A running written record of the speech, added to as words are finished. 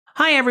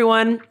Hi,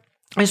 everyone.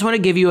 I just want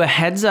to give you a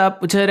heads up.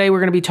 Today, we're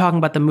going to be talking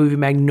about the movie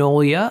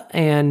Magnolia.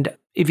 And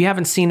if you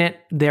haven't seen it,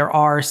 there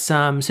are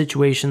some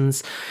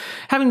situations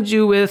having to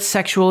do with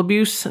sexual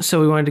abuse.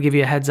 So we wanted to give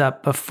you a heads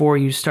up before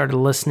you started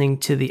listening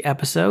to the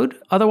episode.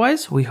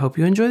 Otherwise, we hope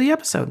you enjoy the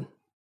episode.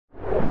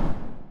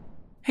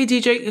 Hey,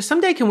 DJ,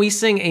 someday can we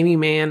sing Amy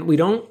Mann? We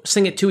don't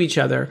sing it to each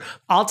other.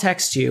 I'll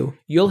text you,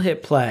 you'll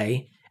hit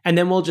play, and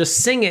then we'll just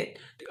sing it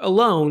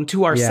alone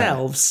to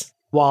ourselves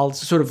while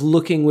sort of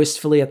looking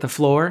wistfully at the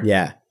floor.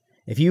 Yeah.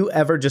 If you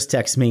ever just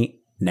text me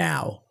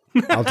now,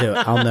 I'll do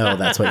it. I'll know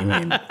that's what you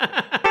mean. I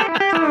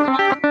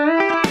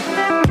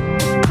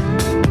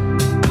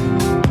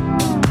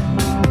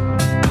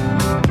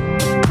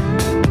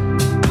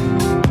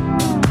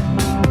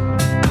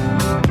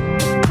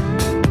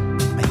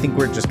think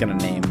we're just going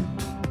to name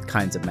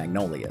kinds of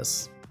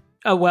magnolias.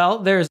 Well,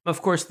 there's,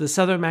 of course, the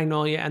Southern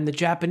Magnolia and the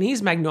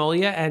Japanese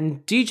Magnolia.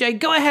 And DJ,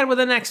 go ahead with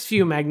the next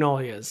few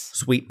magnolias.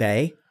 Sweet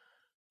Bay.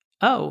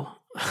 Oh.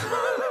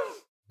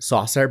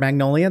 Saucer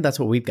magnolia. That's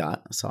what we've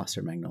got. A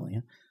saucer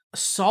magnolia.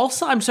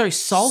 Salsa? I'm sorry,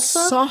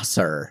 salsa?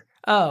 Saucer.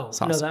 Oh,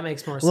 Saucer. No, that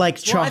makes more sense. Like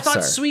Chaucer. Well, I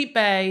thought Sweet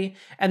Bay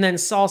and then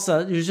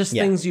salsa, there's just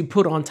things you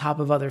put on top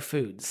of other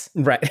foods.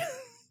 Right.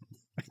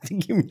 I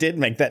think you did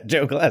make that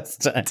joke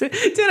last time.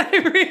 Did I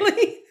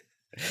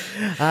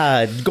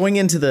really? Going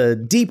into the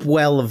deep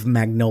well of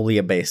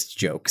Magnolia-based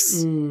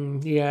jokes.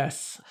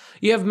 Yes.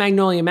 You have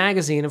Magnolia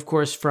Magazine, of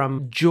course,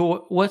 from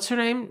what's her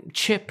name?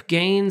 Chip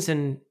Gaines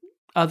and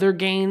other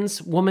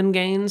Gaines, woman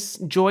Gaines,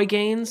 Joy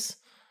Gaines.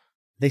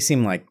 They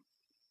seem like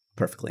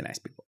perfectly nice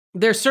people.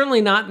 They're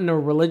certainly not in a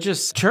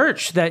religious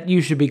church that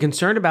you should be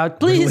concerned about.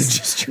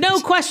 Please, no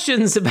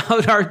questions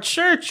about our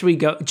church. We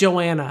go,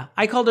 Joanna.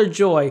 I called her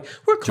Joy.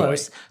 We're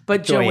close,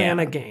 but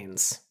Joanna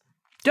Gaines.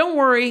 Don't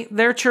worry,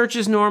 their church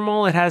is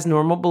normal. It has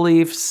normal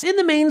beliefs in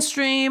the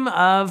mainstream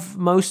of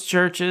most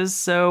churches,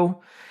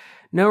 so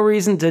no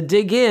reason to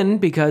dig in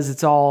because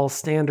it's all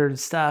standard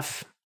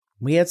stuff.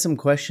 We had some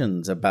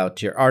questions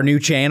about our new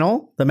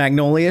channel, the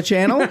Magnolia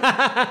channel.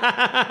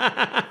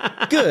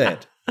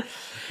 Good.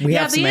 We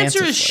have the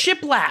answer is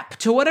shiplap.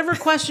 To whatever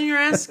question you're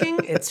asking,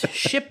 it's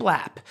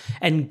shiplap.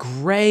 And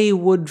gray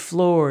wood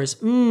floors.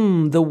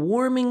 The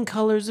warming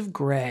colors of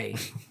gray.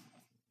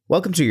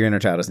 Welcome to Your Inner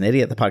Child is an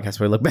Idiot, the podcast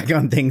where we look back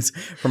on things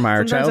from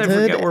our childhood.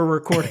 Sometimes I forget we're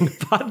recording a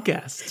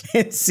podcast.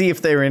 And see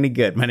if they were any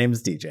good. My name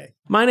is DJ.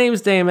 My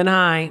name's Damon.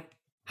 Hi.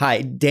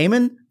 Hi,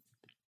 Damon.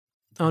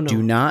 Oh, no.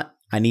 Do not.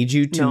 I need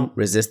you to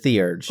resist the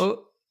urge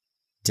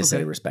to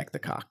say respect the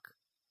cock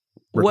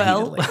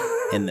repeatedly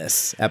in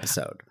this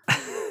episode.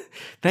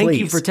 Thank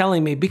you for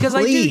telling me, because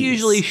I do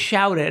usually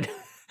shout it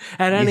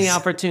at any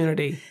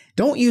opportunity.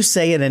 Don't you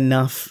say it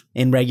enough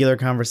in regular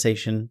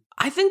conversation?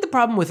 I think the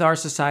problem with our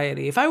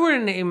society, if I were to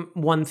name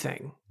one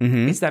thing,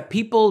 is that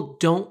people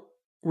don't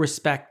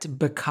respect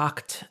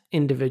becocked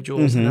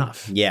individuals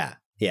enough. Yeah,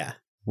 yeah.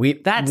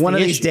 One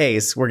of these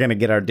days, we're going to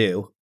get our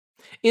due.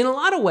 In a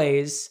lot of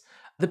ways,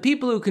 the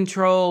people who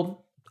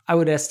control, I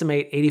would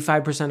estimate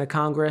 85% of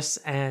Congress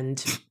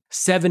and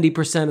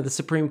 70% of the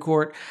Supreme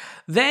Court,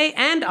 they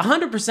and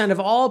 100% of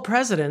all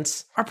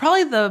presidents are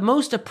probably the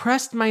most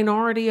oppressed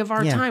minority of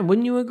our time.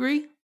 Wouldn't you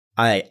agree?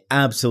 I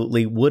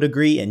absolutely would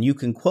agree, and you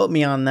can quote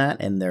me on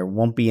that, and there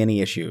won't be any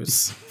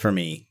issues for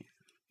me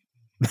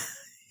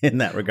in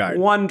that regard.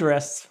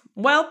 Wondrous.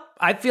 Well,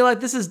 I feel like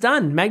this is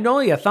done.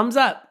 Magnolia, thumbs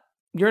up.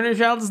 Your Inner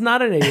Child is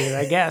not an idiot,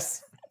 I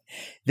guess.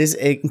 This,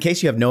 in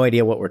case you have no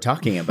idea what we're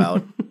talking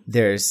about,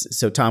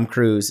 so Tom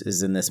Cruise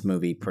is in this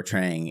movie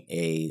portraying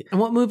And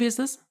what movie is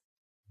this?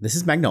 This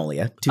is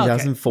Magnolia,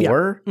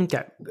 2004.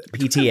 Okay.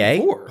 PTA,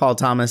 2004. Paul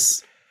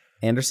Thomas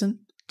Anderson.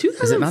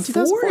 2004? Is it not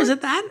 2004? Is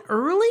it that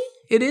early?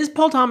 It is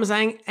Paul Thomas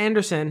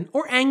Anderson,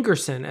 or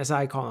Angerson, as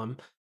I call him.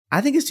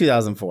 I think it's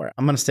 2004.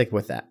 I'm going to stick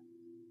with that.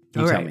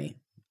 You tell me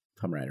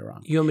if I'm right or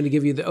wrong. You want me to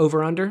give you the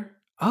over-under?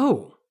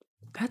 Oh,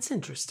 that's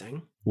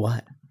interesting.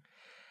 What?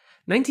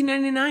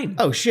 1999.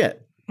 Oh,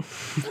 shit.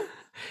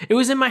 It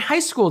was in my high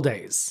school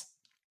days.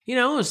 You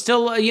know,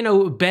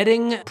 still,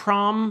 bedding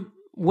prom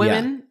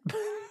women. Yeah.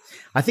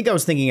 I think I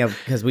was thinking of,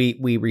 because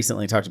we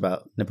recently talked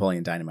about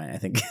Napoleon Dynamite. I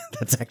think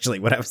that's actually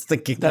what I was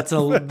thinking. That's the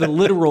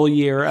literal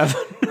year of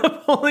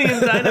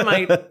Napoleon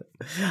Dynamite.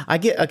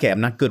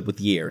 I'm not good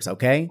with years,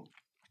 okay?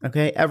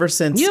 Okay, ever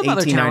since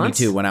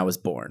 1892 when I was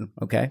born,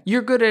 okay?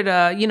 You're good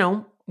at,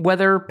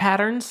 weather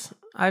patterns,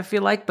 I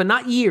feel like, but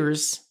not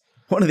years.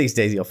 One of these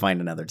days you'll find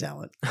another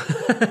talent.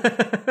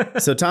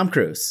 So Tom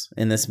Cruise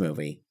in this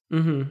movie,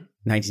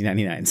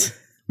 1999's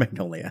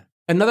Magnolia.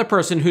 Another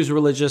person whose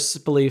religious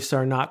beliefs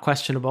are not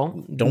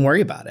questionable. Don't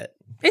worry about it.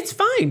 It's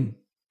fine.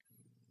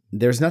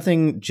 There's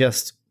nothing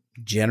just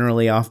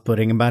generally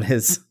off-putting about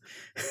his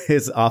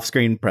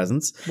off-screen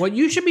presence. What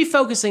you should be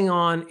focusing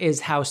on is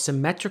how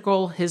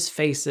symmetrical his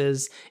face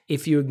is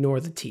if you ignore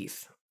the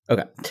teeth.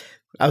 Okay.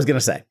 I was going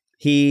to say,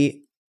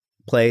 he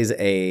plays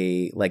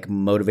a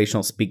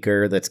motivational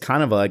speaker that's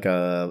kind of like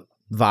a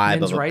vibe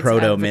men's of a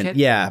proto-men.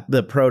 Yeah,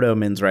 the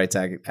proto-men's rights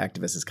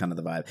activist is kind of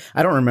the vibe.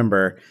 I don't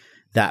remember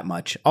that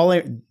much.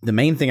 The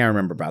main thing I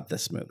remember about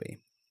this movie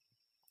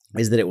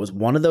is that it was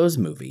one of those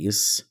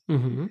movies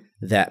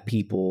that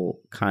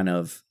people kind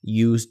of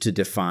used to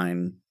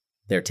define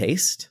their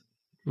taste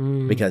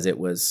because it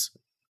was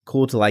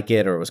cool to like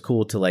it, or it was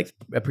cool to like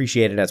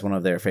appreciate it as one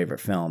of their favorite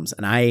films.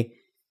 And I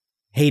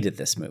hated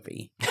this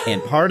movie.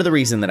 And part of the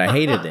reason that I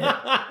hated it.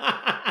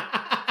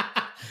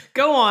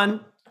 Go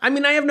on. I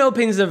mean, I have no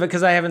opinions of it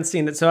because I haven't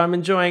seen it, so I'm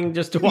enjoying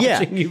just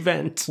watching you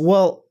vent.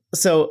 Well,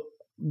 so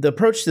the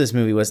approach to this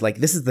movie was like,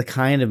 this is the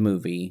kind of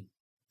movie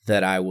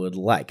that I would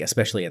like,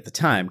 especially at the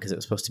time, because it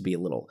was supposed to be a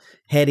little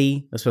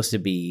heady. It was supposed to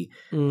be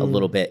a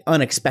little bit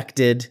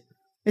unexpected.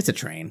 It's a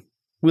train.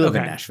 We live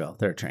in Nashville.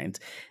 There are trains.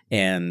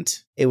 And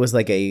it was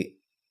like a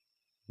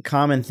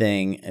common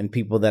thing, and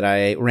people that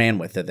I ran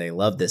with, that they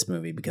loved this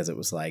movie because it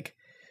was like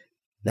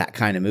that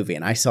kind of movie.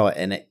 And I saw it,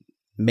 and it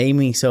made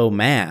me so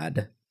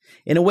mad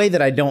in a way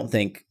that I don't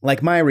think,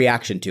 like, my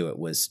reaction to it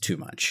was too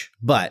much.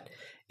 But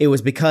it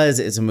was because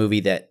it's a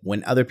movie that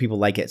when other people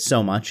like it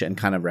so much and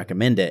kind of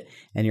recommend it,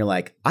 and you're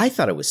like, I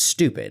thought it was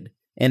stupid.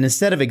 And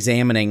instead of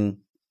examining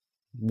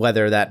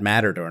whether that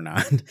mattered or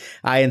not,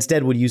 I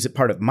instead would use it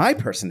part of my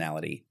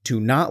personality to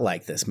not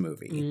like this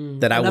movie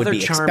that I would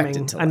be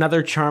expected to like.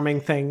 Another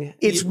charming thing.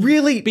 It's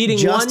really beating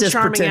just one as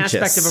charming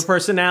aspect of a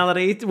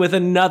personality with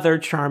another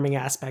charming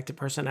aspect of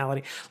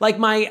personality. Like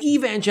my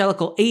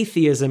evangelical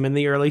atheism in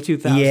the early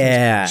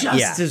 2000s.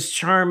 Just as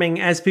charming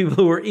as people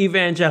who were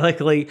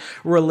evangelically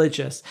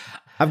religious.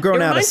 I've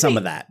grown out of some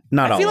of that.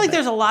 Not all of it. I feel like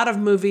there's a lot of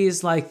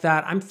movies like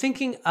that. I'm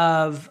thinking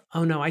of,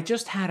 oh no, I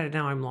just had it.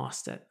 Now I'm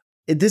lost it.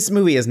 This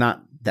movie is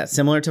not that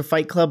similar to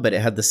Fight Club, but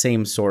it had the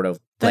same sort of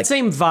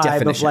same vibe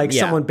definition. Of like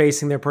someone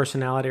basing their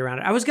personality around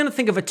it. I was going to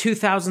think of a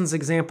 2000s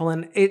example,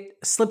 and it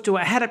slipped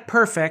away. I had it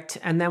perfect,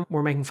 and then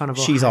we're making fun of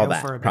Ohio She's All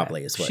That for a bit.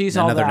 Probably is what. She's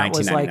All That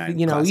was like,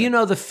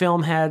 the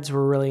film heads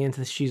were really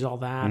into She's All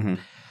That.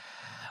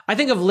 I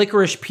think of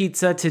Licorice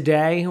Pizza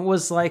today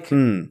was like,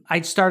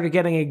 I started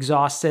getting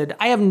exhausted.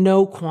 I have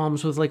no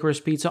qualms with Licorice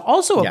Pizza.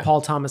 Also a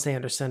Paul Thomas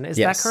Anderson. Is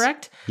that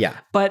correct? Yeah.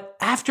 But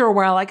after a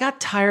while, I got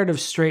tired of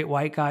straight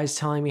white guys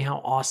telling me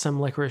how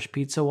awesome Licorice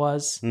Pizza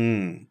was.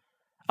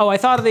 Oh, I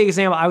thought of the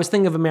example. I was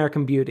thinking of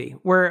American Beauty,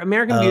 where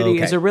American Beauty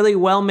is a really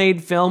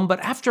well-made film, but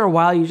after a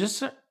while, you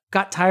just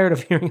got tired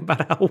of hearing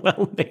about how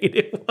well made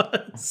it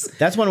was.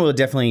 That's one we'll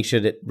definitely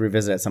should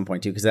revisit at some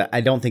point too, because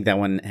I don't think that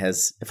one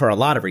has, for a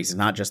lot of reasons,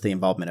 not just the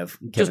involvement of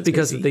Kevin just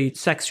because Spacey. Of the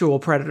sexual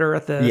predator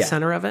at the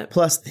center of it.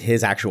 Plus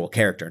his actual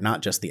character,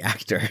 not just the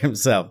actor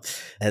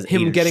himself. As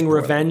him getting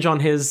revenge on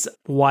his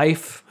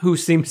wife, who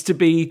seems to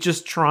be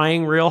just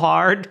trying real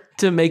hard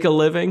to make a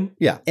living.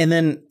 Yeah. And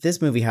then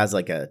this movie has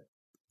like a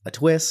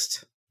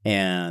twist,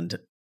 and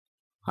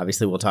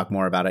obviously we'll talk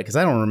more about it because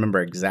I don't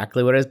remember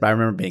exactly what it is, but I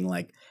remember being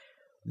like,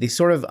 the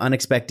sort of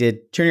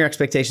unexpected, turn your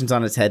expectations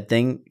on its head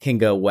thing can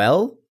go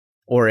well,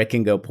 or it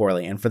can go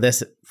poorly. And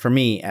for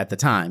me at the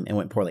time, it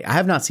went poorly. I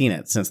have not seen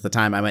it since the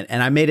time I went,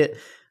 and I made it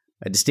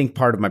a distinct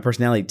part of my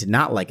personality to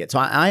not like it. So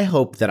I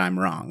hope that I'm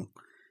wrong,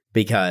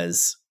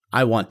 because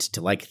I want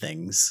to like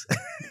things.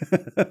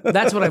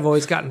 That's what I've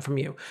always gotten from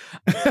you.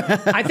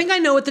 I think I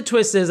know what the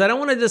twist is. I don't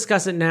want to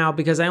discuss it now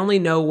because I only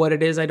know what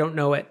it is. I don't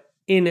know it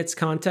in its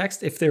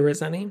context, if there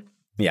is any.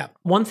 Yeah.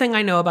 One thing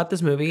I know about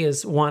this movie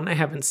is, one, I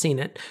haven't seen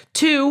it.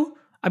 Two,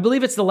 I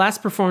believe it's the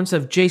last performance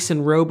of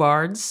Jason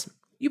Robards.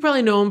 You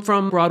probably know him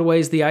from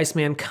Broadway's The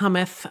Iceman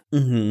Cometh.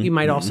 You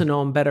might also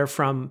know him better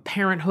from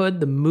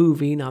Parenthood, the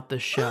movie, not the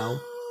show.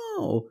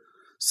 Oh,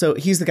 so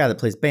he's the guy that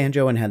plays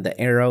banjo and had the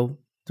arrow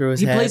through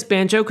his head? He plays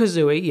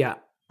Banjo-Kazooie, yeah.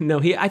 No,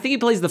 I think he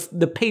plays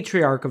the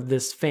patriarch of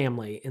this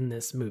family in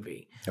this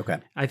movie. Okay.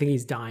 I think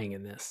he's dying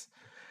in this,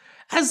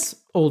 as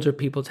older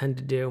people tend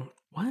to do.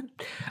 What?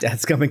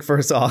 Dad's coming for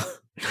us all.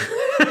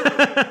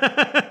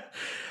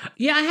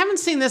 Yeah, I haven't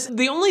seen this.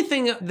 The only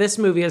thing this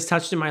movie has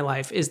touched in my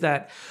life is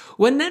that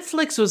when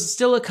Netflix was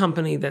still a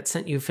company that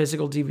sent you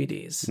physical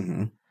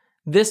DVDs,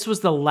 this was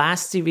the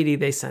last DVD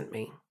they sent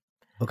me.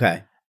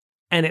 Okay.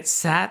 And it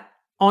sat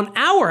on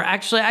our,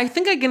 actually, I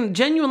think I can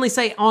genuinely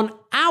say on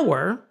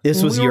our.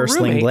 This was your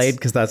Sling Blade?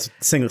 Because that's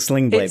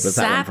Sling Blade was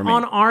that one for me.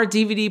 It sat on our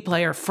DVD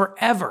player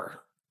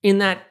forever in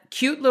that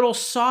cute little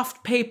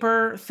soft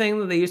paper thing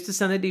that they used to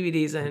send the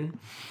DVDs in.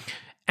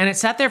 And it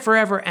sat there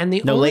forever. And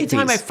the only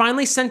time I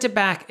finally sent it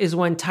back is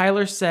when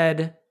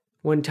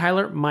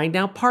Tyler, my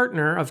now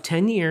partner of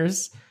 10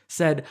 years,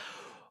 said,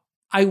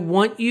 I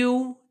want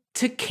you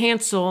to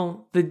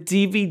cancel the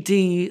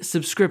DVD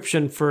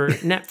subscription for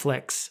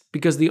Netflix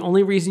because the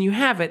only reason you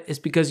have it is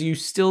because you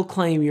still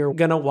claim you're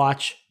going to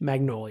watch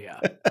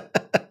Magnolia.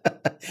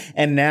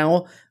 And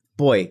now,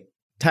 boy,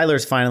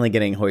 Tyler's finally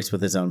getting hoist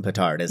with his own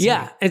petard, isn't he?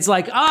 Yeah, it's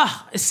like,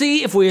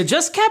 see, if we had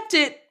just kept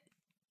it,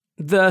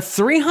 the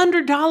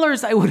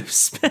 $300 I would have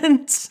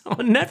spent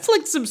on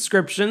Netflix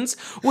subscriptions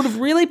would have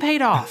really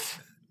paid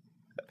off.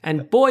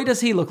 And boy,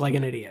 does he look like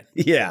an idiot.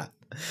 Yeah.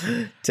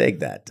 Take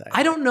that, Tyler.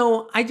 I don't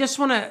know. I just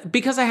want to,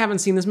 because I haven't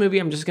seen this movie,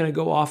 I'm just going to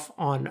go off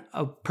on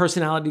a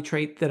personality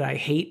trait that I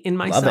hate in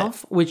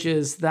myself, which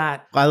is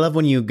that. I love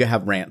when you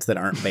have rants that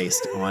aren't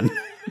based on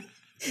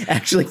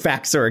actually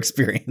facts or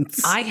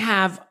experience. I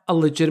have a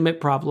legitimate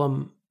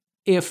problem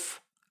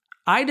if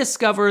I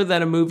discover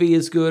that a movie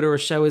is good or a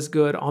show is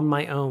good on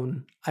my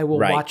own, I will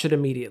watch it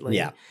immediately.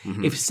 Yeah.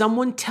 Mm-hmm. If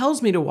someone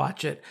tells me to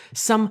watch it,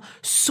 some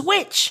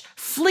switch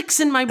flicks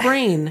in my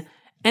brain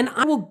and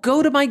I will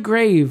go to my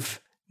grave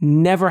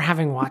never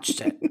having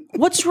watched it.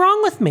 What's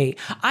wrong with me?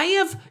 I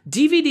have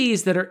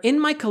DVDs that are in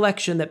my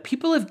collection that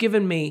people have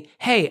given me.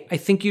 Hey, I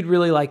think you'd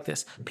really like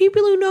this.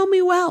 People who know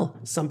me well.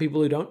 Some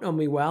people who don't know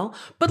me well.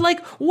 But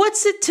like,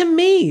 what's it to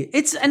me?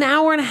 It's an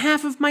hour and a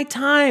half of my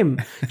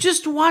time.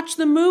 Just watch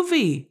the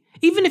movie.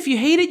 Even if you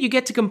hate it, you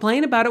get to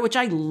complain about it, which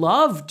I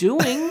love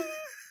doing.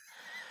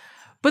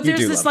 But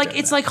there's this like,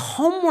 it's like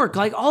homework.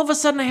 Like all of a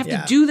sudden I have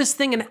to do this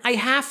thing and I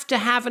have to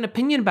have an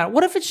opinion about it.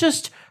 What if it's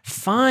just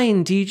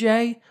fine,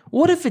 DJ?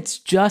 What if it's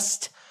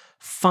just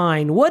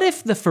fine? What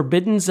if the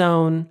Forbidden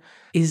Zone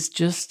is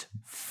just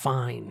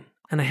fine?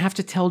 And I have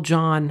to tell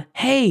John,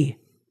 hey,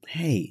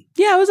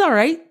 yeah, it was all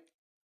right.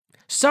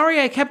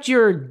 Sorry I kept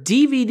your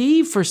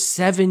DVD for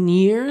 7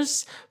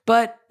 years,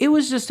 but it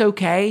was just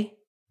okay.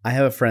 I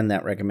have a friend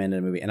that recommended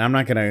a movie, and I'm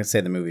not going to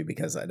say the movie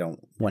because I don't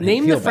want to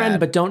name feel the friend, bad.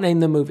 But don't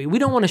name the movie. We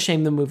don't want to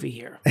shame the movie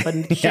here,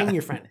 but shame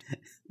your friend.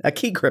 A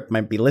key grip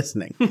might be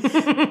listening.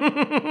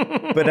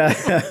 But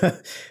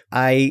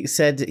I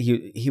said,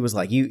 he was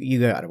like, you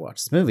got to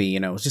watch this movie. You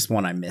know, it was just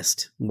one I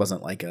missed. It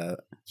wasn't like a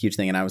huge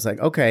thing. And I was like,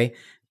 okay,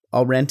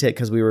 I'll rent it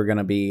because we were going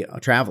to be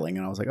traveling.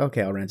 And I was like,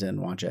 okay, I'll rent it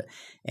and watch it.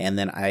 And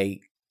then I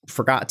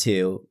forgot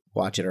to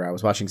watch it, or I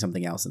was watching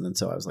something else. And then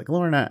so I was like,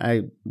 Lauren,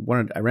 I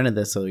rented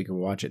this so you could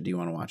watch it. Do you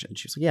want to watch it? And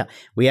she was like, yeah.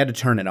 We had to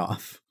turn it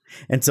off.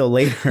 And so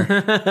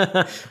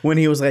later when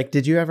he was like,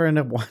 did you ever end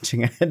up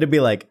watching? I had to be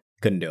like,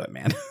 couldn't do it,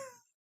 man.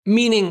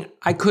 Meaning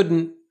I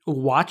couldn't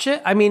watch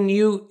it? I mean,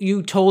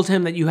 you told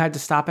him that you had to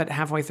stop it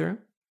halfway through?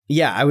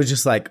 Yeah, I was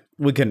just like,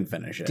 we couldn't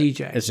finish it.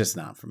 DJ. It's just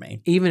not for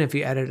me. Even if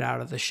you edit it out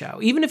of the show,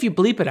 even if you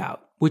bleep it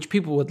out, which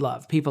people would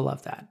love. People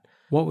love that.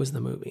 What was the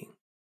movie?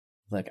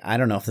 Like, I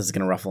don't know if this is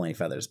going to ruffle any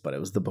feathers, but it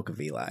was The Book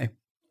of Eli.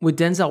 With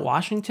Denzel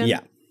Washington? Yeah.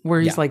 Where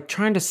he's like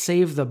trying to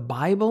save the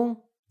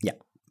Bible? Yeah.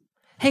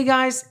 Hey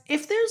guys,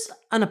 if there's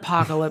an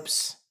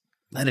apocalypse,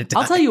 let it die.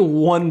 I'll tell you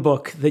one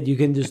book that you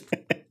can just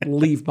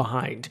leave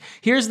behind.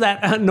 Here's that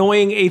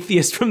annoying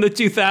atheist from the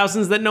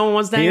 2000s that no one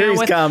wants to hang out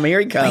with. Here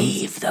he comes.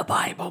 Leave the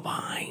Bible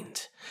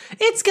behind.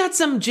 It's got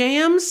some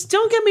jams.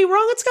 Don't get me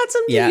wrong. It's got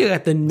some. Yeah. You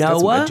got the Noah.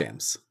 It's got some good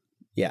jams.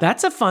 Yeah.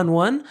 That's a fun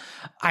one.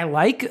 I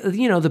like,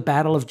 the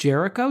Battle of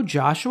Jericho,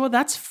 Joshua.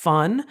 That's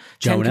fun.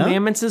 Jonah? 10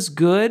 Commandments is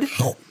good.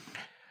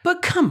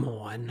 But come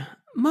on.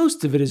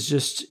 Most of it is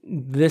just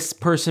this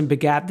person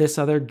begat this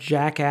other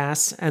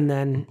jackass. And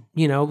then,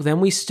 then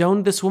we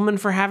stoned this woman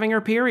for having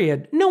her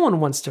period. No one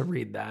wants to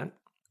read that.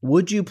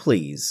 Would you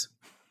please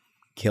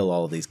kill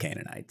all of these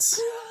Canaanites?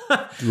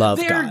 Love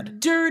They're God. They're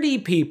dirty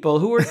people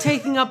who are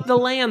taking up the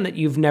land that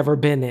you've never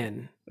been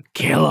in.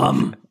 Kill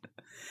them.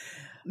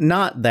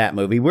 Not that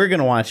movie. We're going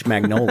to watch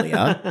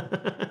Magnolia.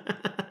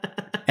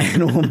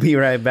 And we'll be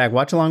right back.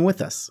 Watch along with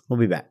us. We'll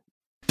be back.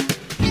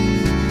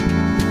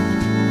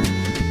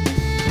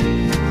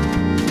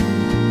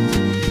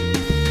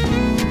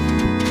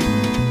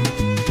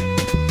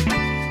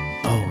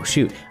 Oh,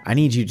 shoot. I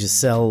need you to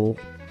sell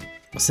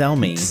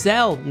me.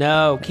 Sell?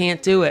 No,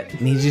 can't do it.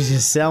 I need you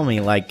to sell me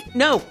like...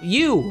 No,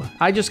 you.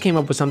 I just came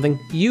up with something.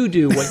 You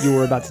do what you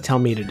were about to tell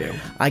me to do.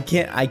 I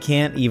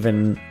can't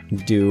even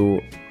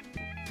do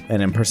an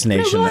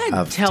impersonation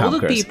of Tell Tom the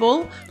Cruise.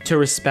 people to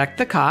respect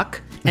the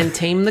cock and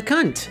tame the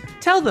cunt.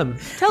 Tell them.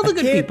 Tell the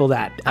good people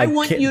that. I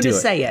want you to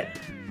say it.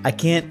 I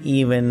can't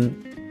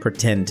even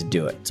pretend to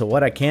do it. So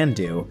what I can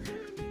do,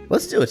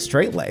 let's do it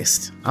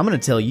straight-laced. I'm going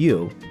to tell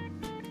you,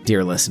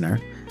 dear listener,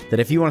 that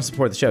if you want to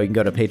support the show, you can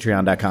go to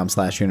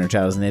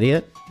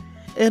patreon.com/YourInnerChildIsAnIdiot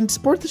and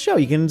support the show.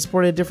 You can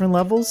support at different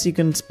levels. You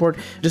can support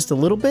just a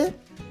little bit,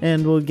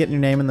 and we'll get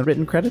your name in the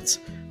written credits.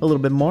 A little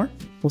bit more,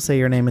 we'll say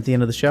your name at the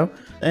end of the show,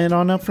 and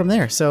on up from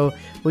there. So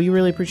we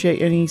really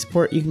appreciate any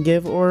support you can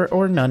give,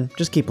 or none.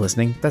 Just keep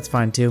listening. That's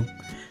fine, too.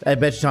 I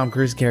bet you Tom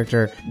Cruise's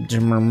character, I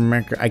can't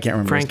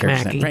remember his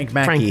character's name. Frank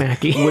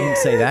Mackey wouldn't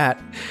say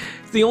that.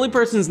 It's the only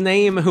person's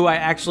name who I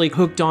actually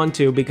hooked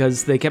onto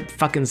because they kept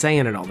fucking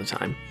saying it all the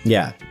time.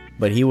 Yeah,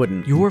 but he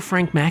wouldn't. You're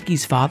Frank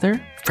Mackey's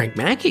father? Frank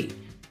Mackey.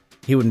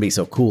 He wouldn't be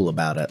so cool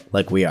about it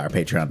like we are.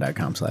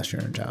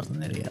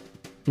 Patreon.com/YourInnerChildIsAnIdiot.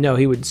 No,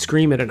 he would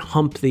scream it and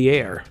hump the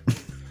air.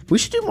 We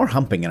should do more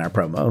humping in our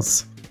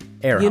promos.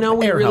 We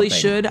really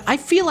should. I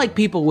feel like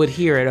people would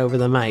hear it over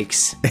the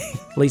mics.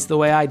 At least the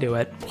way I do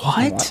it.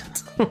 What?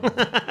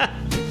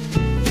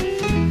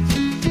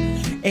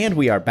 And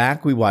we are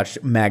back. We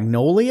watched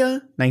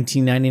Magnolia,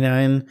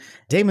 1999.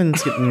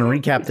 Damon's going to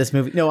recap this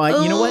movie. No,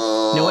 you know what?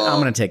 I'm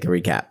going to take a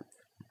recap.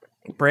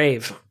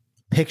 Brave.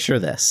 Picture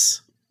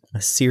this.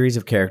 A series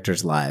of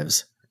characters'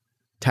 lives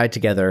tied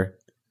together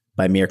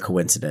by mere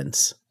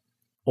coincidence.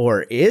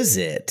 Or is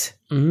it?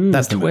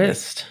 That's the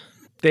twist. Movie.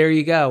 There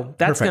you go.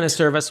 That's going to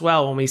serve us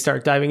well when we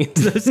start diving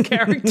into those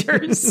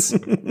characters.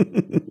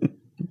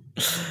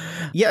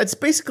 Yeah, it's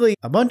basically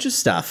a bunch of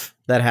stuff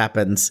that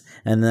happens.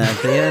 And then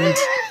at the end,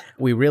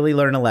 we really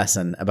learn a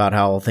lesson about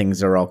how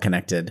things are all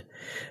connected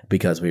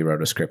because we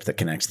wrote a script that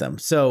connects them.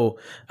 So,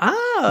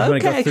 okay.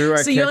 Go through our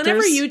so characters?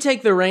 Whenever you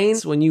take the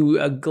reins, when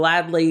you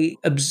gladly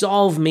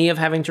absolve me of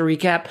having to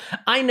recap,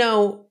 I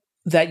know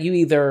that you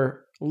either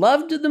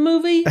loved the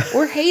movie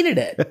or hated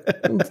it.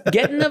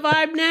 Getting the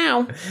vibe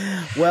now.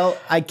 Well,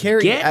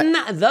 Getting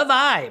the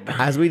vibe.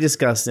 As we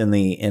discussed in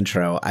the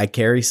intro, I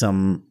carry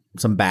some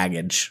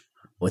baggage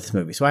with this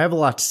movie. So I have a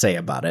lot to say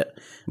about it.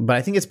 But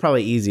I think it's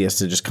probably easiest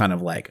to just kind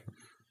of like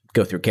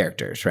go through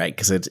characters, right?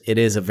 Because it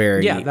is a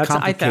very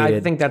complicated I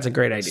think that's a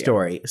great idea.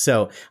 Story.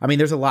 So, I mean,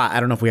 there's a lot. I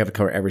don't know if we have to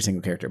cover every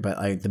single character, but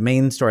like the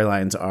main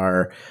storylines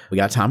are, we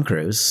got Tom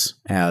Cruise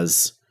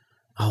as,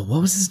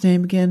 what was his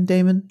name again,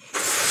 Damon?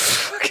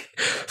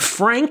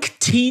 Frank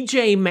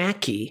T.J.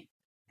 Mackey.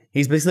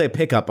 He's basically a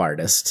pickup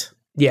artist.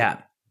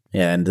 Yeah.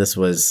 And this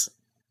was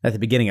at the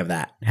beginning of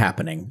that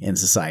happening in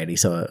society.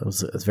 So it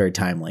was very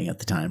timely at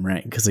the time,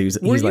 right? Because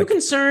Were you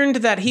concerned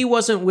that he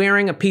wasn't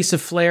wearing a piece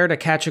of flair to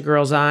catch a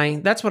girl's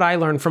eye? That's what I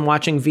learned from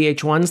watching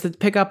VH1's The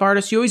Pickup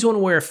Artist. You always want to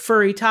wear a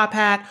furry top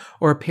hat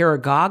or a pair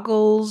of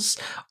goggles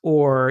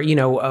or,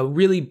 a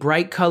really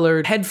bright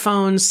colored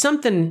headphones,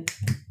 something.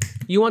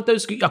 You want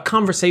a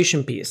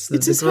conversation piece.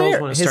 It's his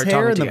hair. His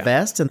hair and the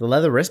vest and the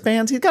leather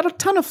wristbands. He's got a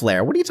ton of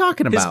flair. What are you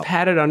talking about? His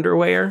padded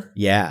underwear.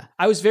 Yeah.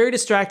 I was very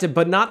distracted,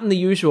 but not in the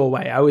usual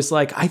way. I was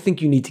like, I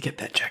think you need to get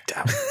that checked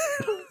out.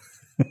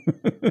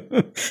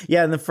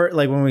 Yeah, and the first,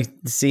 like when we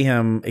see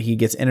him, he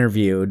gets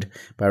interviewed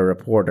by a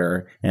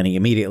reporter, and he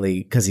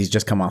immediately, because he's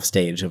just come off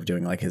stage of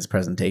doing like his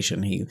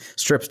presentation, he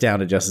strips down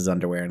to just his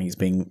underwear, and he's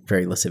being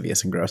very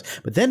lascivious and gross.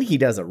 But then he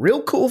does a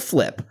real cool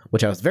flip,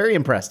 which I was very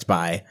impressed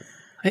by.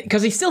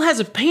 Because he still has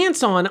his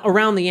pants on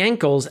around the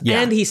ankles,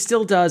 and he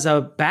still does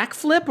a back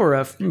flip or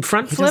a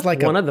front flip,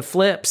 like one of the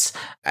flips.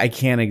 I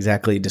can't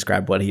exactly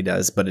describe what he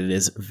does, but it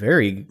is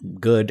very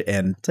good.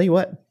 And tell you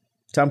what,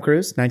 Tom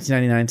Cruise,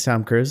 1999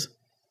 Tom Cruise,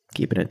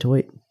 keeping it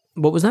toy.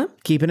 What was that?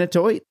 Keeping it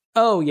toy.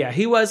 Oh, yeah,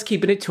 he was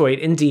keeping it toy,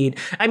 indeed.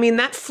 I mean,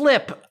 that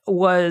flip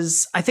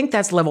was, I think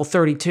that's level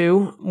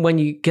 32 when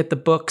you get the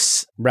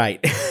books.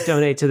 Right.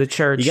 Donate to the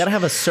church. You got to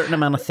have a certain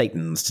amount of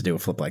thetans to do a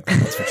flip like that,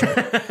 that's for sure.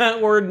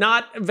 Or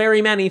not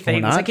very many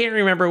thetans. I can't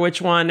remember which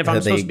one, if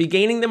I'm supposed to be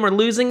gaining them or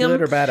losing them.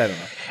 Good or bad, I don't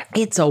know.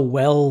 It's a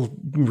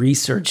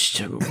well-researched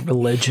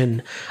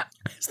religion.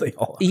 As they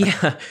all are.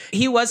 Yeah,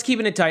 he was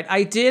keeping it tight.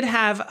 I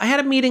had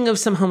a meeting of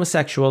some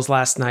homosexuals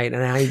last night,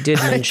 and I did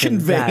mention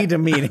that. I conveyed a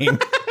meeting.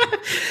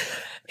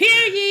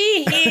 Hear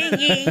ye, hear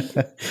ye.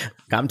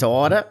 Come to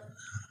order.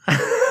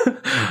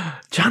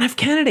 John F.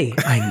 Kennedy.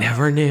 I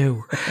never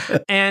knew.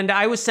 And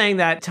I was saying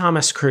that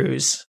Thomas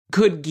Cruise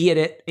could get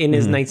it in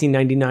his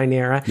 1999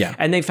 era. Yeah.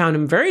 And they found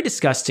him very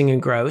disgusting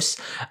and gross.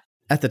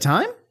 At the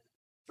time?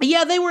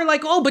 Yeah, they were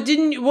like, but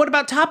what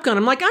about Top Gun?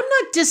 I'm like, I'm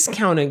not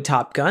discounting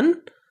Top Gun.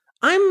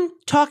 I'm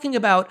talking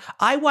about,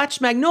 I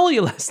watched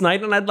Magnolia last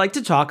night, and I'd like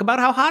to talk about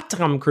how hot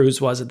Tom Cruise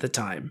was at the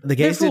time. The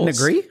gays didn't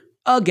agree?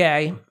 A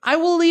gay. I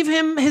will leave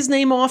his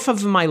name off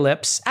of my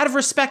lips. Out of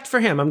respect for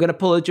him, I'm going to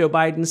pull a Joe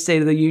Biden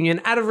State of the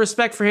Union. Out of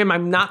respect for him,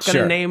 I'm not going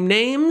to name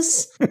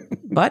names.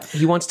 But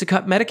he wants to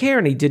cut Medicare,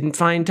 and he didn't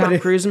find Tom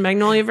Cruise and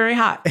Magnolia very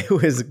hot. It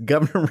was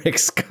Governor Rick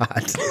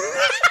Scott.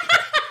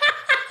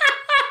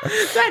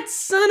 That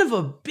son of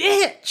a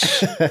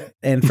bitch.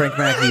 And Frank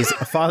Mackey's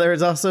father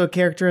is also a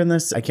character in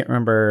this. I can't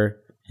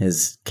remember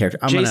his character.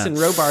 Jason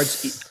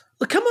Robards.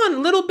 Come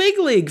on, little big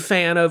league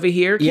fan over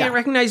here. Can't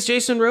recognize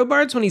Jason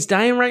Robards when he's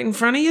dying right in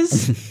front of you?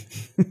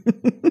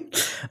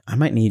 I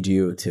might need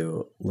you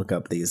to look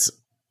up these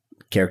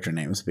character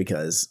names,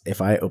 because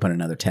if I open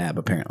another tab,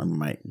 apparently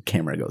my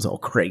camera goes all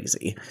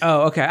crazy.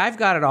 Oh, okay. I've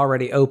got it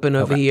already open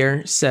over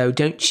here, so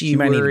don't you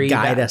worry about that. You might need to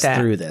guide us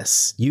through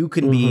this. You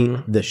can be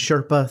the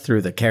Sherpa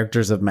through the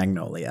characters of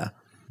Magnolia.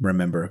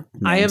 Remember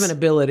names. I have an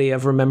ability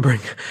of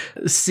remembering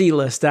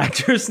C-list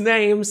actors'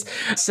 names.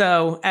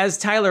 So, as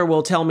Tyler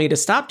will tell me to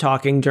stop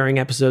talking during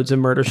episodes of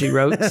Murder, She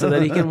Wrote so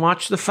that he can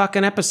watch the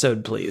fucking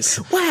episode, please.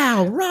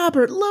 Wow,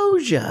 Robert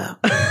Loggia.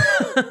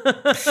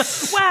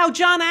 Wow,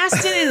 John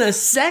Aston in a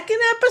second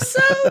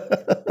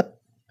episode?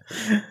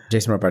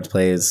 Jason Robards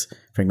plays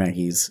Frank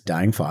Mackey's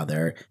dying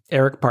father.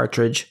 Eric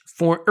Partridge,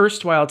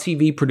 erstwhile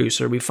TV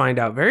producer, we find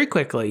out very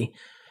quickly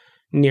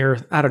near,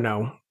 I don't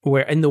know,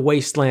 where in the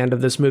wasteland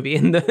of this movie,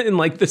 in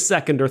like the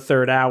second or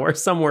third hour,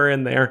 somewhere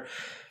in there.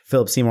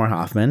 Philip Seymour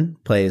Hoffman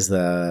plays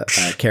the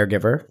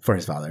caregiver for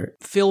his father.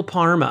 Phil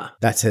Parma.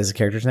 That's his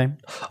character's name?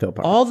 Phil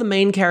Parma. All the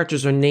main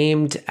characters are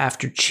named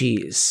after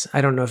cheese.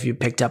 I don't know if you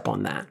picked up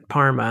on that.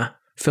 Parma.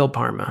 Phil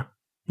Parma.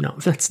 No,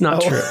 that's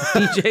not true.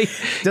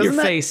 DJ, your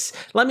face.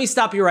 Let me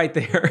stop you right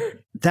there.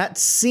 That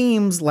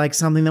seems like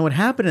something that would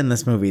happen in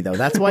this movie, though.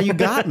 That's why you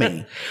got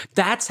me.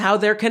 That's how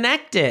they're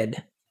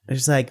connected.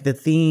 There's like the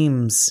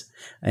themes.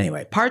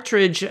 Anyway.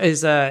 Partridge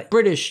is a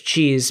British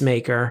cheese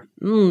maker.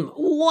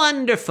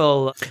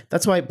 Wonderful.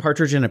 That's why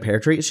Partridge in a Pear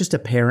Tree. It's just a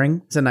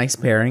pairing. It's a nice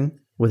pairing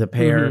with a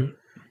pear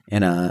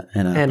and a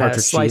partridge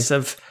a slice cheese.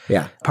 Of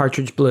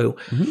partridge blue.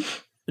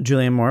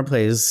 Julianne Moore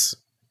plays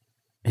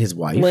his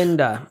wife.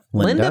 Linda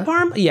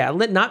Parma? Yeah,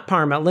 not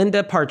Parma.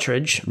 Linda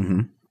Partridge.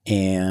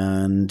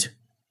 And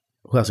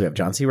who else? We have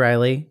John C.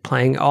 Reilly.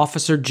 Playing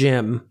Officer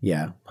Jim.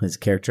 Yeah, his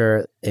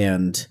character.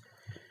 And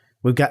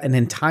we've got an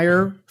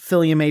entire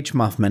Philliam H.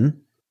 Muffman.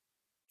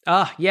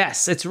 Ah,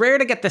 yes. It's rare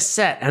to get the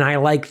set, and I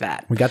like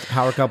that. We got the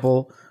power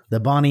couple, the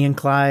Bonnie and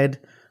Clyde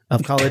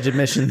of college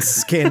admissions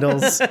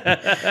scandals.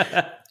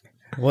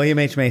 William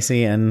H.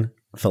 Macy and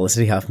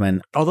Felicity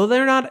Huffman. Although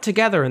they're not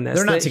together in this.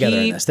 They're not together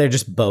in this. They're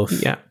just both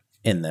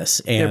in this.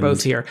 And they're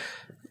both here.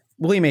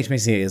 William H.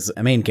 Macy is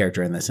a main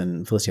character in this,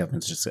 and Felicity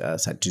Huffman's just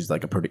she's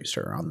like a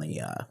producer on the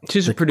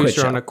she's a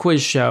producer on a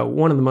quiz show,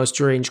 one of the most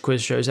strange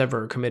quiz shows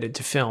ever committed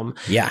to film.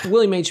 Yeah.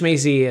 William H.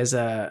 Macy is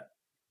a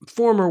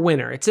former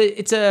winner. It's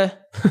a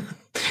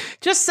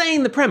just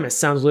saying the premise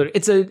sounds weird.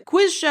 It's a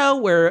quiz show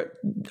where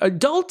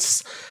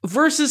adults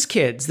versus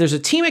kids. There's a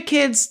team of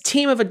kids,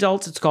 team of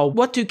adults. It's called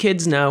What Do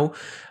Kids Know?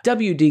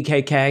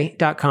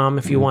 WDKK.com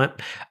if you want.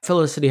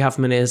 Felicity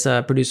Huffman is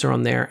a producer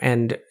on there,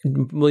 and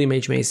William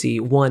H. Macy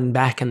won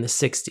back in the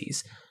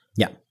 60s.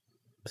 Yeah.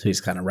 So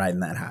he's kind of riding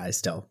that high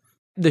still.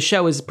 The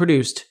show is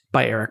produced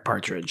by Eric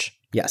Partridge.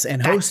 Yes,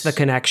 and that's the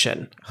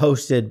connection.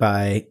 Hosted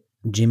by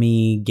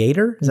Jimmy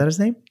Gator. Is that his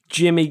name?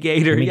 Jimmy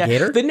Gator. Jimmy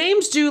Gator? The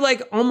names do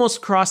like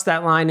almost cross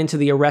that line into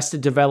the Arrested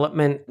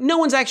Development. No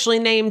one's actually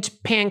named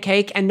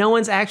Pancake, and no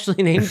one's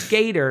actually named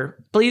Gator.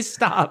 Please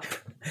stop.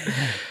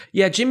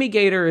 Yeah, Jimmy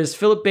Gator is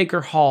Philip Baker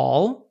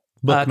Hall,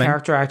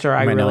 character actor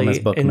I really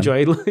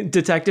enjoyed.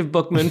 Detective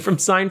Bookman from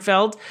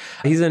Seinfeld.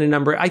 He's in a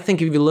number. I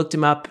think if you looked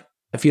him up,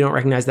 if you don't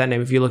recognize that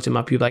name, if you looked him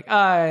up, you'd be like,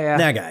 yeah.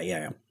 That guy,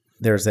 yeah.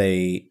 There's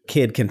a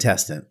kid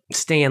contestant.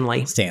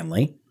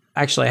 Stanley.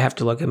 Actually, I have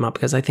to look him up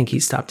because I think he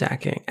stopped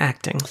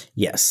acting.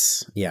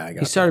 Yes. Yeah,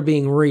 he started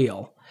being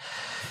real.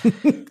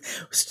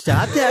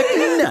 Stopped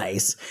acting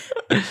nice.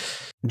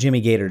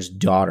 Jimmy Gator's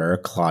daughter,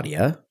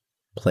 Claudia,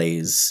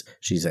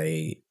 she's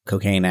a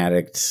cocaine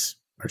addict,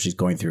 or she's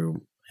going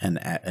through an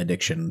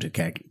addiction to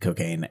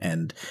cocaine,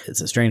 and is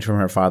estranged from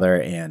her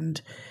father,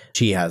 and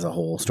she has a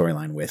whole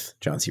storyline with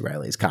John C.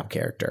 Reilly's cop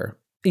character.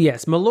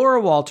 Yes,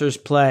 Melora Walters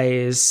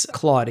plays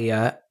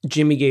Claudia,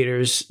 Jimmy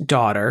Gator's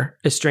daughter,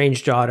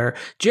 estranged daughter.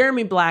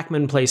 Jeremy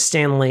Blackman plays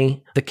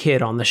Stanley, the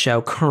kid on the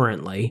show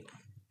currently.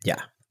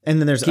 Yeah. And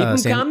then there's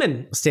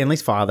coming.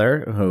 Stanley's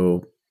father,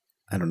 who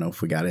I don't know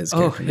if we got his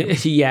character name.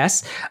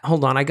 Yes.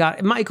 Hold on. I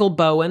got Michael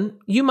Bowen.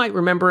 You might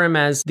remember him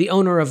as the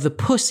owner of the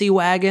Pussy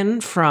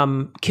Wagon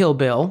from Kill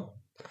Bill.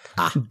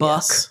 Buck,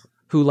 yes.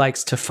 Who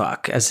likes to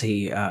fuck, as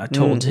he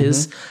told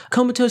his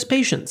comatose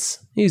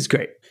patients. He's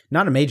great.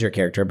 Not a major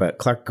character, but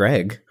Clark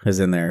Gregg is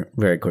in there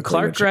very quickly.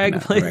 Clark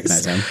Gregg plays.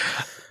 Recognize him.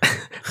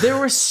 There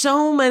were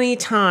so many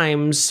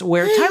times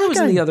where Tyler was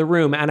in the other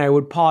room and I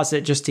would pause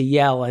it just to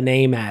yell a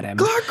name at him.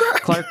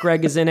 Clark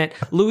Gregg is in it.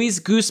 Luis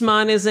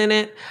Guzman is in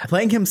it.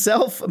 Playing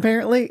himself,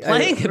 apparently.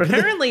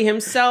 Apparently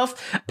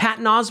himself.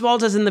 Patton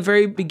Oswalt is in the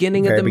very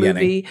beginning of the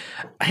movie.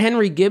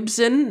 Henry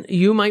Gibson,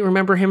 you might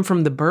remember him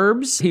from The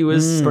Burbs. He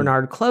was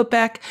Bernard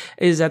Klopek.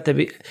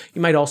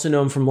 You might also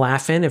know him from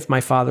Laugh-In, if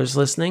my father's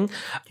listening.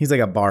 He's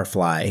like a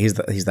barfly. He's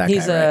that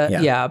guy,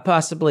 right? Yeah,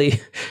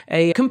 possibly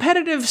a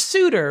competitive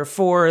suitor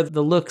for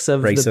the looks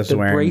of the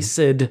braced.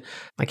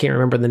 I can't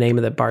remember the name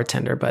of the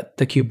bartender, but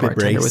the cute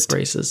bartender with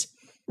braces.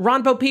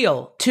 Ron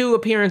Popeil, 2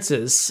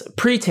 appearances,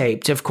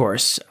 pre-taped, of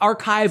course,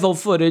 archival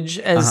footage,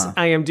 as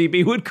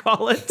IMDb would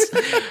call it,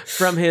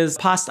 from his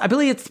pasta. I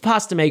believe it's the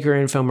pasta maker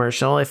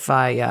infomercial. If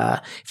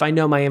I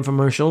know my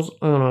infomercials,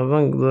 I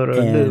don't know.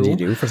 And you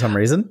do for some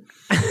reason.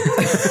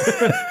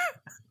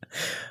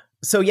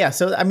 So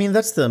I mean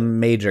that's the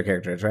major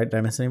characters, right? Did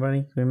I miss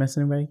anybody? Did I miss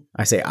anybody?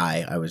 I say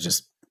I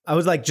was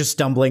like just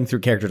stumbling through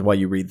characters while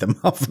you read them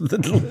off of the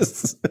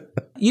list.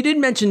 You did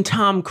mention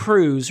Tom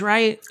Cruise,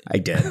 right? I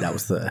did. That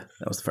was the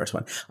first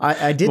one.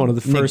 I did one of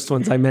the first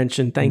ones I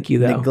mentioned. Thank you,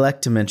 though.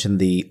 Neglect to mention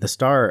the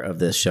star of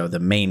this show, the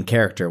main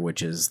character,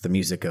 which is the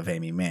music of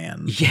Amy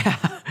Mann.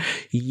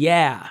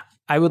 Yeah.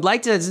 I would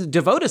like to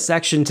devote a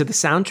section to the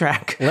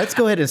soundtrack. Let's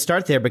go ahead and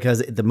start there because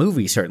the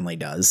movie certainly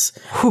does.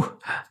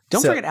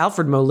 Don't forget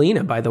Alfred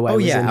Molina, by the way,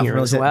 was in here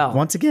as well.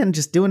 Once again,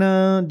 just doing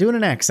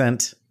an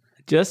accent.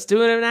 Just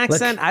doing an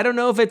accent. I don't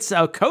know if it's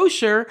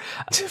kosher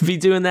to be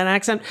doing that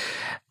accent.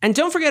 And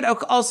don't forget,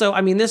 also,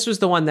 I mean, this was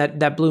the one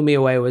that blew me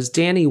away, was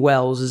Danny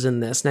Wells is in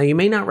this. Now, you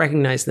may not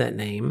recognize that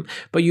name,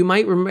 but you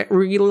might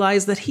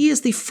realize that he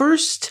is the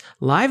first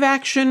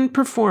live-action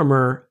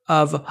performer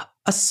of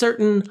a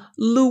certain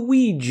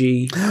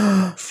Luigi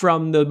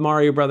from the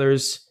Mario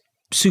Brothers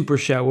Super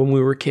Show when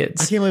we were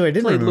kids. I can't believe I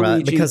didn't remember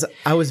that because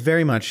I was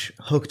very much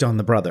hooked on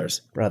the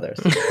brothers. Brothers.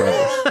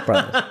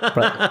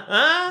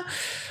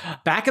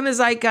 Back in the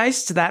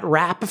zeitgeist, that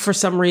rap for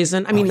some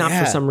reason. I mean, not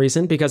for some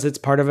reason, because it's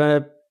part of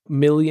a $1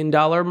 million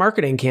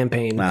marketing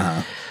campaign.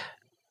 I'm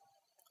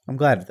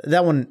glad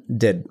that one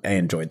did. I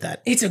enjoyed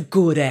that. It's a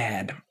good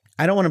ad.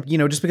 I don't want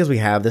to, just because we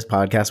have this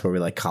podcast where we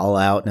like call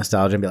out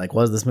nostalgia and be like,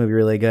 was this movie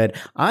really good?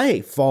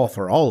 I fall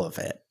for all of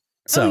it.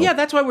 So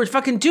that's why we're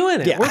fucking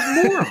doing it. Yeah.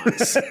 We're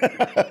morons.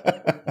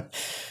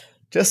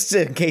 Just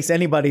in case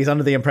anybody's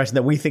under the impression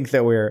that we think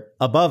that we're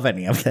above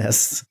any of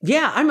this.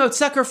 Yeah, I'm a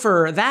sucker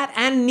for that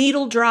and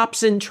needle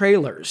drops in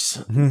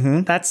trailers.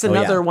 Mm-hmm. That's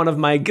another one of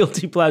my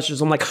guilty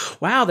pleasures. I'm like,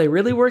 wow, they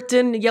really worked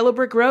in Yellow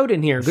Brick Road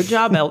in here. Good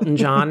job, Elton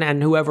John,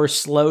 and whoever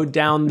slowed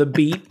down the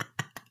beat.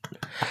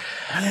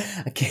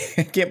 I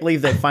can't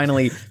believe they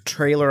finally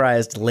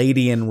trailerized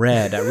Lady in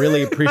Red. I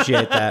really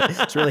appreciate that.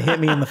 It's really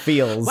hit me in the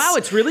feels. Wow,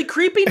 it's really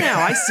creepy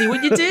now. I see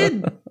what you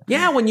did.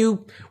 Yeah, when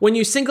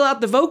you single out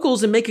the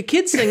vocals and make a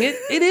kid sing it,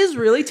 it is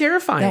really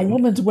terrifying. That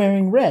woman's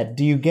wearing red.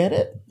 Do you get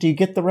it? Do you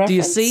get the reference? Do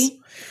you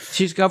see?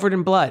 She's covered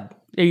in blood.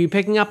 Are you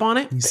picking up on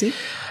it? You see?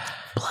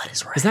 Blood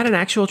is red. Is that an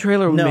actual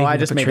trailer? No, I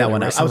just made that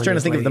one up. I was trying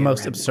to think of the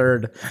most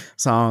absurd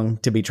song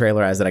to be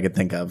trailerized that I could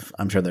think of.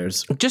 I'm sure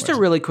there's... Just a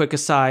really quick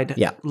aside.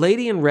 Yeah.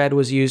 Lady in Red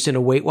was used in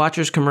a Weight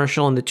Watchers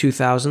commercial in the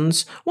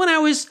 2000s when I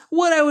was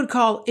what I would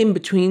call in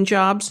between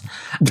jobs.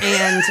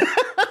 And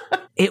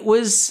it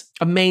was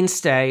a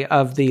mainstay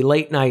of the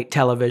late night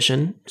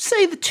television,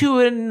 say the 2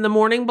 in the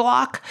morning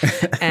block.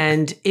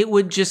 And it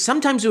would just,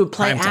 sometimes it would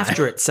play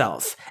after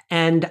itself.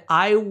 And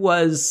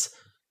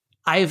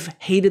I've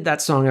hated that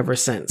song ever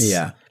since.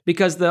 Yeah.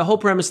 Because the whole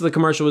premise of the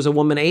commercial was a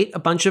woman ate a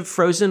bunch of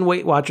frozen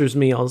Weight Watchers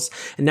meals,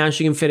 and now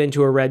she can fit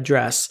into a red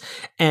dress.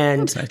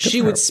 And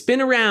she would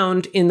spin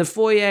around in the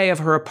foyer of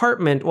her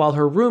apartment while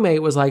her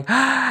roommate was like,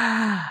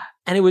 ah,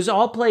 and it was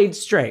all played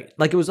straight.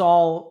 Like it was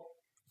all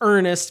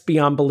earnest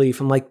beyond belief.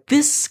 I'm like,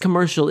 this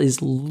commercial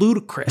is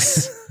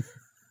ludicrous.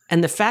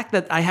 And the fact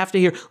that I have to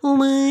hear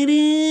 "Light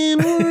in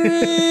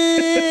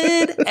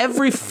Red"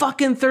 every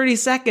fucking 30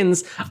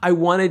 seconds, I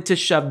wanted to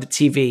shove the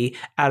TV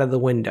out of the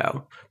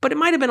window. But it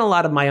might have been a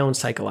lot of my own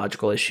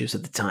psychological issues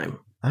at the time.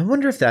 I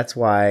wonder if that's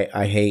why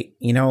I hate,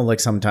 like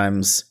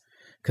sometimes,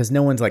 because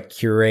no one's like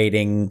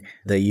curating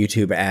the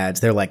YouTube ads.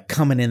 They're like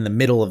coming in the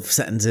middle of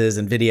sentences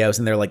and videos,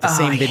 and they're like the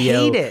same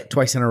video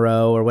twice in a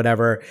row or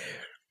whatever.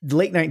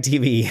 Late night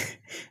TV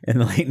in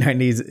the late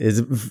 90s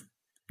is...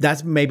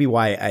 That's maybe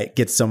why it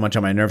gets so much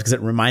on my nerves, because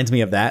it reminds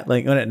me of that.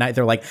 Like when at night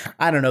they're like,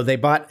 I don't know, they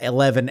bought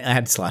 11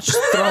 ad slots. Just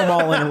throw them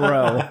all in a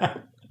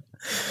row.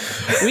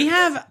 We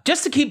have,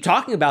 just to keep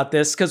talking about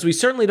this, because we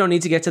certainly don't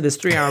need to get to this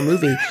 3-hour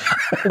movie.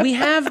 We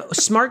have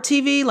smart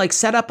TV like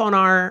set up on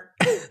our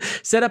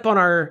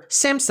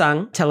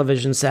Samsung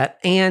television set,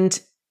 and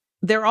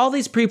there are all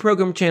these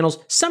pre-programmed channels.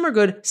 Some are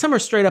good, some are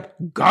straight up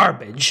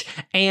garbage,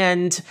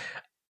 and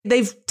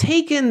they've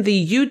taken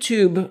the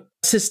YouTube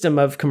system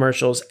of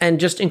commercials and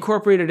just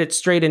incorporated it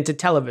straight into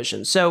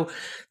television. So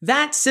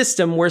that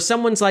system where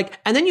someone's like,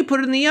 and then you put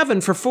it in the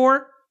oven for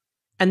 4,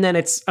 and then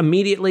it's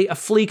immediately a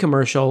flea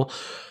commercial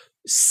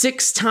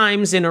 6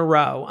 times in a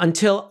row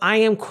until I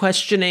am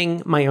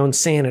questioning my own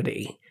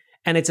sanity.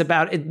 And it's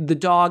about the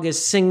dog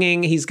is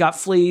singing, he's got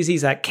fleas,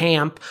 he's at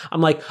camp.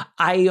 I'm like,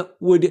 I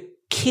would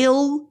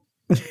kill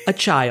a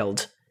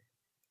child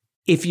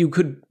if you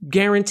could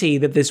guarantee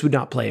that this would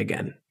not play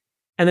again.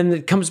 And then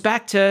it comes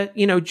back to,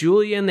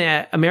 Julia in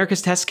the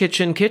America's Test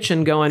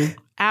Kitchen going,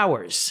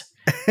 hours.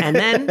 And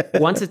then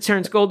once it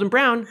turns golden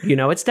brown,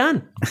 it's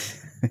done.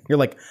 You're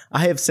like,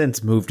 I have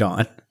since moved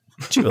on,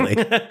 Julie.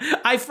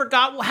 I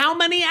forgot how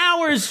many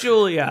hours,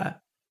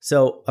 Julia.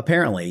 So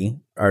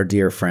apparently our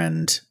dear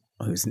friend,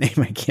 whose name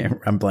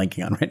I'm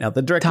blanking on right now,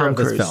 the director of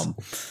this film.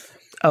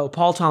 Oh,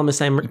 Paul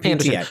Thomas Anderson.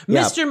 Yeah.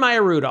 Mr.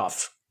 Maya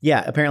Rudolph.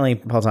 Yeah, apparently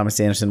Paul Thomas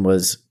Anderson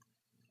was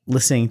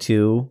listening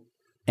to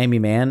Amy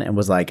Mann and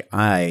was like,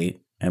 I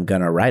am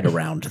going to write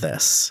around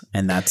this.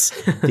 And that's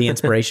the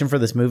inspiration for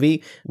this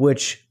movie,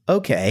 which,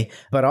 okay.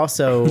 But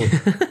also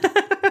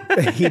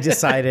he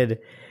decided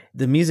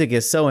the music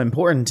is so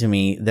important to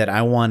me that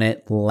I want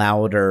it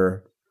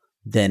louder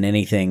than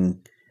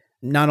anything,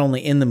 not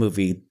only in the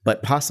movie,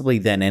 but possibly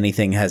than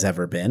anything has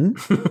ever been.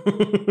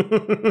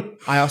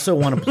 I also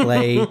want to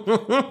play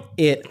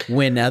it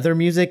when other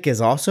music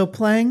is also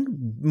playing,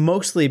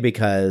 mostly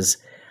because...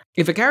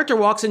 If a character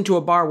walks into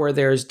a bar where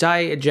there's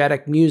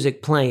diegetic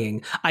music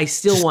playing, I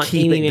still want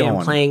Amy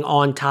Mann playing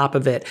on top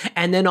of it.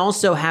 And then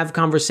also have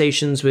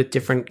conversations with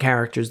different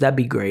characters. That'd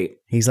be great.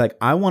 He's like,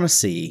 I want to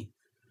see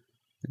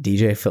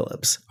DJ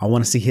Phillips. I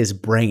want to see his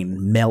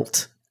brain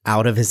melt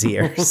out of his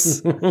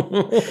ears.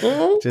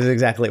 Which is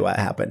exactly what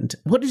happened.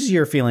 What is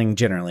your feeling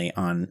generally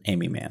on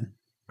Amy Mann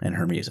and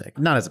her music?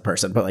 Not as a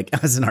person, but like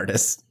as an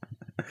artist.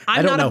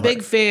 I'm not a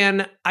big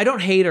fan. I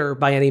don't hate her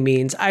by any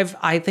means.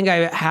 I think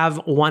I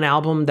have one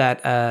album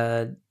that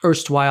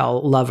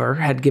erstwhile lover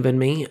had given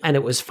me, and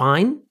it was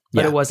fine,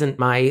 but it wasn't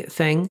my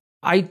thing.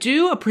 I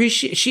do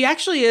appreciate, she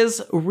actually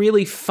is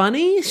really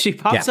funny. She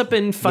pops up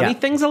in funny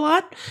things a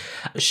lot.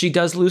 She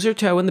does lose her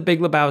toe in The Big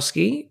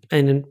Lebowski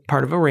and in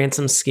part of a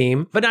ransom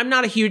scheme, but I'm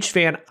not a huge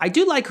fan. I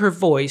do like her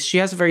voice. She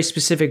has a very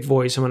specific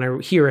voice, and when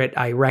I hear it,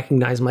 I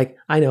recognize, I'm like,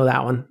 I know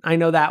that one. I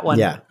know that one.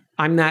 Yeah.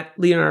 I'm that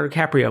Leonardo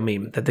DiCaprio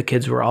meme that the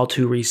kids were all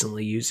too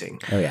recently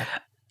using. Oh, yeah.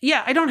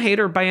 Yeah, I don't hate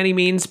her by any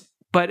means.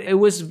 but it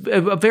was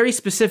a very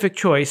specific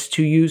choice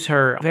to use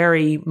her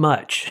very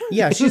much.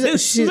 Yeah,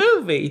 she's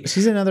movie.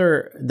 She's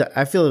another.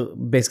 I feel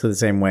basically the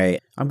same way.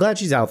 I'm glad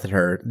she's out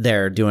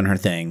there doing her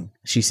thing.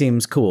 She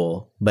seems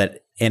cool,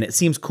 and it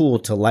seems cool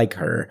to like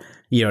her.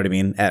 You know what I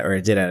mean? Or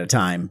it did at a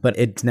time, but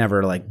it's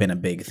never like been a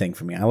big thing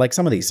for me. I like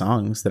some of these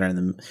songs that are in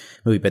the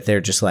movie, but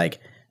they're just like,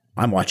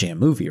 I'm watching a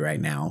movie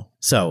right now,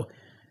 so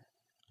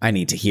I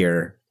need to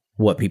hear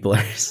what people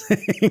are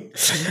saying.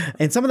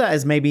 And some of that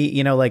is maybe,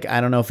 you know, like,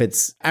 I don't know if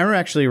it's, I don't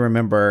actually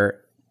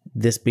remember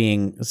this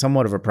being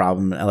somewhat of a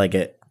problem. Like,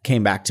 it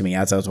came back to me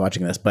as I was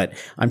watching this, but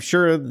I'm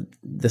sure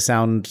the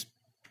sound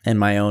and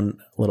my own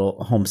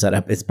little home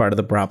setup is part of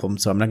the problem.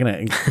 So I'm not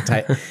going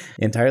to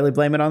entirely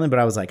blame it on them, but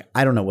I was like,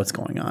 I don't know what's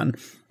going on.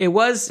 It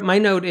was, my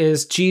note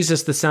is,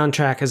 Jesus, the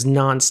soundtrack is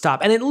nonstop.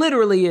 And it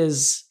literally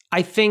is,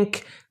 I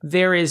think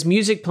there is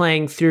music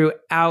playing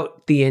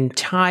throughout the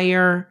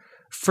entire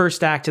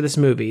first act of this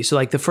movie. So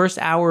like the first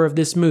hour of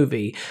this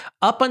movie,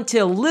 up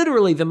until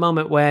literally the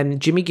moment when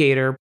Jimmy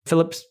Gator,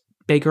 Phillips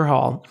Baker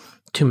Hall,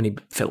 too many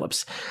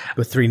Phillips.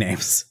 With 3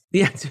 names.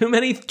 Yeah, too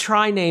many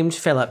tri-named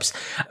Phillips.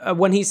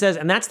 When he says,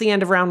 and that's the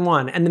end of round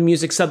 1, and the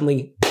music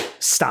suddenly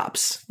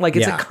stops. Like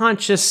it's a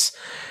conscious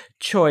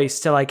choice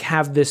to like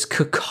have this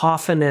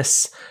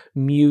cacophonous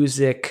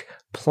music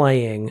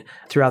playing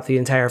throughout the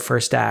entire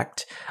first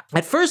act.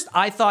 At first,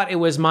 I thought it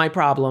was my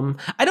problem.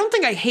 I don't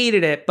think I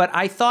hated it, but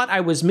I thought I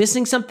was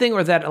missing something,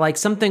 or that like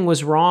something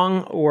was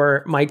wrong,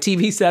 or my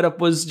TV setup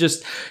was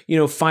just, you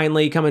know,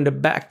 finally coming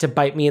back to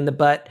bite me in the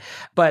butt.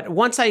 But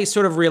once I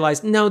sort of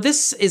realized, no,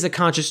 this is a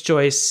conscious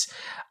choice,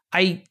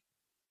 I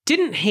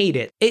didn't hate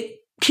it. It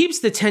keeps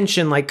the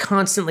tension like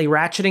constantly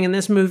ratcheting in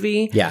this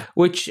movie,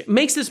 which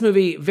makes this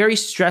movie very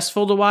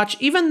stressful to watch,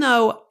 even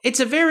though it's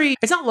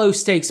not low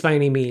stakes by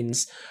any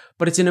means,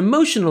 but it's an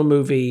emotional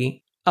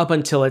movie up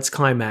until its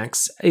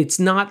climax. It's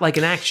not like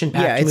an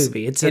action-packed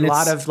movie. It's a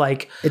lot of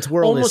like, its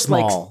world is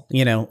small,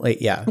 you know,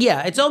 like, yeah,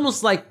 it's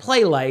almost like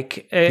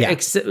play-like,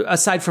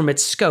 aside from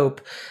its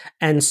scope.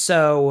 And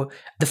so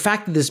the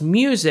fact that this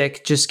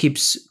music just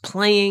keeps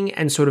playing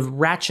and sort of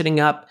ratcheting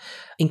up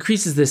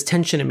increases this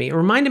tension in me. It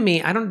reminded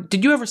me,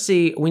 did you ever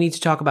see We Need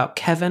to Talk About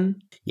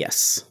Kevin?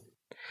 Yes.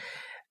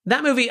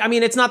 That movie, I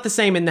mean, it's not the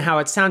same in how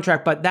it's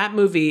soundtrack, but that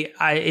movie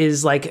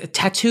is like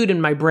tattooed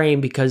in my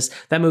brain because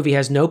that movie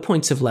has no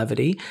points of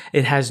levity.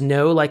 It has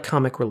no like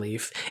comic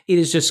relief. It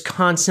is just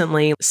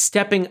constantly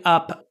stepping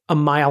up a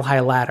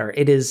mile-high ladder.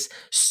 It is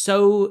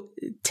so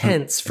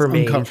tense for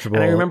me. Uncomfortable.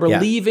 And I remember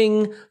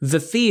leaving the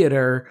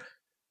theater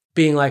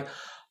being like,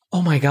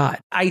 oh my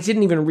God. I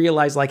didn't even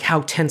realize like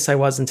how tense I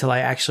was until I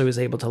actually was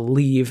able to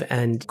leave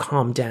and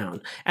calm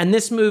down. And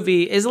this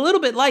movie is a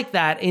little bit like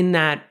that in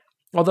that,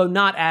 although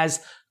not as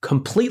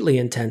completely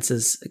intense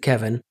as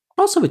Kevin,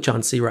 also with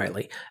John C.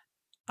 Reilly,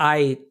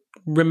 I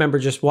remember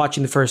just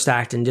watching the first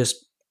act and just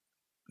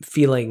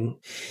feeling.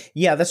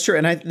 Yeah, that's true.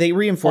 And they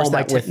reinforce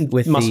that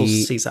with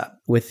muscles seize up.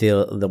 With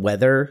the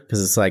weather,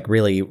 because it's like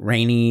really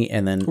rainy,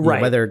 and then the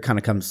weather kind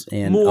of comes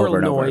in more over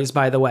and noise, over.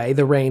 By the way,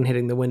 the rain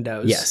hitting the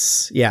windows.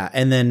 Yes. Yeah.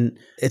 And then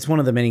it's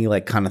one of the many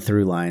like kind of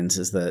through lines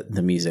is the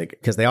music,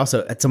 because they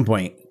also, at some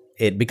point,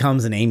 it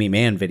becomes an Amy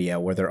Mann video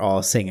where they're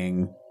all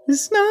singing,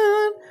 "It's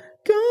not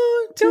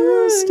going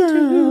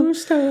to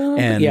stop."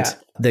 And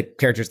the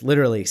characters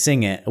literally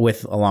sing it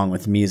along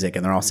with music,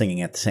 and they're all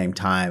singing at the same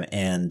time.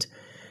 And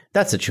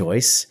that's a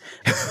choice.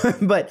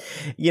 But,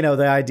 you know,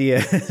 the idea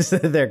is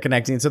that they're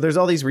connecting. So there's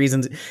all these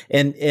reasons.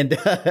 And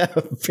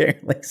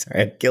apparently,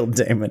 sorry, I killed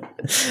Damon.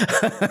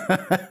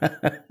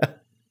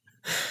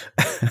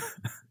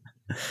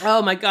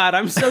 Oh my God,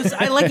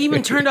 I like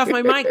even turned off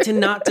my mic to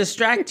not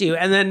distract you,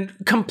 and then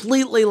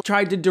completely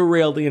tried to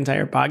derail the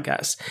entire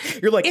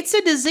podcast. You're like, it's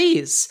a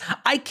disease.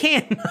 I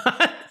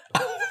cannot.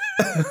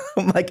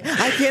 I'm like,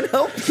 I can't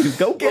help you.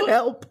 Go get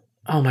help.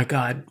 Oh my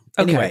God.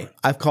 Okay. Anyway,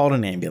 I've called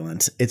an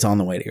ambulance. It's on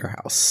the way to your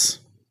house.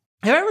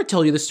 Have I ever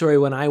told you the story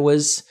when I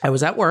was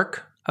at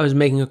work? I was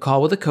making a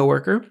call with a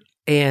coworker,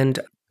 and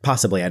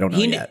possibly, I don't know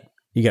yet.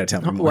 You got to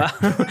tell me more.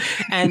 Well,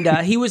 and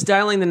he was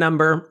dialing the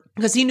number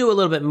because he knew a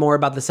little bit more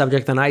about the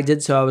subject than I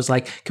did. So I was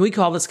like, can we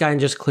call this guy and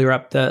just clear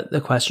up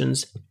the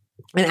questions?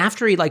 And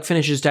after he like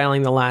finishes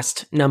dialing the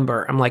last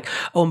number, I'm like,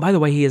 oh, and by the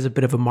way, he has a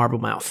bit of a marble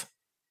mouth.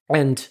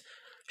 And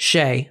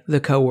Shay,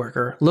 the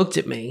coworker, looked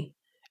at me,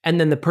 and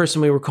then the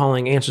person we were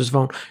calling answers the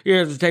phone.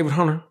 Yeah, it's David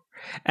Hunter.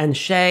 And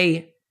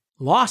Shay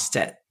lost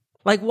it.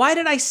 Like, why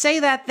did I say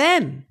that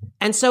then?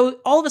 And so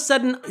all of a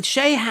sudden,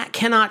 Shay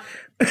cannot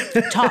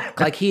talk.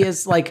 Like, he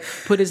has like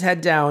put his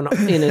head down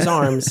in his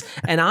arms,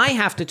 and I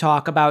have to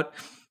talk about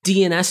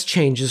DNS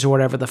changes or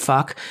whatever the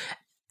fuck.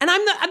 And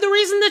I'm the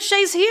reason that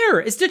Shay's here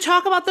is to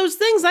talk about those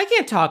things. I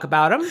can't talk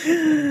about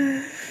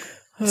them.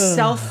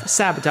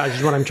 Self-sabotage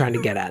is what I'm trying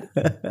to get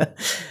at.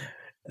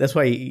 That's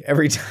why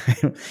every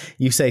time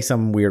you say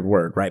some weird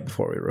word right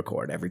before we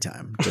record, every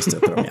time, just to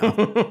throw me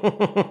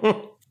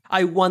off.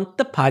 I want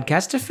the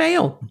podcast to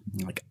fail.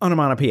 Like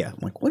onomatopoeia. I'm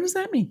like, what does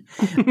that mean?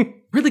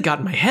 Really got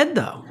in my head,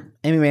 though.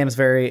 Amy Mann is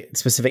very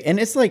specific. And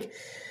it's like,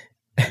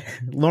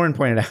 Lauren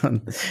pointed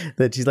out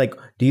that she's like,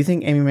 do you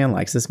think Amy Mann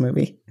likes this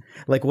movie?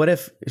 Like, what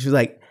if she's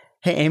like,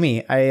 hey,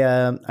 Amy,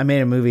 I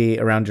made a movie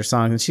around your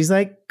song. And she's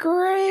like,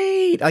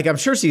 great. Like, I'm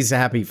sure she's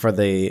happy for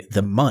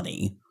the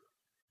money.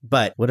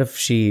 But what if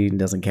she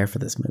doesn't care for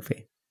this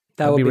movie?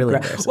 That would be really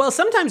great. Well,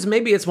 sometimes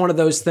maybe it's one of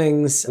those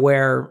things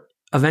where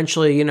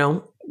eventually, you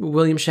know,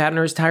 William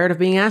Shatner is tired of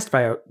being asked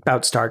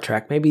about Star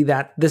Trek. Maybe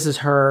this is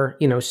her,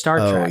 you know, Star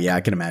Trek. Oh, yeah,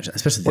 I can imagine.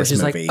 Especially where this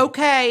she's movie. Like,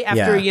 okay,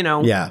 after, you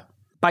know. Yeah.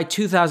 By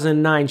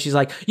 2009, she's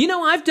like, you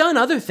know, I've done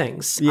other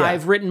things. Yeah.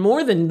 I've written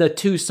more than the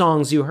 2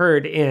 songs you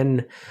heard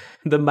in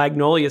the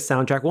Magnolia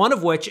soundtrack, one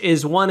of which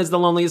is One Is the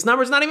Loneliest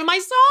Number. It's not even my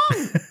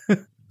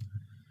song.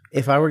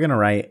 If I were going to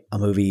write a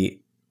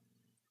movie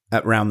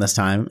around this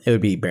time, it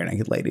would be Bare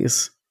Naked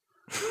Ladies.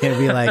 It would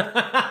be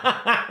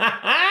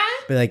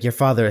like, your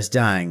father is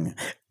dying.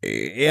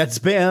 It's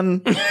been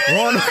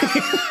 1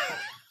 week.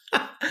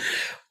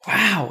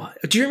 Wow.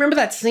 Do you remember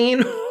that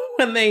scene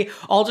when they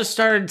all just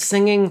started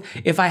singing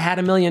If I Had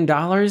 $1 Million?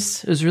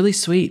 It was really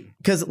sweet.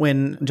 Because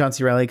when John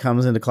C. Reilly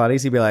comes into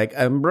Claudius, he'd be like,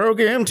 I'm broke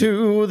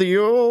into the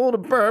old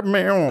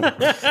apartment. And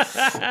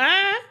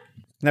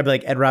I'd be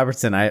like, Ed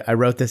Robertson, I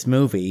wrote this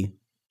movie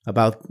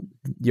about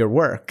your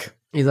work.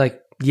 He's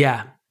like,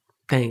 yeah,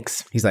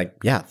 thanks. He's like,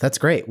 yeah, that's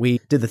great. We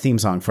did the theme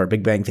song for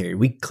Big Bang Theory.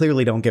 We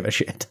clearly don't give a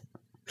shit.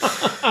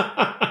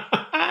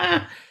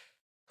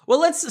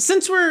 Well,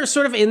 since we're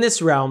sort of in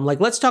this realm, like,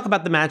 let's talk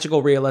about the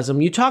magical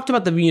realism. You talked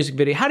about the music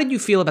video. How did you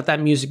feel about that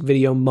music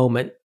video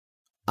moment?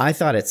 I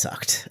thought it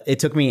sucked. It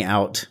took me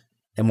out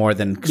and more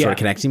than sort of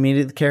connecting me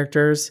to the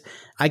characters.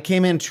 I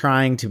came in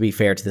trying to be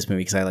fair to this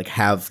movie because I like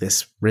have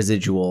this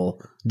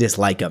residual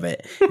dislike of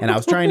it. And I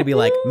was trying to be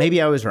like, maybe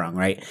I was wrong,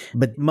 right?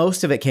 But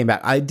most of it came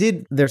back.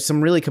 There's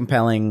some really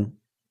compelling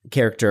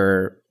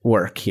character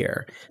work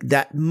here.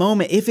 That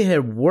moment, if it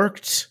had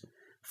worked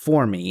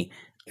for me,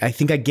 I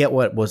think I get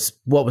what was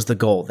the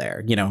goal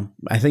there. You know,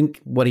 I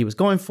think what he was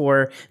going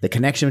for, the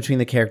connection between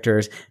the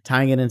characters,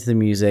 tying it into the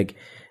music,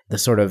 the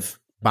sort of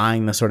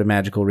buying the sort of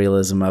magical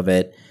realism of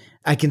it.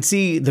 I can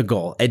see the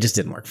goal. It just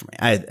didn't work for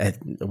me.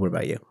 What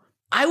about you?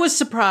 I was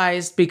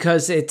surprised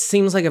because it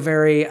seems like a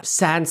very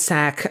sad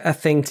sack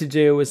thing to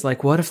do. Is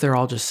like, what if they're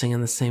all just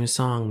singing the same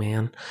song,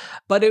 man?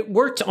 But it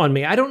worked on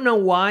me. I don't know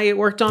why it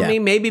worked on me.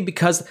 Maybe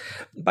because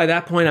by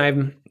that point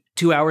I'm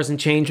 2 hours and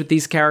change with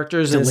these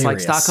characters. Delirious. And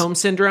it's like Stockholm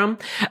Syndrome.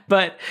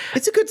 But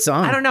it's a good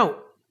song. I don't know.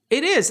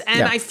 It is.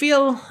 And I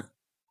feel,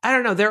 I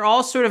don't know, they're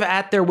all sort of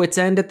at their wits'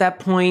 end at that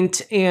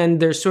point, and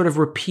they're sort of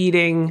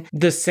repeating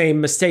the same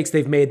mistakes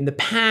they've made in the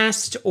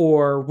past,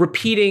 or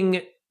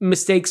repeating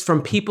mistakes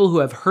from people who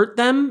have hurt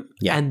them,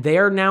 and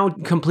they're now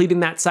completing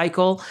that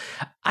cycle.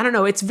 I don't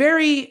know.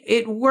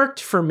 It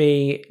worked for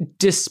me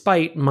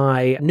despite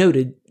my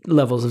noted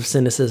levels of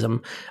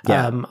cynicism.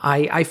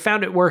 I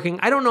found it working.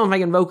 I don't know if I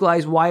can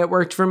vocalize why it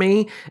worked for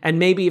me, and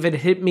maybe if it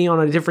hit me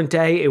on a different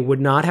day, it would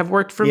not have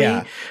worked for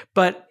me,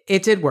 but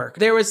it did work.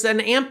 There was an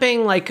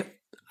amping, like,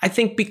 I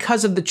think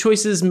because of the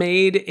choices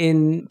made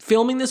in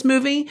filming this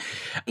movie,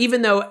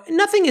 even though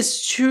nothing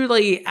is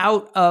truly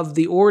out of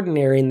the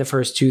ordinary in the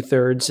first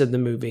 2/3 of the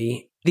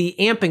movie, the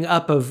amping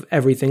up of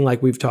everything,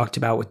 like we've talked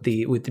about with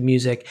the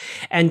music,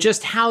 and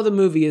just how the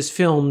movie is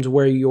filmed,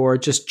 where you're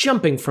just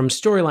jumping from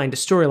storyline to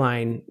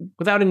storyline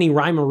without any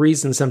rhyme or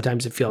reason,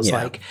 sometimes it feels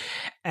like.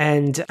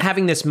 And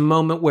having this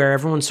moment where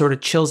everyone sort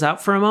of chills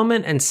out for a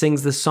moment and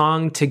sings the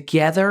song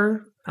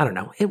together, I don't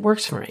know, it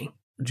works for me.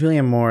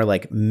 Julianne Moore,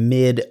 like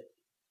mid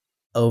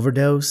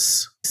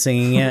overdose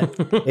singing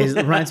it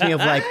reminds me of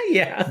like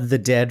the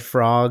Dead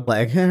Frog,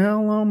 like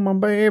hello my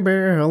baby,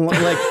 hello,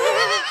 like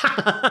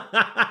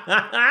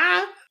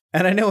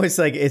and I know it's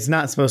like it's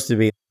not supposed to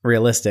be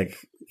realistic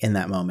in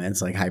that moment,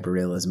 it's like hyper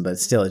realism, but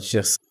still it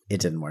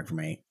didn't work for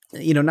me.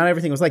 You know, not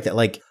everything was like that.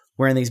 Like,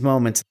 we're in these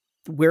moments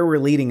where we're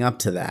leading up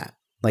to that,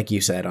 like you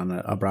said,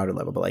 on a broader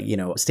level. But like, you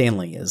know,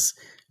 Stanley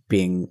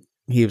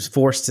he was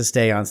forced to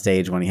stay on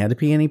stage when he had to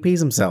pee, and he pees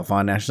himself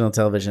on national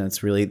television.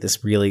 It's really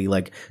this really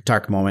like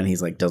dark moment.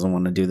 He's like, doesn't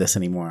want to do this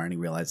anymore. And he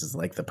realizes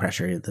like the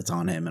pressure that's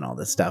on him and all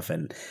this stuff.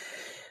 And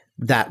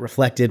that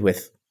reflected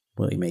with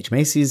William H.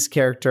 Macy's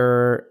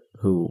character,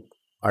 who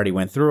already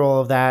went through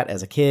all of that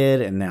as a kid.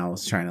 And now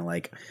is trying to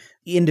like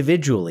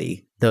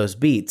individually those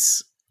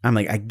beats. I'm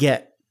like,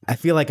 I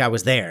feel like I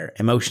was there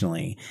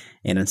emotionally.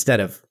 And instead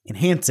of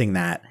enhancing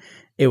that,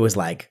 it was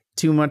like,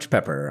 too much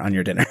pepper on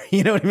your dinner.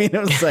 You know what I mean? It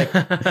was like,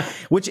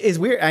 which is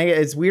weird.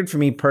 It's weird for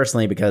me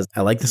personally because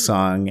I like the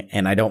song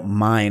and I don't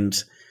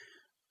mind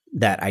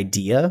that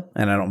idea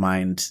and I don't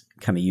mind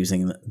kind of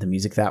using the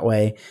music that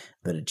way.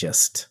 But I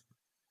just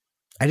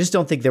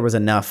don't think there was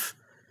enough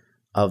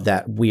of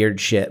that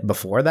weird shit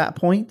before that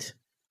point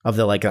of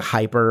the like a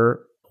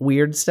hyper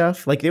weird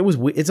stuff. Like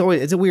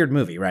it's a weird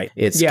movie, right?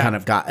 It's kind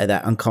of got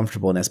that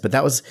uncomfortableness. But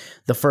that was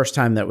the first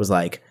time that was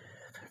like,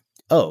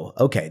 oh,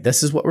 okay,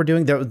 this is what we're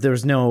doing.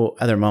 There's no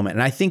other moment.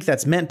 And I think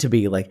that's meant to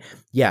be like,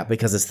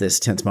 because it's this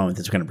tense moment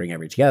that's going to bring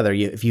everything together.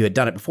 If you had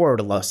done it before, it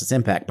would have lost its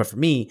impact. But for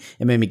me,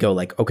 it made me go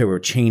like, okay, we're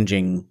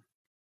changing.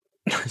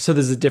 So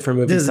this is a different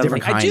movie. This is a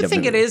different kind of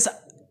movie.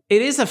 It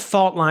it is a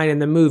fault line in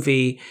the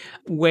movie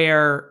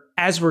where,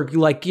 as we're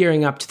like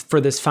gearing up for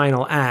this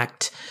final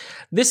act,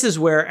 this is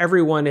where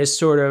everyone is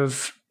sort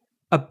of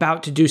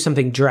about to do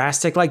something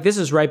drastic. Like this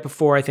is right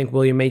before I think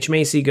William H.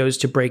 Macy goes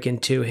to break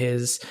into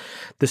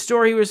the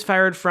store he was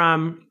fired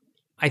from.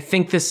 I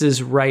think this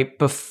is right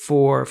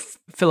before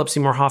Philip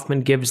Seymour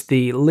Hoffman gives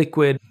the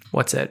liquid,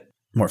 what's it?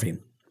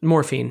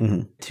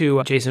 Morphine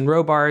to Jason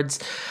Robards.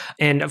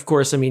 And of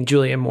course, I mean,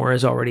 Julia Moore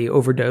has already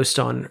overdosed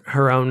on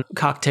her own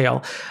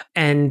cocktail.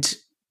 And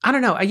I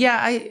don't know.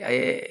 Yeah,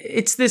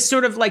 it's this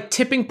sort of like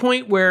tipping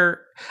point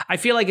where I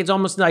feel like it's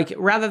almost like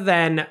rather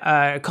than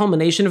a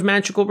culmination of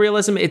magical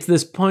realism, it's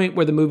this point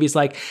where the movie's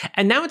like,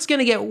 and now it's going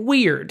to get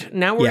weird.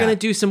 Now we're going to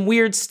do some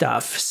weird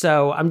stuff.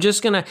 So I'm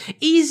just going to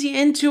ease you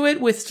into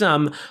it with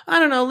some, I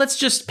don't know, let's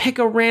just pick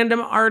a random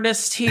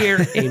artist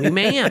here, Amy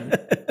Mann.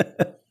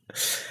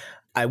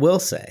 I will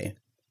say,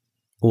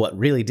 what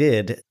really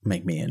did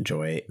make me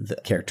enjoy the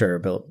character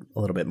a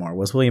little bit more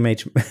was William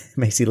H.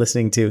 Macy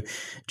listening to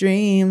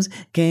Dreams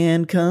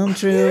Can Come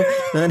True.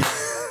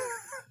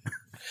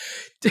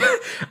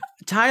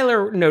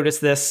 Tyler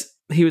noticed this.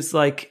 He was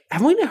like,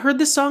 have we heard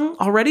this song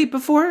already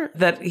before?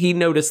 That he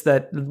noticed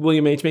that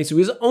William H. Macy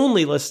was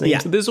only listening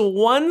to this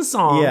one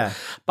song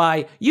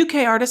by UK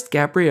artist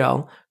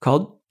Gabrielle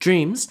called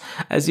Dreams,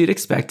 as you'd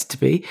expect it to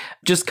be,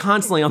 just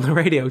constantly on the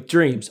radio.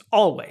 Dreams,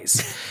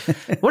 always.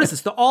 What is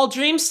this, the All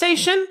Dreams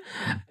station?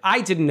 I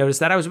didn't notice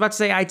that. I was about to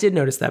say I did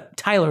notice that.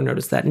 Tyler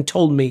noticed that and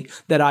told me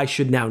that I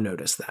should now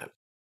notice that.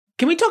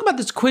 Can we talk about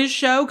this quiz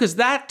show? Because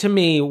that, to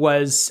me,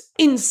 was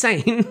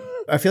insane.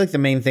 I feel like the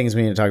main things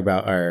we need to talk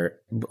about are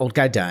old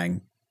guy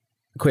dying,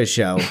 quiz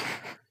show,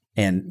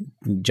 and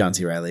John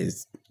C.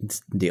 Reilly's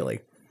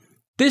dealie.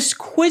 This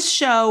quiz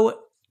show,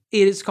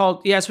 it is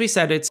called, yes, we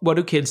said it's What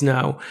Do Kids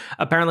Know?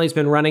 Apparently it's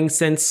been running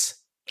since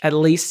at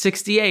least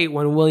 68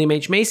 when William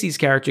H. Macy's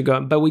character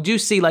got, but we do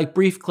see like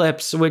brief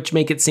clips which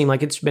make it seem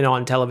like it's been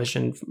on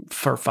television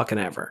for fucking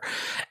ever.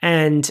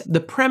 And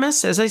the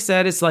premise, as I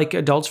said, is like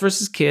adults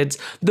versus kids.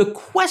 The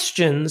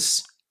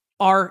questions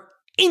are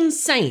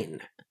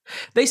insane.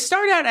 They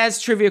start out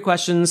as trivia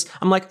questions.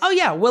 I'm like, oh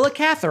yeah, Willa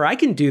Cather, I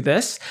can do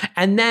this.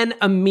 And then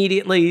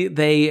immediately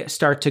they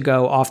start to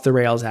go off the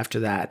rails after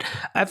that.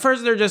 At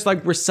first, they're just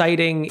like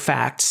reciting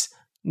facts,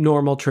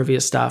 normal trivia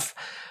stuff.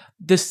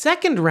 The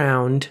second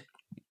round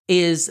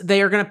is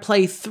they are going to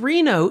play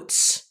 3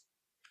 notes,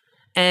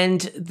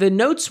 and the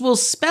notes will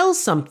spell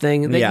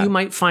something that you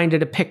might find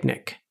at a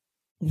picnic.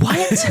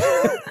 What?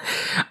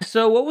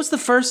 So what was the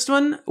first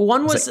one?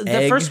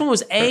 The first one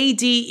was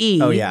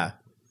ADE. Oh, yeah.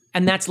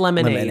 And that's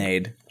lemonade.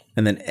 Lemonade.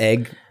 And then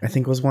egg, I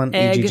think, was one.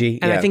 Egg, EGG.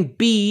 And I think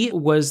B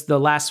was the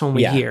last one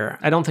we hear.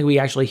 I don't think we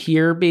actually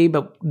hear B,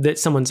 but that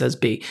someone says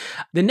B.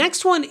 The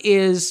next one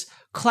is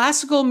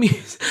classical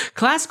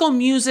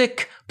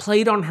music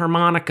played on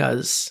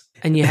harmonicas.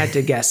 And you had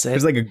to guess it.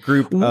 There's like a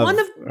group of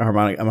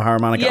harmonica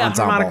ensemble.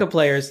 Harmonica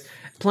players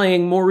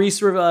playing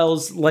Maurice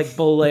Ravel's like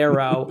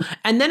Bolero.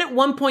 And then at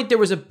one point there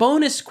was a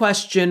bonus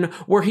question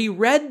where he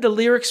read the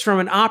lyrics from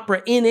an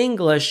opera in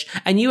English,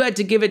 and you had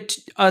to give it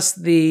to us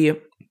the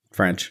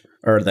French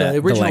or the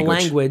original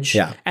language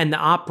and the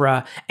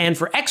opera. And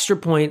for extra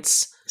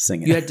points,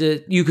 sing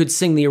it. You could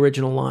sing the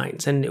original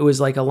lines, and it was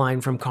like a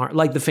line from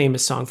like the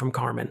famous song from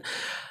Carmen.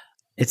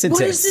 It's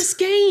insane. What is this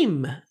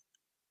game?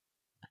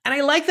 And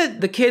I like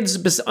that the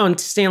kids on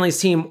Stanley's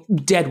team,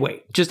 dead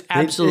weight, just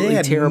absolutely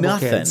terrible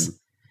kids.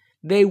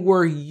 They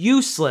were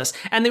useless.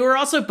 And they were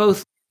also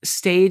both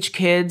stage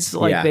kids.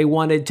 Like they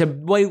wanted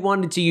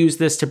to use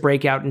this to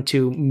break out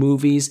into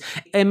movies.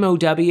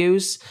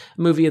 MOWs,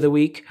 movie of the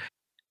week.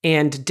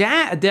 And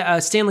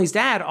Stanley's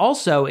dad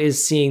also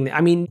is seeing,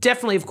 I mean,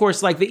 definitely, of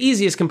course, like the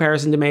easiest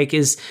comparison to make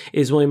is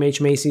William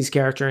H. Macy's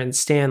character and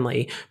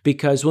Stanley,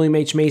 because William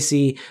H.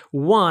 Macy,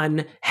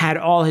 one, had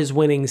all his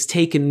winnings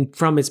taken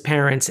from his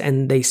parents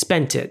and they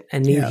spent it,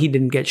 and he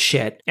didn't get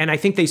shit. And I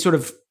think they sort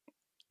of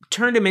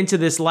turned him into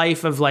this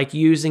life of like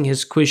using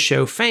his quiz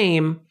show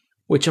fame,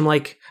 which I'm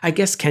like, I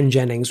guess Ken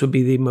Jennings would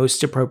be the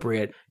most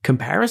appropriate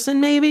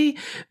comparison, maybe.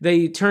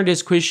 They turned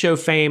his quiz show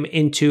fame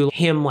into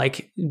him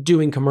like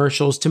doing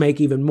commercials to make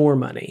even more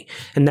money.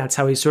 And that's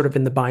how he's sort of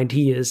in the bind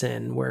he is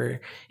in, where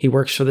he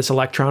works for this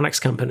electronics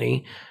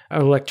company,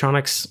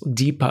 electronics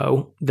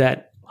depot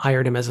that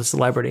hired him as a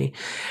celebrity.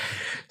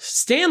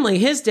 Stanley,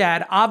 his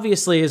dad,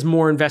 obviously is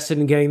more invested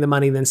in getting the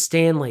money than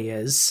Stanley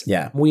is.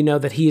 Yeah. We know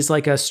that he's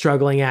like a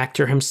struggling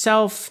actor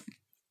himself.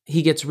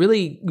 He gets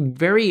really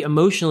very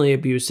emotionally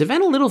abusive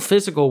and a little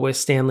physical with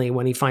Stanley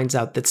when he finds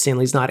out that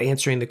Stanley's not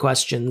answering the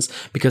questions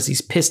because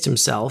he's pissed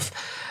himself.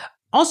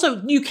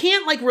 Also, you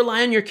can't like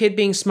rely on your kid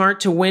being smart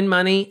to win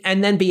money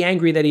and then be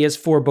angry that he has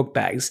 4 book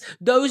bags.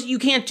 Those, you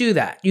can't do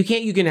that. You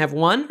can have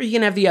one or you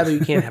can have the other. You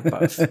can't have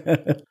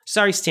both.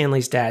 Sorry,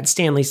 Stanley's dad,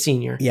 Stanley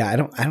Sr. Yeah, I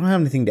don't have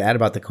anything to add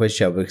about the quiz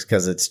show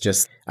because it's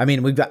just, I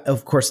mean, we've got,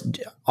 of course,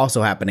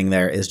 also happening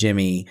there is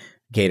Jimmy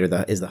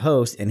Gator is the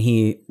host, and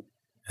he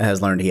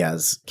has learned he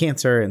has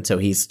cancer, and so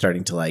he's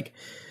starting to like,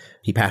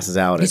 he passes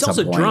out at some point.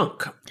 He's also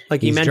drunk.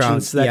 Like he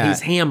mentions that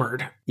he's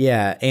hammered.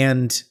 Yeah,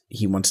 and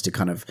he wants to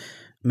kind of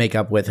make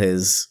up with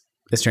his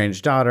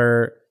estranged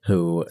daughter,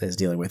 who is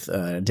dealing with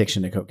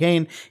addiction to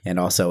cocaine. And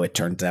also, it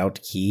turns out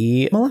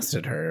he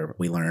molested her,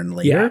 we learn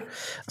later. Yeah.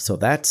 So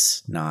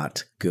that's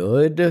not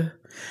good.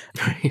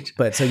 Right.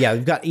 But so, yeah,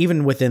 we've got,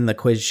 even within the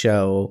quiz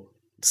show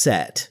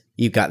set,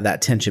 you've got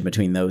that tension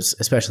between those,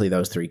 especially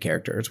those three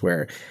characters,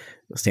 where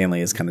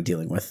Stanley is kind of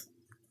dealing with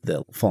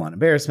the full-on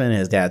embarrassment.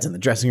 His dad's in the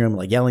dressing room,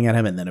 like, yelling at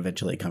him, and then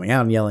eventually coming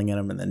out and yelling at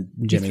him. And then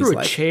Jimmy's he threw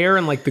a chair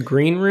in, like, the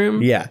green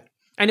room. Yeah.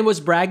 And it was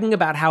bragging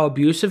about how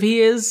abusive he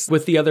is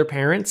with the other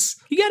parents.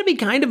 You got to be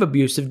kind of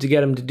abusive to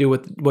get him to do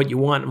what you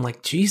want. I'm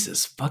like,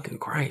 Jesus fucking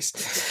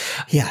Christ.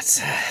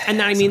 Yes.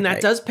 And I mean,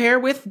 that does pair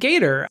with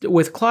Gator,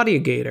 with Claudia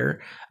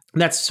Gator.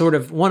 That's sort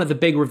of one of the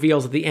big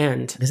reveals at the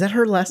end. Is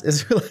her last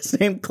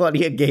name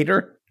Claudia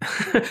Gator?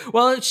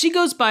 Well, she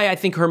goes by, I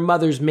think, her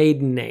mother's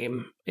maiden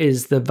name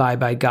is the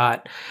vibe I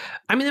got.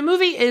 I mean, the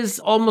movie is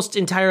almost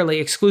entirely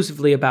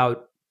exclusively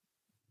about,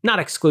 not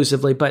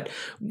exclusively, but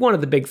one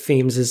of the big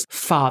themes is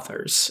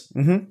fathers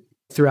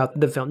throughout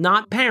the film.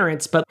 Not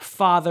parents, but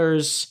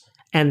fathers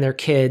and their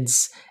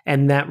kids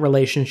and that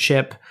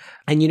relationship.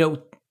 And, you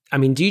know, I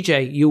mean,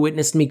 DJ, you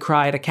witnessed me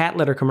cry at a cat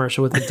litter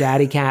commercial with a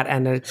daddy cat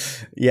and a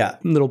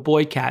little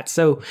boy cat.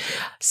 So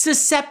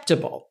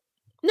susceptible.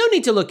 No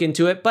need to look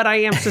into it, but I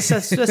am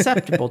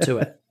susceptible to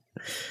it.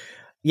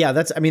 Yeah,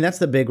 that's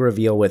the big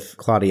reveal with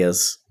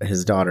Claudia's,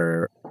 his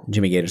daughter,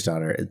 Jimmy Gator's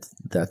daughter.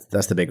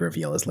 That's the big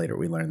reveal, is later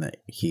we learn that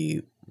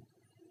he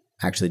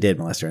actually did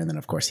molest her, and then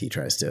of course he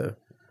tries to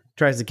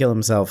kill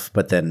himself,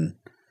 but then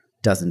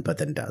doesn't, but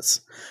then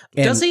does.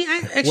 And, does he?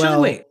 Actually,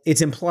 wait.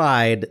 It's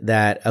implied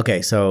that,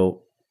 okay,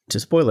 so to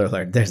spoiler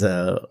alert, there's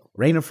a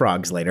rain of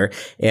frogs later,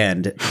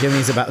 and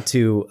Jimmy's about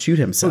to shoot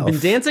himself.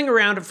 We've been dancing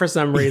around it for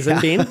some reason,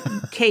 being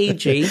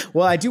cagey.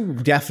 Well, I do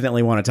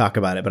definitely want to talk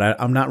about it, but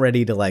I'm not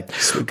ready to like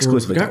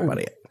exclusively talk about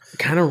it.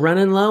 Kind of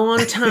running low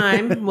on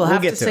time. We'll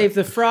have to save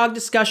the frog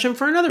discussion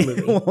for another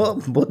movie.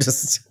 We'll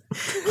just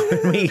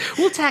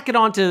we'll tack it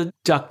on to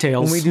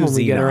DuckTales when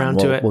we get around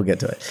to it. We'll get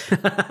to it.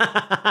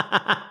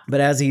 But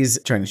as he's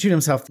trying to shoot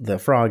himself, the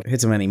frog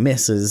hits him and he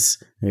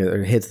misses, or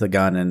hits the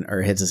gun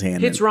or hits his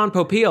hand. Hits Ron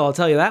Popeil, I'll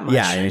tell you that much.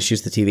 Yeah, and it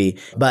shoots the TV.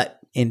 But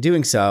in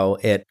doing so,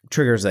 it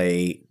triggers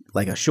a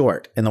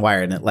short in the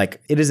wire, and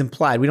it is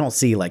implied, we don't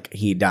see like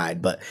he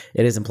died, but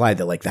it is implied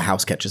that like the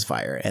house catches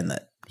fire and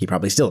that he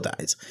probably still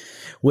dies,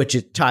 which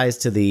it ties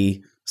to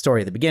the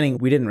story at the beginning.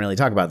 We didn't really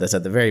talk about this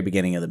at the very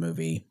beginning of the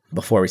movie.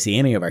 Before we see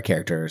any of our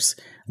characters,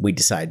 we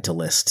decide to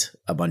list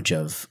a bunch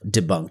of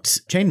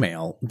debunked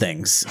chainmail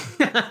things.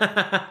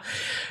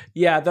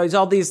 Yeah, there's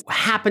all these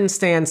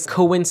happenstance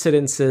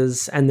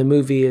coincidences, and the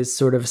movie is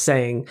sort of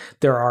saying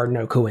there are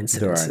no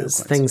coincidences.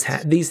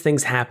 These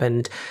things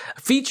happened.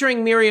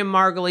 Featuring Miriam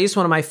Margolyes,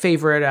 one of my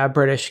favorite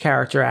British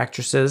character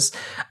actresses.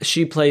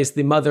 She plays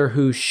the mother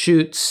who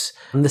shoots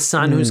the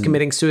son who's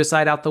committing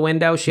suicide out the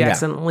window. She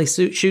accidentally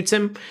shoots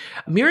him.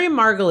 Miriam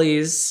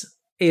Margolyes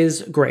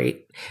is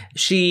great.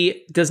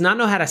 She does not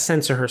know how to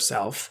censor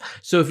herself.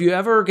 So if you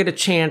ever get a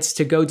chance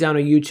to go down a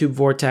YouTube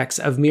vortex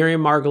of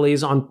Miriam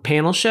Margolyes on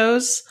panel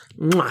shows,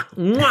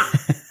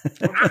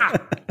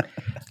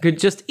 could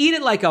just eat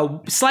it like a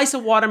slice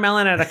of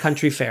watermelon at a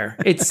country fair.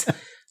 It's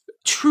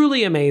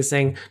truly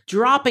amazing.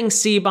 Dropping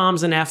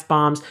C-bombs and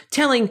F-bombs,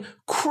 telling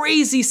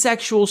crazy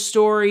sexual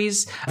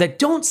stories that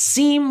don't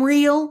seem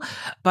real,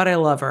 but I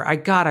love her.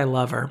 I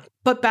love her.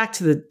 But back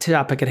to the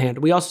topic at hand.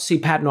 We also see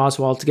Patton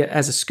Oswalt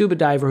as a scuba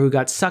diver who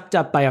got sucked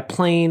up by a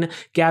plane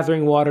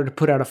gathering water to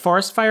put out a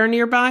forest fire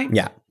nearby.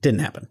 Yeah, didn't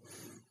happen.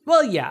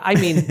 Well, yeah, I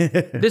mean,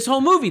 this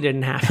whole movie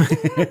didn't happen.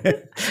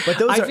 But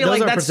those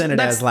are presented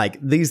as like,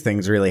 these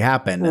things really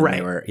happened, and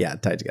they were,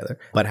 tied together.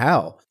 But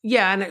how?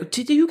 Yeah, and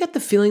do you get the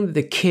feeling that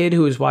the kid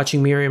who was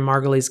watching Miriam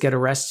Margolyes get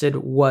arrested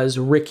was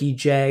Ricky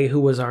Jay,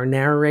 who was our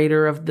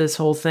narrator of this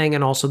whole thing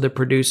and also the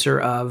producer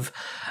of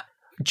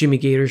Jimmy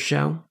Gator's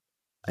show?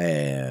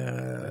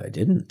 I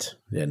didn't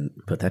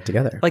put that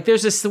together. Like,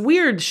 there's this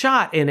weird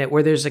shot in it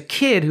where there's a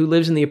kid who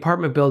lives in the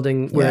apartment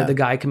building where the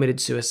guy committed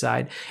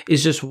suicide,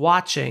 is just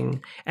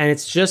watching, and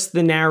it's just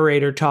the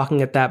narrator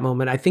talking at that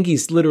moment. I think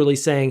he's literally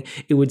saying,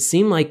 it would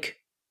seem like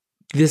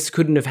this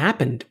couldn't have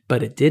happened,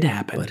 but it did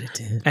happen. But it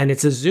did. And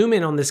it's a zoom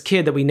in on this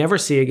kid that we never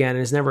see again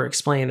and is never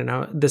explained.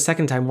 And the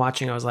second time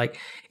watching, I was like,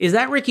 is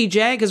that Ricky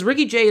Jay? Because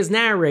Ricky Jay is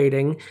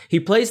narrating. He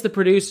plays the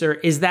producer.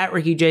 Is that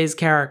Ricky Jay's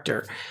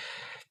character?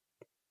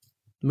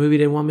 The movie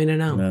didn't want me to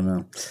know.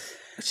 No.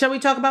 Shall we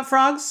talk about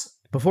frogs?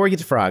 Before we get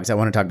to frogs, I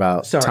want to talk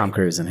about Tom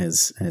Cruise and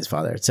his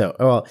father.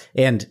 So,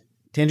 and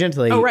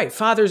tangentially... Oh, right.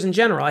 Fathers in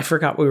general. I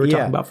forgot we were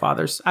talking about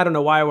fathers. I don't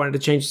know why I wanted to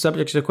change the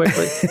subject so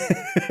quickly.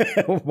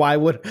 Why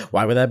would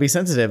that be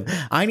sensitive?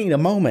 I need a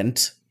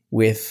moment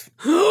with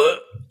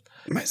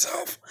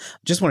myself.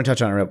 Just want to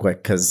touch on it real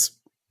quick because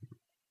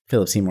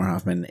Philip Seymour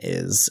Hoffman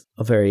is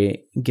a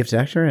very gifted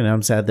actor, and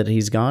I'm sad that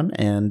he's gone.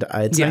 And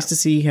it's nice to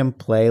see him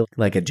play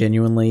like a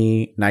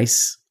genuinely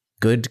nice,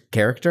 good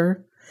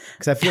character.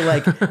 Because I feel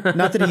like,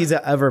 not that he's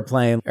ever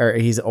playing, or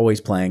he's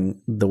always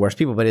playing the worst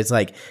people, but it's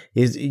like,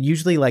 is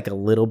usually like a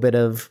little bit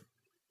of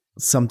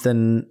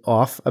something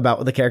off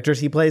about the characters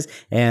he plays.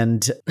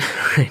 And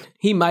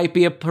he might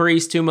be a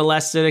priest who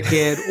molested a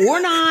kid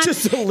or not.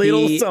 Just a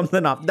little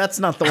something off. That's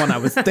not the one I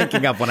was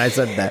thinking of when I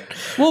said that.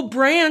 Well,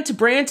 Brant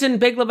in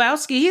Big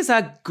Lebowski, he's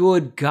a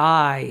good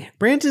guy.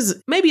 Brant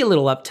is maybe a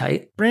little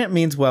uptight. Brant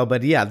means well,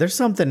 but yeah, there's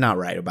something not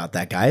right about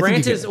that guy.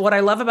 Brant is what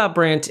I love about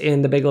Brant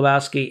in the Big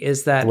Lebowski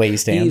is that the way he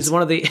stands. He's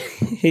one of the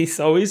he's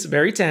always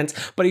very tense,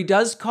 but he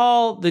does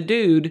call the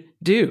dude.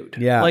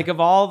 Yeah. Like of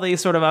all the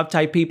sort of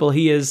uptight people,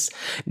 he is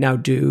now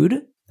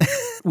dude.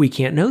 We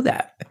can't know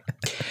that.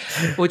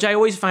 Which I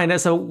always find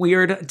as a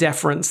weird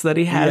deference that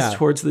he has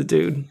towards the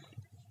dude.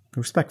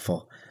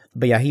 Respectful.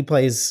 But yeah, he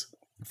plays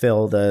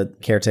Phil, the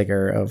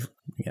caretaker of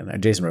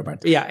Jason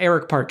Robards. Yeah,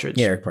 Eric Partridge.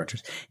 Yeah, Eric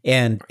Partridge.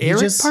 And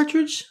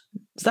Partridge?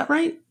 Is that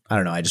right? I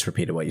don't know. I just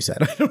repeated what you said.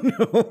 I don't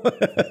know.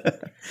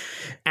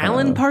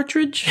 Alan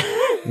Partridge?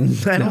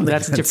 I don't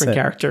that's a different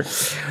character.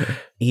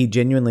 He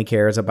genuinely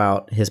cares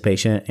about his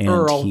patient. And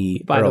Earl,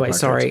 by the way, Partridge.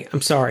 Sorry.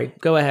 I'm sorry.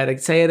 Go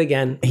ahead. Say it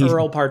again.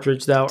 Earl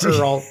Partridge, though.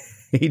 Earl.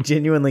 He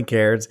genuinely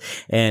cares.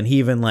 And he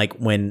even, like,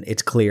 when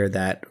it's clear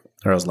that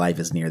Earl's life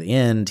is near the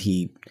end,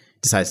 he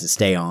decides to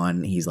stay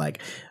on. He's, like,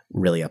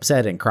 really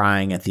upset and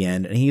crying at the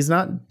end. And he's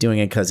not doing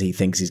it because he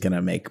thinks he's going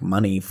to make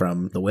money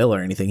from the will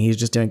or anything. He's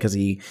just doing it because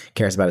he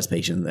cares about his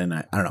patient. And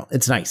I don't know.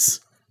 It's nice.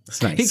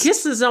 It's nice. He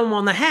kisses him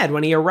on the head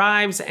when he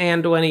arrives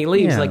and when he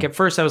leaves. Yeah. Like at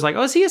first I was like,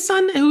 oh, is he a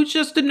son who's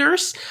just a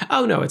nurse?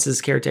 Oh, no, it's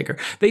his caretaker.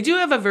 They do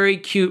have a very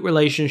cute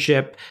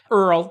relationship.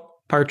 Earl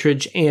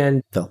Partridge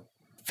and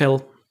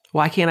Phil.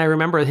 Why can't I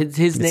remember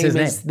his name?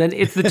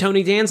 It's the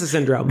Tony Danza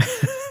syndrome.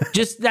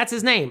 Just that's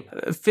his name.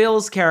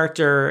 Phil's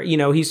character,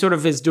 he sort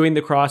of is doing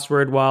the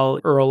crossword while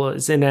Earl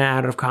is in and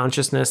out of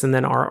consciousness. And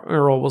then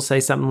Earl will say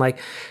something like,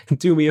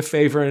 do me a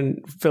favor.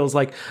 And Phil's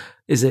like,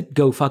 is it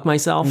go fuck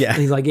myself? Yeah.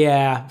 And he's like,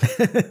 yeah.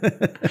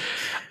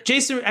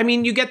 Jason,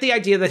 you get the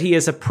idea that he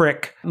is a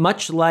prick.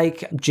 Much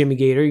like Jimmy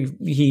Gator,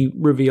 he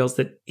reveals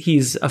that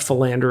he's a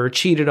philanderer,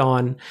 cheated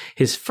on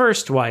his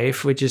first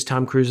wife, which is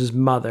Tom Cruise's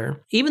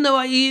mother. Even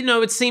though,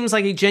 it seems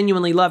like he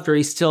genuinely loved her,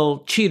 he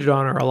still cheated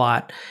on her a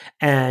lot.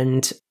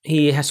 And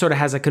he has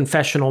a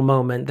confessional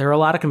moment. There are a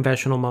lot of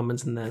confessional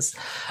moments in this.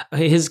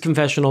 His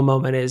confessional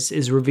moment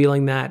is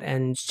revealing that,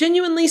 and it's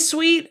genuinely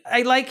sweet.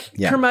 I like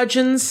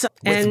curmudgeons.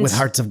 With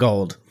hearts of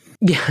gold.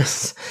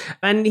 Yes.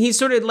 And he's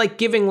sort of like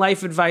giving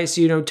life advice,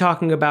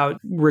 talking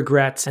about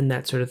regrets and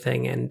that sort of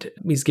thing. And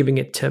he's giving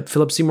it to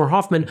Philip Seymour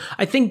Hoffman,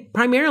 I think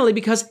primarily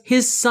because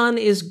his son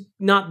is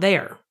not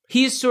there.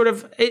 He's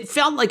it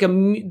felt like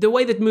the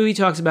way that the movie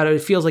talks about it,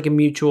 it feels like a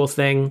mutual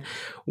thing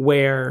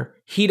where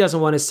he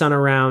doesn't want his son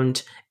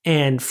around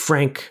and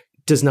Frank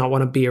does not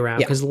want to be around.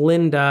 Because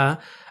Linda,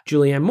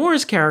 Julianne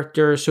Moore's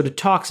character, sort of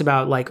talks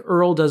about like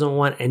Earl doesn't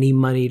want any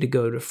money to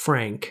go to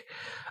Frank.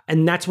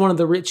 And that's one of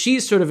the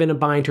she's sort of in a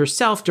bind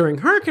herself during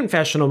her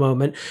confessional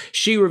moment.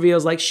 She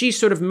reveals like she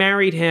sort of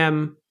married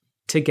him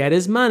to get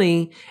his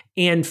money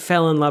and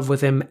fell in love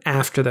with him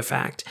after the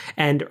fact.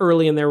 And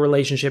early in their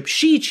relationship,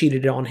 she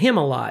cheated on him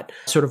a lot,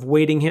 sort of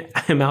waiting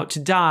him out to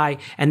die,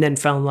 and then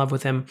fell in love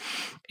with him.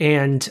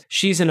 And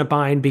she's in a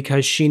bind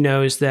because she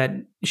knows that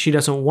she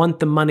doesn't want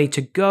the money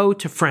to go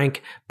to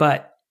Frank,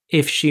 but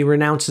if she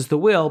renounces the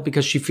will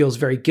because she feels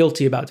very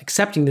guilty about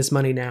accepting this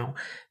money now,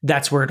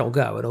 that's where it'll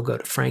go. It'll go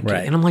to Frankie.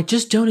 Right. And I'm like,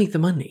 just donate the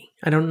money.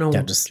 I don't know.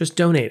 Yeah, just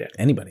donate it.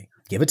 Anybody.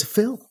 Give it to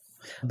Phil.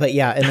 But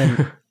yeah, and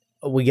then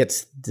we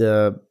get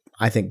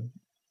I think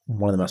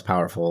one of the most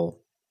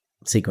powerful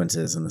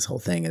sequences in this whole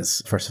thing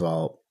is, first of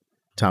all,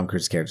 Tom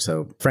Cruise's character.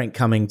 So Frank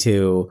coming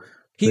to...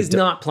 He's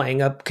not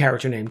playing a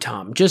character named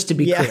Tom, just to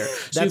be clear.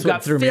 So you've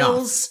got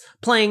Phil's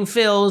playing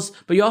Phil's,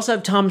 but you also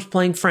have Tom's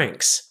playing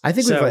Frank's. I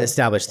think we've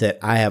established that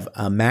I have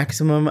a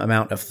maximum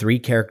amount of 3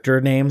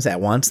 character names at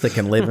once that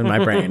can live in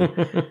my brain.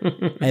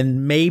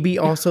 And maybe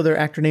also their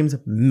actor names,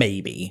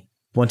 maybe.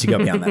 Once you go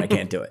beyond that, I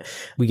can't do it.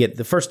 We get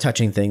the first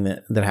touching thing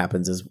that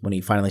happens is when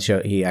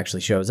he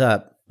actually shows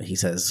up, he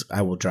says,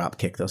 I will drop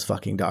kick those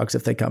fucking dogs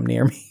if they come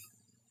near me.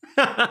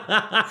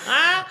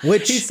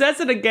 Which he says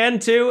it again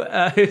too.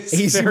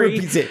 He's very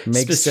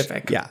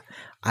specific. Yeah,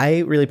 I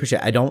really appreciate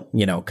it. I don't,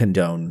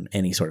 condone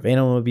any sort of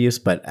animal abuse,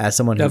 but as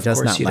someone who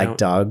does not like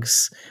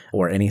dogs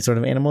or any sort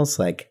of animals,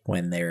 like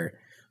when they're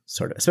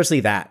sort of,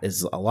 especially that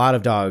is a lot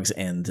of dogs,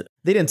 and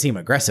they didn't seem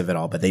aggressive at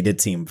all, but they did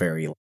seem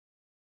very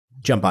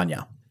jump on you.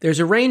 There's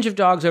a range of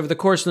dogs over the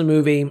course of the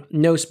movie.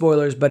 No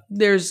spoilers, but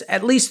there's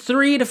at least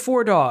 3 to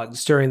 4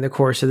 dogs during the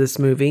course of this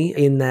movie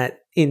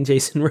in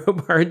Jason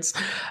Robards'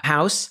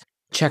 house.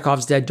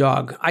 Chekhov's dead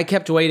dog. I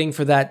kept waiting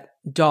for that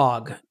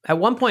dog. At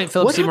one point,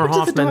 Philip Seymour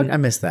Hoffman... I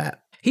missed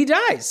that. He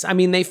dies.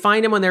 They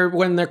find him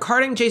when they're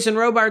carting Jason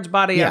Robards'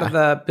 body out of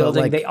the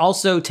building. They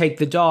also take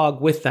the dog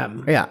with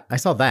them. Yeah, I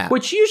saw that.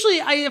 Which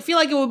usually, I feel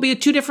like it would be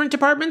 2 different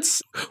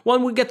departments.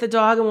 One would get the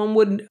dog and one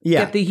would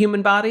get the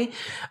human body.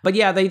 But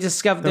yeah, they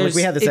discover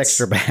we have this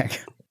extra bag.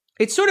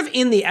 It's sort of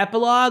in the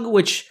epilogue,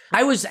 which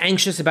I was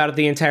anxious about it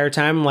the entire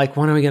time. I'm like,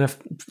 when are we going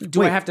to...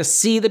 Do I have to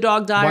see the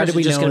dog die? Why did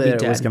we know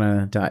that it was going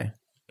to die?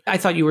 I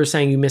thought you were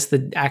saying you missed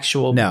the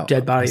actual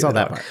dead body. I saw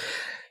that part.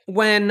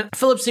 when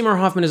Philip Seymour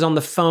Hoffman is on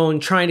the phone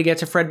trying to get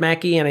to Fred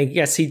Mackey, and I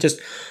guess he just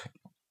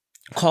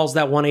calls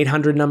that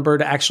 1-800 number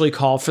to actually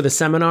call for the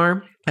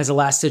seminar as a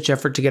last-ditch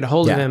effort to get a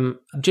hold of him.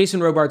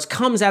 Jason Robards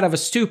comes out of a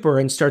stupor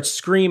and starts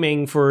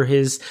screaming for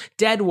his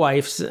dead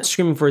wife.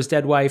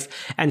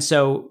 And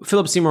so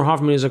Philip Seymour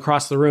Hoffman is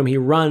across the room. He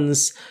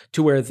runs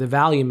to where the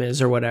Valium is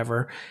or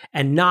whatever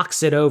and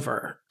knocks it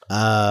over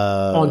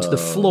onto the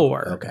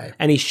floor. Okay.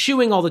 And he's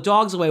shooing all the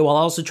dogs away while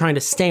also trying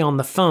to stay on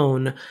the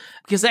phone,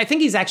 because I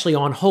think he's actually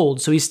on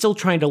hold. So he's still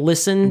trying to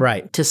listen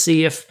to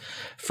see if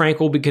Frank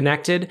will be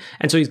connected.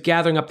 And so he's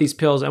gathering up these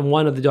pills, and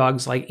one of the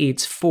dogs like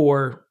eats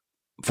four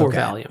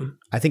Valium.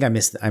 I think I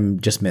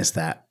just missed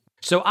that.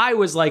 So I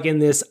was like in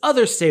this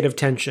other state of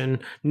tension,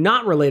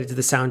 not related to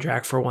the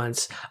soundtrack for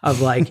once, of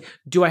like,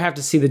 do I have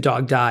to see the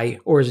dog die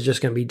or is it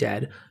just going to be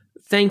dead?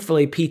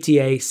 Thankfully,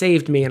 PTA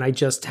saved me, and I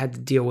just had to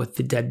deal with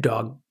the dead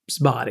dog's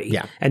body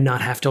and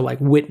not have to like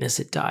witness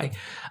it die.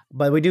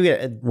 But we do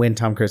get, when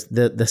Tom Cruise,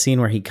 the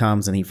scene where he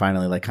comes and he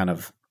finally like kind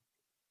of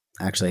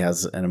actually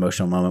has an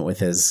emotional moment with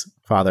his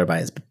father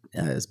by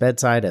his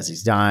bedside as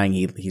he's dying.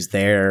 He's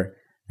there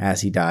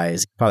as he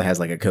dies. Probably has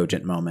like a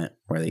cogent moment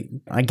where they,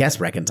 I guess,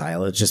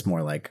 reconcile. It's just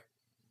more like,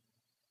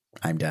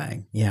 I'm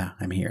dying. Yeah,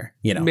 I'm here.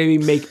 You know, maybe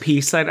make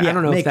peace. I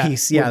don't know if that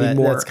peace. Yeah,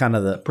 that's kind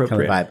of the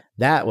vibe.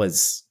 That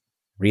was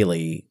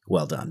really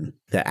well done.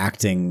 The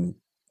acting,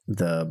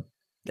 the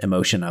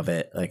emotion of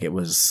it, like it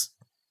was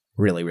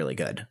really, really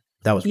good.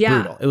 That was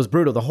brutal. It was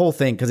brutal, the whole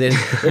thing, because it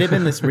had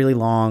been this really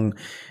long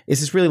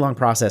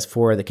process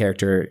for the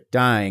character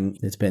dying.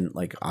 It's been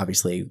like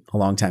obviously a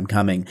long time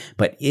coming,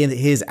 but in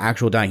his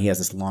actual dying, he has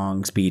this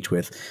long speech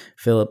with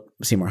Philip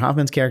Seymour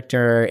Hoffman's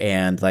character,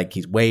 and like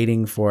he's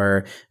waiting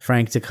for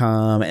Frank to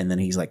come, and then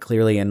he's like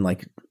clearly in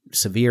like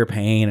severe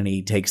pain, and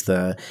he takes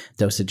the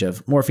dosage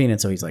of morphine,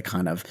 and so he's like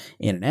kind of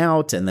in and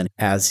out, and then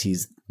as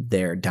he's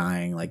there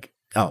dying, like,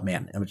 oh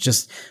man, it was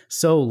just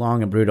so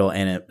long and brutal,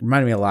 and it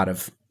reminded me a lot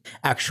of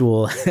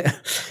actual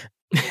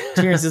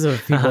experiences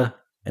of people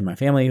in my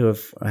family who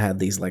have had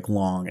these like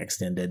long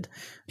extended,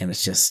 and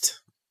it's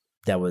just,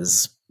 that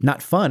was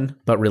not fun,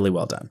 but really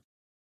well done.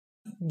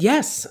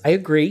 Yes, I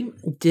agree.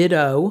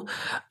 Ditto.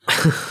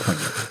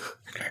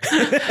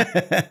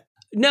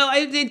 No,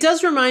 it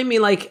does remind me,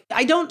 like,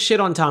 I don't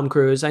shit on Tom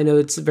Cruise. I know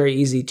it's very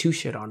easy to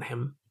shit on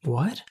him.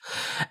 What?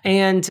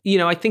 And, you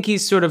know, I think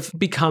he's sort of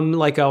become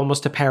like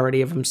almost a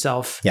parody of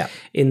himself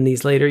in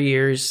these later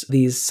years,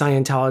 these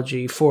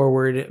Scientology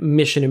forward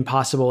Mission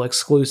Impossible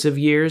exclusive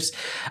years.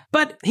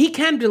 But he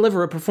can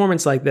deliver a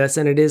performance like this,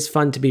 and it is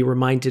fun to be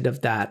reminded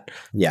of that.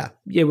 Yeah.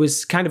 It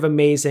was kind of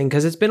amazing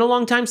because it's been a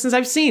long time since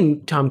I've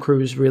seen Tom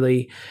Cruise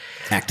really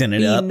acting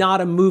it up.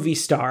 Not a movie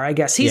star, I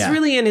guess. He's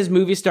really in his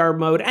movie star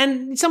mode.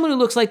 And someone who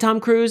looks like Tom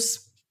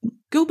Cruise,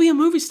 go be a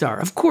movie star,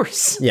 of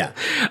course. Yeah.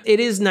 It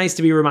is nice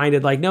to be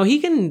reminded, like, no, he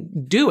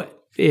can do it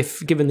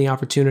if given the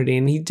opportunity.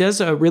 And he does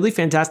a really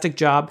fantastic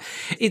job.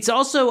 It's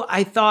also,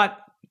 I thought,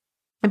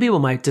 and people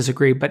might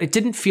disagree, but it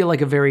didn't feel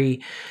like a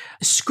very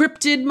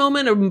scripted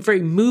moment, a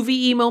very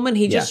movie-y moment.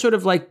 He just sort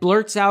of like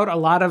blurts out a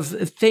lot of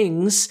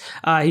things.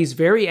 He's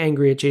very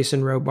angry at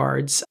Jason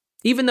Robards,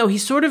 even though he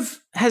sort of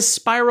has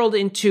spiraled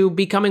into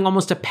becoming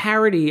almost a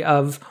parody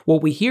of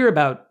what we hear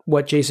about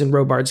what Jason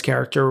Robards'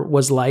 character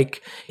was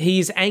like.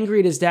 He's angry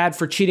at his dad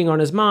for cheating on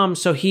his mom,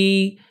 so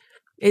he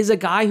is a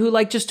guy who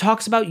like just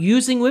talks about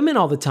using women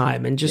all the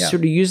time and just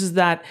sort of uses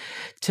that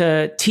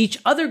to teach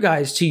other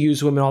guys to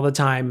use women all the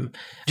time,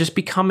 just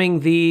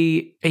becoming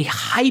a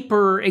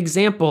hyper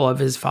example of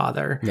his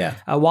father,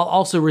 while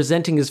also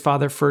resenting his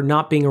father for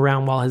not being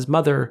around while his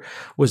mother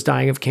was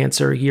dying of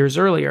cancer years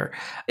earlier.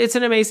 It's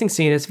an amazing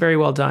scene. It's very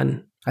well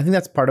done. I think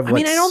that's part of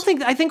what's...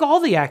 I think all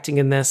the acting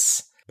in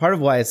this... Part of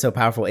why it's so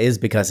powerful is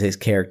because his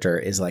character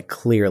is like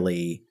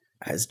clearly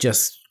has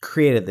just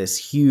created this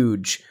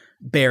huge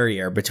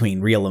barrier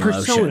between real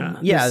emotion.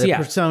 Persona.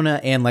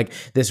 Persona and like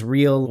this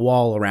real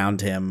wall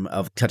around him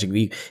of touching.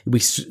 We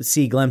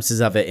see glimpses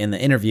of it in the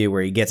interview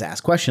where he gets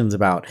asked questions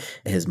about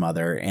his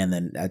mother, and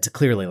then it's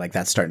clearly like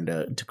that's starting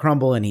to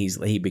crumble, and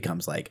he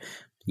becomes like,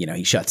 you know,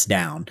 he shuts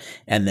down.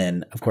 And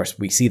then of course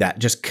we see that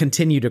just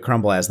continue to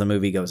crumble as the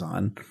movie goes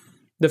on.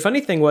 The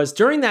funny thing was,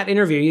 during that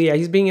interview,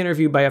 he's being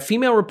interviewed by a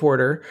female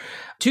reporter.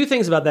 Two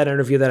things about that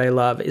interview that I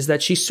love is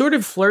that she sort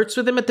of flirts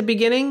with him at the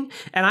beginning.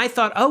 And I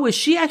thought, oh, is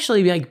she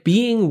actually like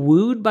being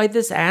wooed by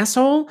this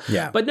asshole?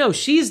 Yeah. But no,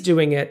 she's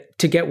doing it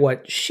to get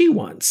what she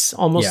wants.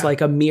 Almost like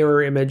a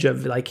mirror image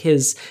of like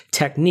his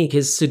technique,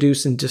 his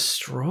seduce and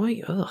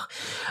destroy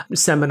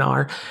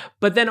seminar.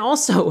 But then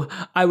also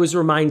I was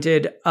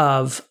reminded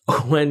of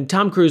when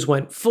Tom Cruise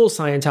went full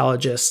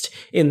Scientologist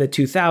in the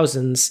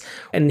 2000s,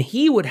 and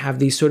he would have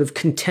these sort of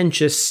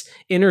contentious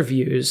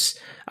interviews.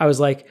 I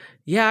was like,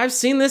 yeah, I've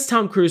seen this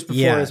Tom Cruise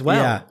before as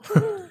well.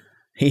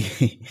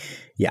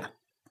 Yeah.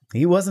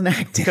 He wasn't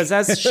acting. Because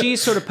as she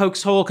sort of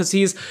pokes hole, because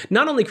he's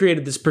not only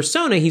created this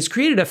persona, he's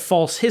created a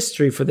false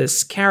history for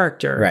this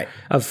character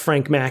of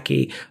Frank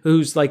Mackey,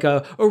 who's like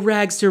a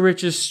rags to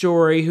riches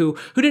story, who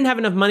didn't have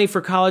enough money for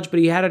college, but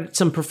he had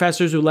some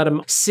professors who let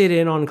him sit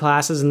in on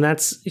classes, and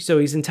so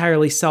he's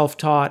entirely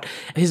self-taught.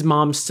 His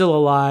mom's still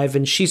alive,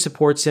 and she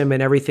supports him in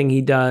everything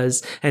he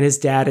does, and his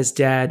dad is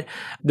dead.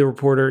 The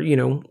reporter,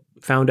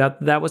 found out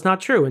that was not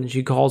true, and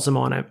she calls him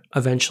on it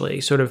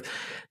eventually.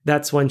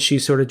 That's when she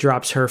sort of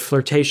drops her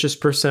flirtatious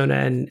persona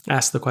and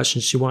asks the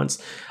questions she wants.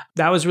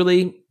 That was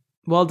really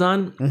well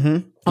done.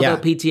 Mm-hmm. Although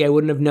PTA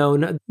wouldn't have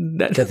known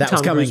that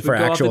was coming for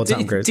actual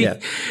Tom Cruise.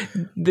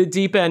 The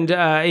deep end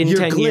in You're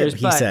 10 glib, years.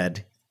 He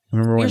said.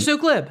 Remember when? You're so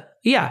glib.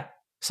 Yeah.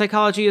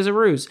 Psychology is a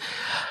ruse.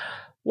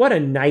 What a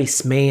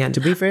nice man.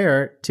 To be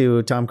fair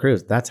to Tom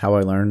Cruise, that's how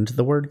I learned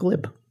the word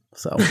glib.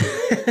 So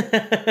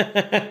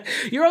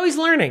you're always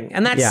learning,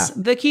 and that's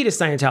the key to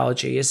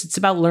Scientology. Is it's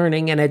about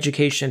learning and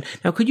education.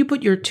 Now, could you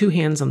put your 2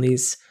 hands on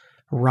these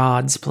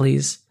rods,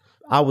 please?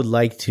 I would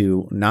like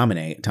to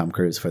nominate Tom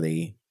Cruise for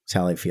the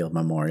Sally Field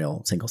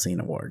Memorial Single Scene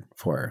Award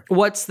for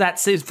what's that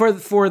for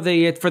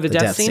the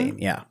death scene?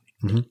 Yeah,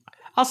 mm-hmm.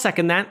 I'll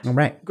second that. All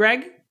right,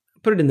 Greg,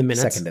 put it in the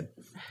minutes. Seconded.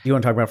 You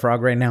want to talk about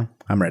Frog right now?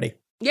 I'm ready.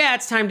 Yeah,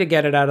 it's time to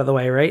get it out of the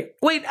way, right?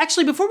 Wait,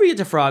 actually, before we get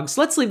to frogs,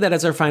 let's leave that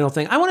as our final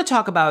thing. I want to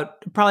talk about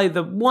probably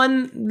the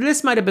one,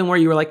 this might have been where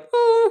you were like,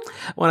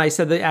 when I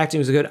said the acting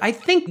was good. I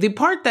think the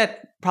part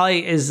that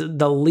probably is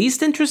the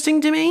least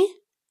interesting to me,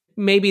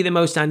 maybe the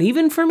most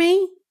uneven for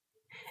me,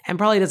 and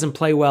probably doesn't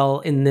play well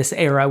in this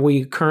era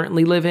we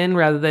currently live in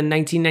rather than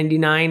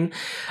 1999.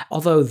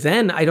 Although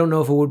then I don't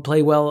know if it would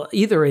play well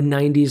either in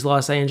 90s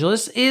Los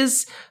Angeles,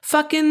 is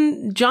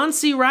fucking John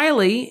C.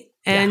 Reilly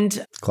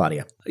and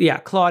Claudia. Yeah,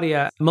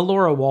 Claudia,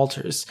 Melora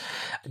Walters.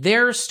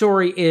 Their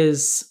story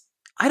is,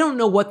 I don't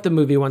know what the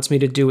movie wants me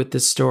to do with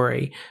this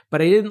story,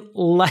 but I didn't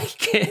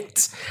like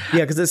it. Yeah,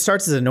 because it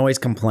starts as a noise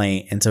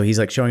complaint, and so he's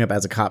like showing up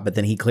as a cop, but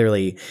then he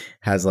clearly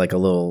has like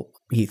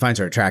he finds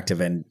her attractive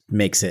and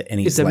makes it,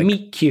 and he's it's a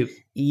meet cute.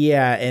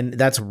 Yeah, and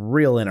that's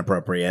real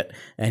inappropriate.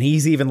 And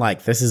he's even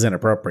like, this is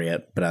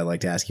inappropriate, but I'd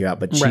like to ask you out.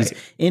 But she's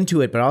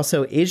into it, but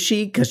also, is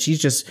she? Because she's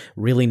just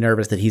really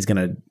nervous that he's going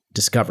to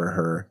discover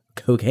her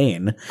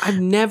cocaine.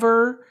 I've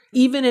never,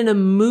 even in a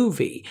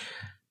movie,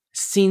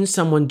 seen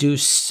someone do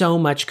so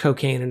much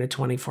cocaine in a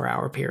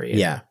 24-hour period.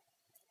 Yeah.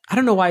 I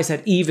don't know why I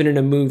said even in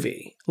a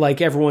movie. Like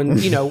everyone,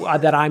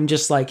 that I'm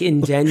just like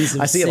in dens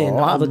of sin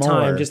all the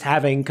time, just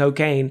having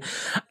cocaine.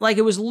 Like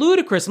it was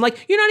ludicrous. I'm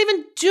like, you're not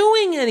even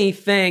doing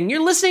anything.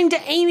 You're listening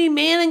to Amy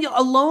Mann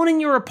alone in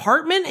your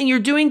apartment, and you're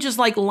doing just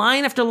like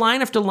line after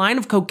line after line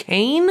of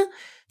cocaine.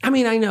 I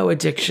mean, I know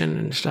addiction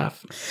and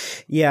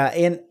stuff. Yeah,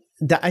 and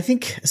I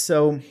think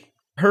so.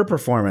 Her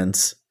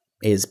performance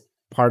is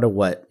part of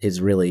what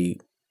is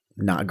really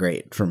not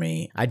great for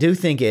me. I do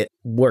think it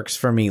works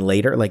for me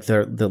later, like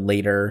the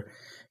later,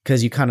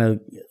 because you kind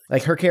of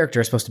like her character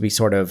is supposed to be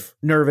sort of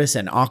nervous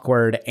and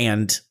awkward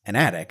and an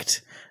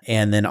addict.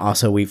 And then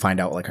also we find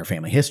out like her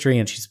family history,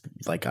 and she's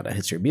like got a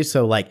history of abuse.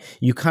 So like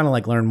you kind of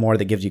like learn more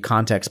that gives you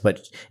context. But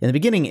in the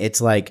beginning,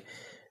 it's like,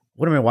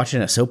 what am I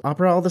watching, a soap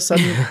opera all of a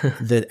sudden?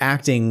 The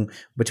acting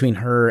between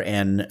her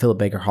and Philip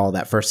Baker Hall,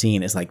 that first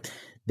scene, is like,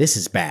 this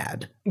is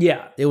bad.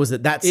 Yeah. It was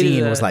that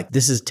scene was like,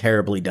 this is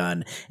terribly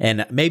done.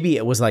 And maybe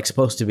it was like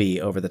supposed to be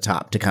over the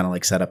top to kind of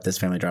like set up this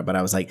family drama. But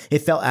I was like, it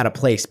felt out of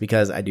place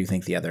because I do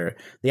think the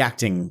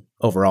acting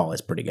overall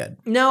is pretty good.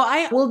 No,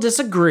 I will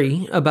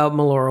disagree about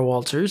Melora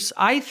Walters.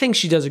 I think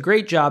she does a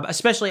great job,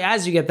 especially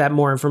as you get that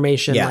more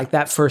information. Yeah. Like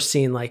that first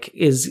scene, like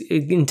is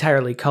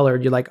entirely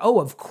colored. You're like, oh,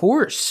 of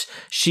course.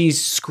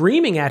 She's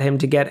screaming at him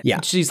to get,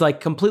 she's like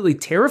completely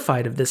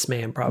terrified of this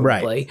man probably.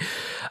 Right.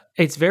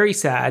 It's very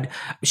sad.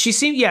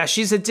 She's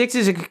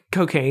addicted to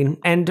cocaine,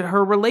 and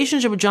her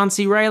relationship with John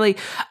C. Reilly,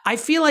 I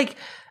feel like,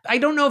 I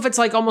don't know if it's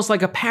like almost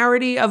like a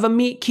parody of a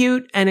meet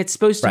cute, and it's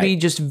supposed to be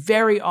just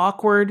very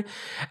awkward.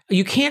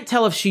 You can't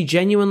tell if she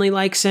genuinely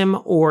likes him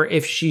or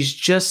if she's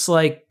just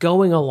like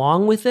going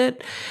along with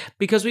it,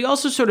 because we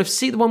also sort of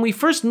see when we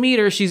first meet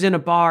her, she's in a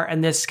bar,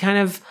 and this kind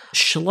of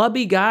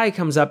schlubby guy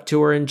comes up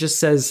to her and just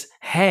says,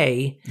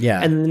 hey.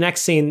 Yeah. And the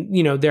next scene,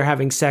 they're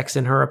having sex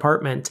in her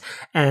apartment.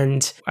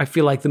 And I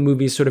feel like the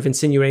movie is sort of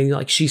insinuating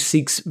like she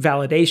seeks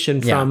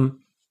validation from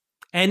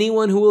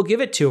anyone who will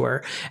give it to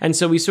her. And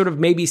so we sort of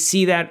maybe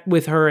see that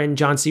with her and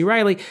John C.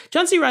 Reilly.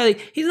 John C. Reilly,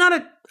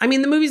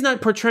 the movie's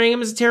not portraying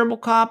him as a terrible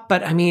cop,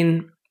 but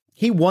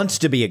he wants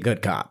to be a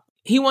good cop.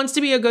 He wants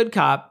to be a good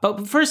cop. But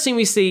the first thing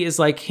we see is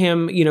like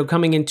him,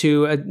 coming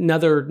into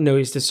another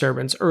noise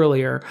disturbance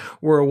earlier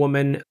where a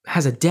woman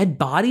has a dead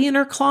body in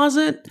her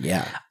closet.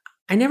 Yeah.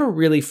 I never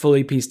really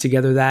fully pieced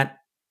together that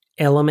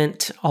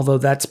element, although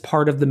that's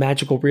part of the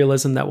magical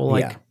realism that will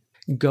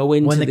go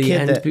into when the kid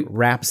end. That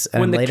raps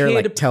and when later the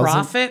kid like tells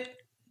prophet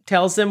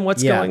tells him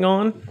what's going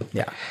on.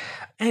 Yeah.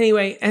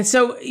 Anyway, and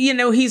so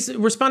he's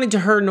responding to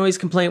her noise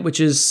complaint, which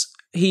is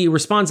he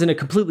responds in a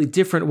completely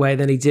different way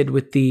than he did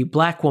with the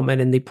black woman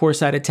in the poor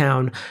side of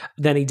town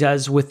than he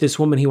does with this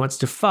woman he wants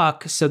to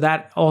fuck. So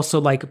that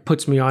also like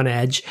puts me on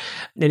edge.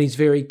 And he's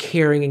very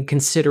caring and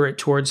considerate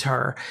towards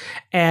her.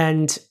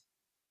 And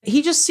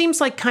he just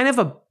seems like kind of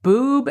a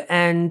boob,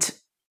 and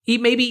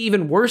maybe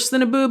even worse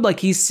than a boob. Like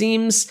he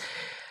seems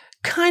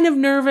kind of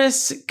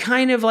nervous,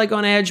 kind of like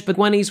on edge, but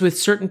when he's with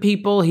certain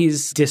people,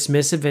 he's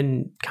dismissive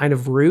and kind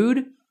of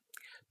rude,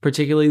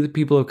 particularly the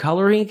people of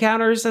color he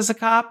encounters as a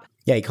cop.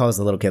 Yeah, he calls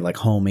the little kid like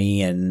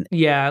homie and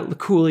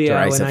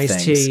Coolio and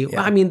iced tea.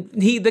 Yeah. I mean,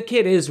 the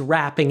kid is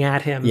rapping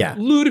at him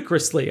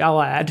ludicrously,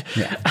 I'll add.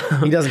 Yeah.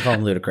 He doesn't call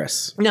him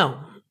ludicrous.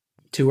 No,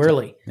 too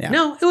early. Yeah.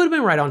 No, it would have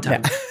been right on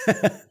time.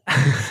 Yeah.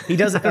 He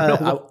does.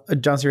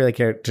 John C. Reilly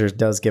character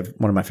does give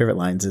one of my favorite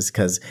lines is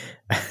because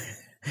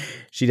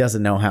she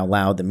doesn't know how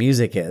loud the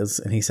music is,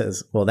 and he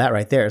says, "Well, that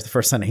right there is the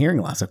first sign of hearing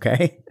loss."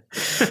 Okay,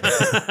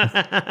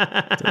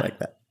 I like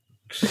that.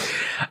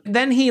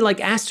 Then he like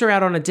asked her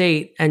out on a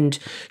date, and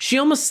she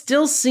almost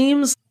still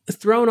seems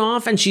thrown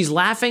off, and she's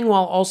laughing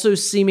while also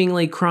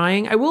seemingly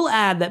crying. I will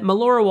add that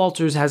Melora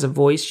Walters has a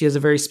voice. She has a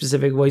very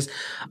specific voice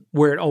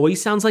where it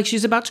always sounds like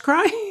she's about to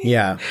cry.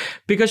 Yeah.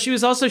 Because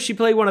she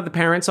played one of the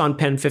parents on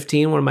Pen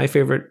 15, one of my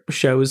favorite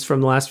shows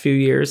from the last few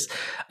years.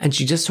 And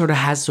she just sort of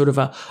has sort of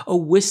a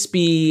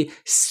wispy,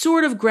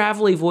 sort of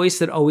gravelly voice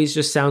that always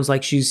just sounds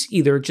like she's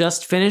either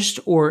just finished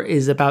or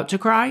is about to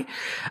cry,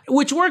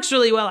 which works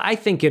really well, I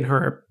think, in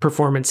her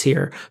performance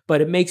here.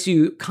 But it makes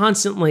you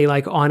constantly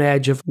like on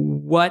edge of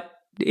what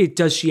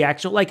does she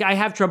actually like. I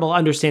have trouble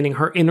understanding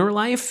her inner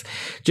life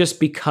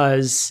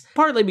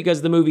partly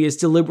because the movie is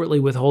deliberately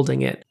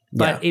withholding it,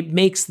 but it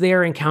makes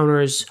their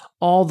encounters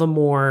all the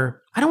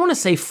more, I don't want to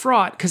say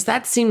fraught, because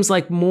that seems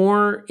like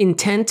more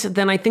intent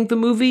than I think the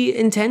movie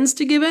intends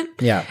to give it.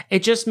 Yeah.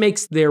 It just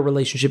makes their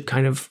relationship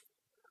kind of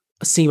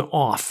seem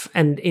off,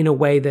 and in a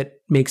way that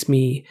makes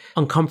me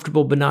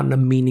uncomfortable, but not in a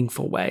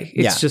meaningful way.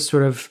 It's just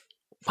sort of,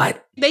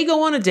 what? They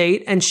go on a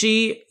date, and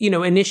she,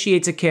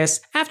 initiates a kiss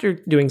after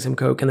doing some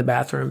coke in the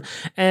bathroom.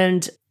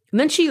 And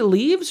then she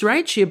leaves,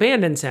 right? She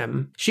abandons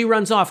him. She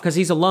runs off because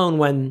he's alone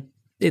when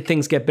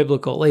things get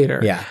biblical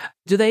later. Yeah.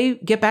 Do they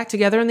get back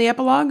together in the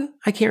epilogue?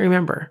 I can't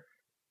remember.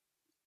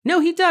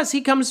 No, he does.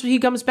 He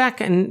comes back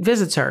and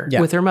visits her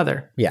with her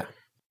mother. Yeah.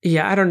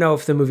 Yeah, I don't know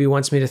if the movie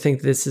wants me to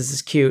think this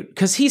is cute,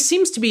 because he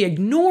seems to be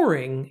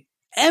ignoring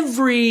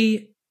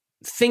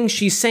everything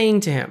she's saying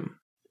to him.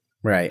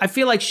 Right. I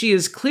feel like she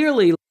is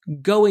clearly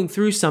going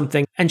through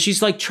something, and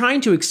she's like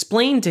trying to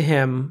explain to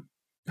him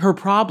her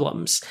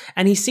problems.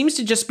 And he seems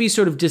to just be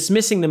sort of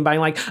dismissing them by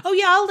like, oh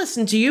yeah, I'll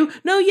listen to you.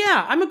 No,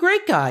 yeah, I'm a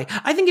great guy.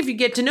 I think if you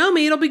get to know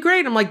me, it'll be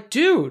great. I'm like,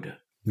 dude,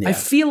 I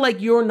feel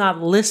like you're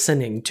not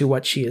listening to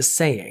what she is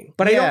saying.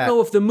 But I don't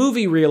know if the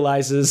movie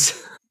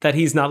realizes that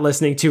he's not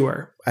listening to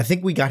her. I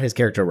think we got his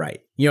character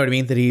right. You know what I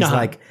mean? That he's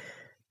like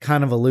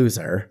kind of a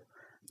loser,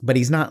 but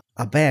he's not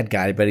a bad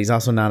guy, but he's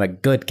also not a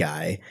good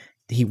guy.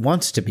 He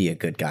wants to be a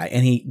good guy,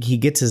 and he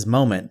gets his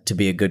moment to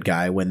be a good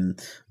guy when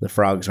the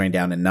frogs rain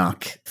down and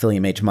knock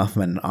Philliam H.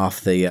 Muffman off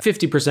the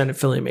 50% of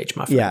Philliam H.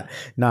 Muffman. Yeah,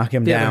 knock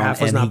him the down, other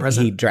half was and not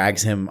present. He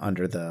drags him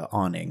under the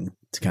awning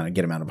to kind of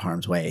get him out of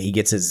harm's way. He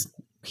gets his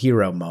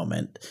hero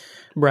moment,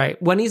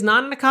 right? When he's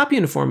not in a cop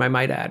uniform, I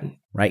might add.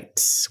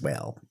 Right.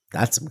 Well,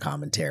 that's some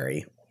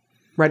commentary.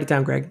 Write it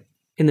down, Greg,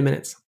 in the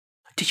minutes.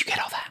 Did you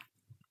get all that?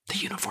 The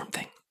uniform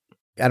thing.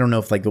 I don't know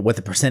if like what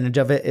the percentage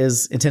of it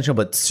is intentional,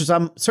 but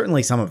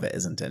certainly some of it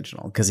is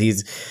intentional, because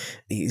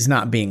he's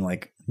not being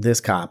like, this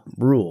cop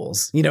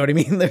rules. You know what I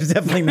mean? There's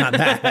definitely not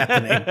that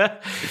happening.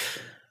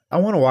 I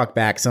want to walk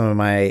back some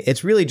of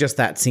it's really just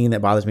that scene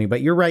that bothers me,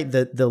 but you're right.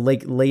 The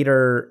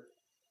later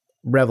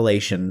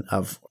revelation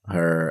of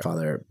her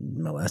father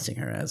molesting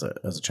her as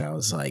a child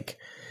is like,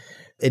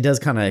 it does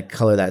kind of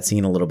color that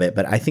scene a little bit,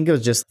 but I think it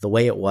was just the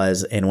way it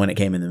was. And when it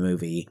came in the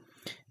movie,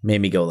 made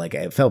me go like,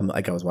 I felt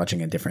like I was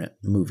watching a different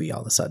movie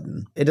all of a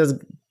sudden. It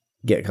does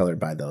get colored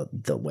by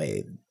the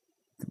way,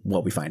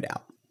 what we find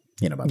out,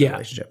 about the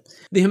relationship.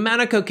 The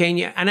amount of cocaine,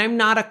 and I'm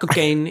not a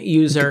cocaine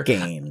user,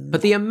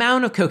 but the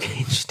amount of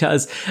cocaine she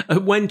does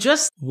when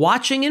just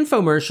watching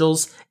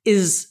infomercials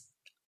is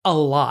a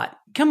lot.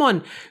 Come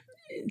on,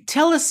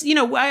 tell us,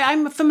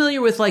 I'm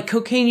familiar with like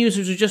cocaine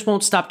users who just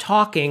won't stop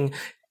talking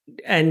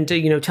and,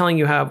 telling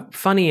you how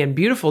funny and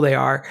beautiful they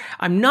are.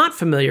 I'm not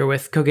familiar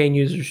with cocaine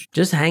users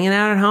just hanging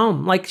out at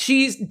home. Like,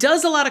 she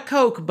does a lot of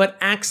coke, but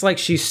acts like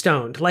she's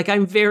stoned. Like,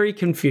 I'm very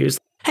confused.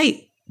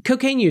 Hey,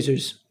 cocaine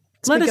users,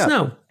 let us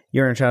know.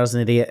 You're in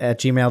childsidiot at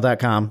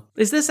gmail.com.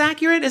 Is this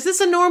accurate? Is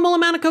this a normal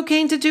amount of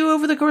cocaine to do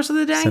over the course of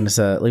the day? Leave us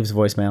a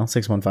voicemail,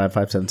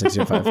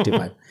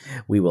 615-576-0525.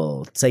 We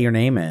will say your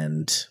name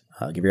and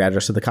give your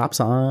address to the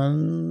cops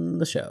on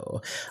the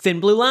show.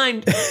 Thin blue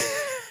line.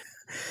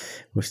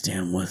 We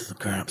stand with the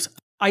cops.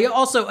 I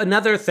also,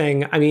 another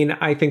thing,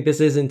 I think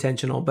this is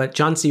intentional, but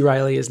John C.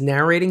 Reilly is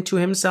narrating to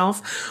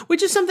himself,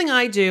 which is something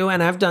I do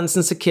and I've done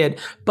since a kid,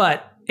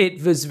 but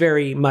it was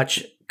very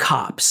much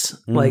cops.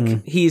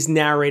 Like he's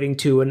narrating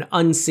to an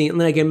unseen,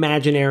 like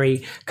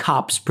imaginary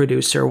cops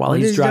producer while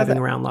he's driving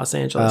around Los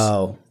Angeles.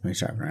 Oh, he's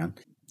driving around.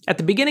 At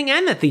the beginning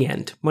and at the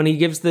end, when he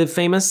gives the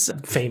famous,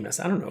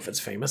 I don't know if it's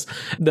famous,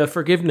 the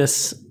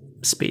forgiveness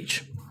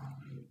speech.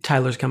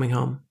 Tyler's coming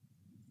home.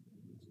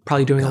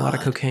 Probably doing a lot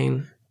of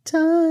cocaine.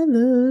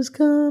 Tyler's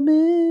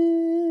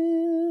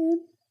coming.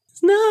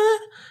 It's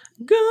not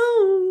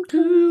going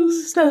to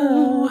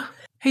stop.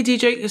 Hey,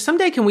 DJ,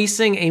 someday can we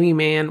sing Amy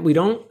Mann? We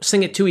don't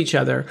sing it to each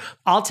other.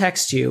 I'll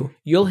text you.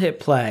 You'll hit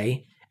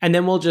play. And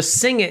then we'll just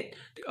sing it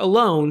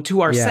alone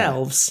to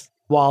ourselves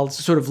while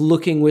sort of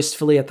looking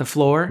wistfully at the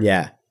floor.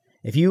 Yeah.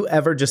 If you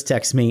ever just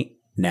text me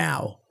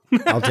now,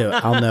 I'll do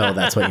it. I'll know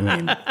that's what you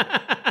mean.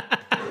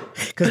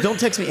 Because don't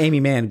text me Amy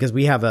Mann, because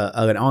we have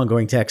an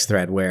ongoing text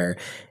thread where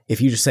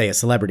if you just say a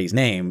celebrity's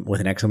name with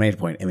an exclamation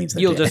point, it means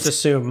you'll just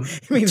assume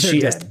it means she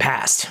just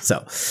passed.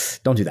 So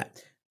don't do that.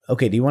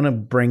 Okay, do you want to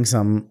bring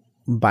some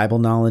Bible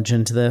knowledge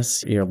into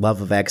this? Your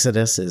love of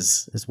Exodus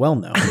is well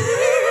known.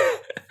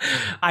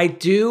 I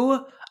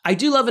do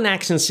love an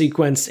action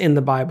sequence in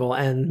the Bible,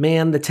 and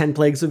man, the 10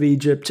 plagues of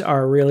Egypt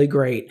are really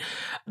great.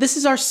 This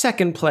is our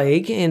second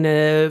plague in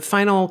a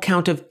final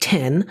count of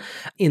 10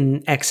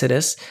 in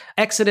Exodus.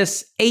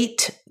 Exodus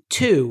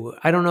 8:2.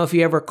 I don't know if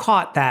you ever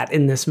caught that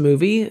in this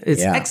movie.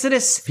 It's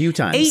Exodus a few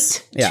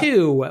times.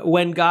 8:2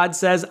 when God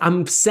says,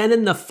 I'm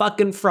sending the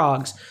fucking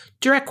frogs.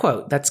 Direct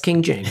quote. That's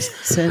King James.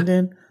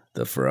 Sending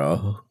the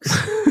frogs.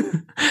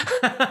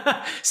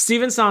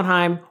 Stephen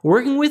Sondheim,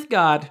 working with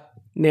God,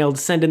 nailed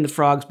send in the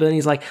frogs, but then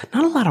he's like,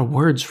 not a lot of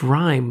words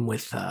rhyme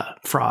with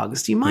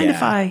frogs. Do you mind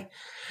if I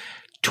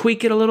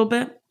tweak it a little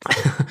bit?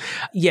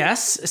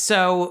 Yes.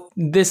 So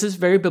this is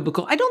very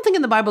biblical. I don't think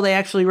in the Bible they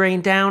actually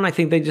rain down. I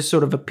think they just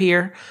sort of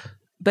appear.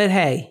 But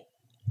hey,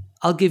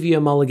 I'll give you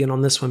a mulligan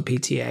on this one,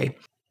 PTA.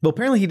 Well,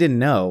 apparently he didn't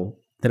know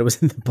that it was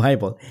in the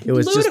Bible. It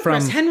was ludicrous. Just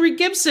from Henry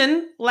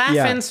Gibson,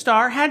 Laugh-In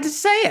Star, had to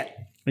say it.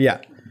 Yeah.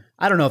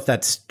 I don't know if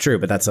that's true,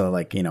 but that's one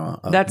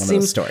of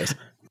those stories.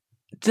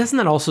 Doesn't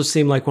that also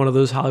seem like one of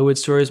those Hollywood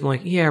stories? I'm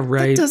like, yeah,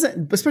 right. It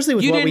doesn't, especially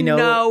with what we know. You didn't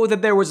know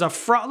that there was a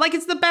frog. Like,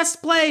 it's the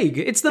best plague.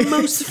 It's the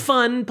most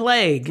fun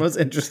plague. Most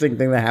interesting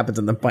thing that happens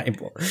in the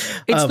Bible.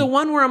 It's the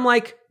one where I'm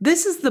like,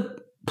 this is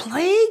the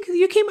plague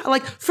you came out.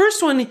 Like,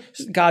 first one,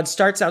 God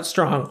starts out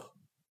strong.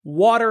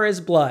 Water is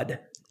blood.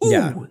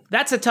 Ooh,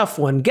 that's a tough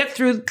one. Get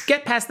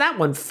past that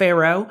one,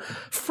 Pharaoh.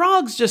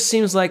 Frogs just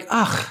seems like,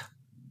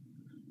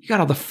 you got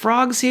all the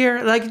frogs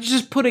here? Like,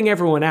 just putting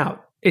everyone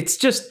out.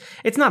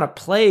 It's not a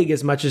plague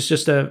as much as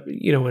just an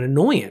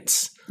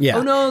annoyance. Yeah.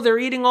 Oh no, they're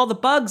eating all the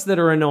bugs that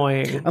are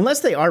annoying. Unless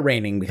they are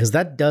raining, because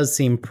that does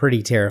seem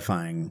pretty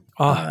terrifying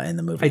in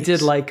the movie. I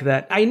did like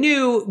that. I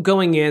knew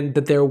going in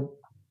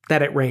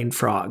that it rained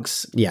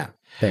frogs. Yeah,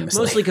 famously.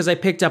 Mostly because I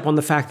picked up on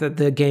the fact that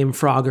the game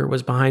Frogger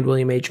was behind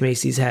William H.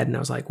 Macy's head, and I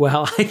was like,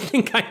 well, I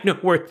think I know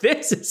where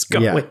this is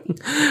going.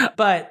 Yeah.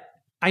 But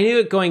I knew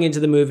it going into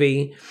the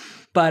movie,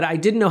 but I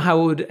didn't know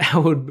how it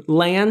would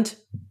land,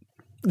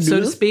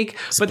 so to speak.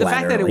 But the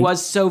fact that it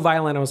was so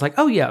violent, I was like,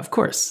 oh yeah, of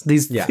course.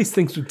 These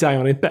things would die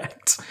on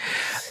impact.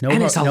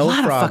 And it's a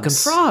lot of fucking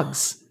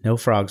frogs. No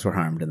frogs were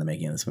harmed in the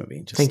making of this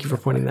movie. Thank you for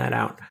pointing that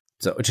out.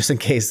 So just in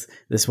case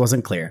this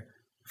wasn't clear,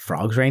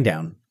 frogs rain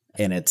down,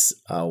 and it's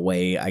a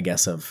way, I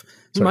guess, of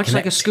much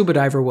like a scuba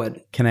diver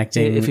would.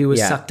 Connecting. If he was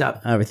sucked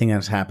up. Everything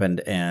that's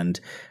happened. And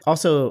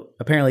also,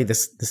 apparently,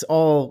 this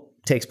all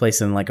takes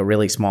place in like a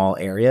really small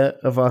area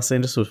of Los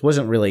Angeles, which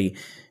wasn't really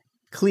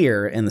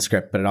clear in the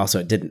script, but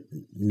it didn't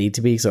need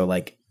to be. So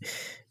like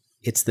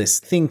it's this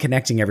thing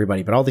connecting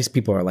everybody, but all these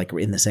people are like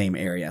in the same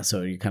area.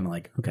 So you're kind of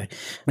like, okay.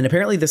 And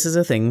apparently this is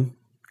a thing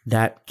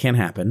that can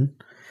happen,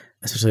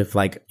 especially if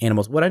like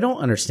animals. What I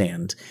don't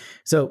understand.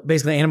 So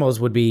basically animals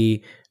would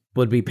be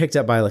picked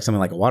up by like something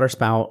like a water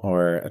spout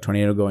or a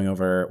tornado going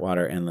over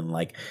water. And then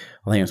like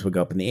all the animals would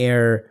go up in the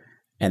air.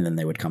 And then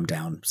they would come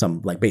down.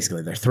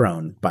 Basically they're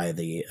thrown by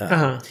the,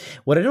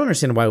 what I don't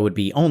understand why it would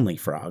be only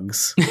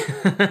frogs.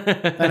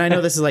 And I know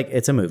this is like,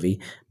 it's a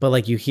movie, but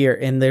like you hear,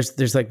 and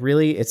there's like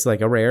really, it's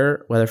like a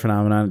rare weather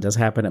phenomenon. It does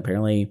happen.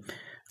 Apparently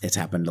it's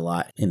happened a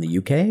lot in the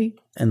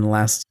UK in the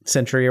last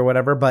century or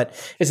whatever, but.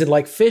 Is it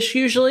like fish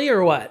usually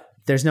or what?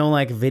 There's no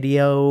like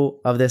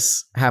video of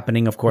this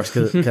happening, of course,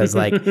 because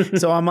like,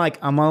 so I'm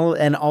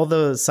all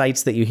the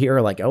sites that you hear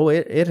are like, oh,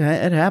 it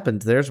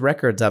happened. There's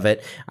records of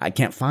it. I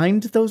can't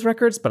find those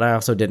records, but I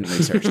also didn't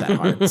research that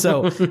hard.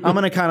 So I'm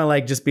going to kind of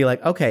like just be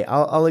like, okay,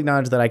 I'll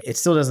acknowledge that it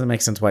still doesn't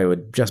make sense why it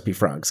would just be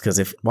frogs. Because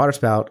if water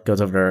spout goes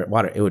over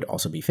water, it would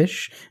also be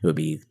fish. It would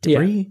be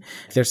debris. Yeah.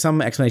 There's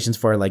some explanations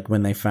for like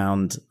when they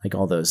found like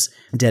all those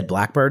dead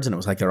blackbirds and it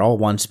was like, they're all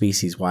one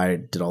species. Why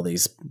did all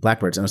these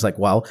blackbirds? And it was like,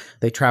 well,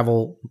 they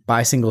travel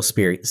by single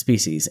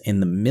species in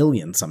the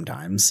millions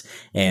sometimes,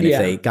 and if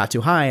they got too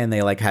high and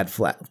they like had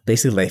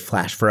basically they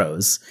flash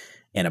froze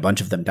and a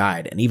bunch of them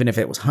died, and even if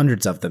it was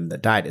hundreds of them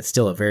that died, it's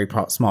still a very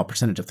small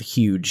percentage of the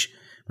huge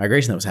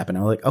migration that was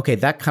happening. I was like, okay,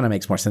 that kind of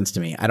makes more sense to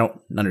me. I don't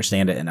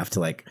understand it enough to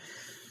like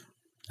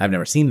I've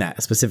never seen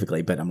that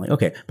specifically, but I'm like,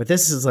 okay, but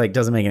this is like,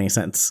 doesn't make any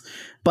sense.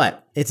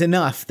 But it's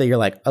enough that you're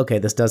like, okay,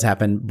 this does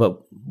happen. But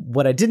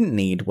what I didn't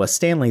need was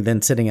Stanley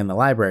then sitting in the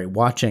library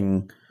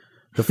watching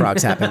the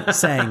frogs happen,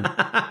 saying,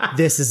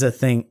 this is a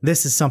thing,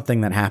 this is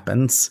something that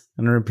happens,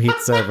 and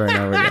repeats over and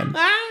over again.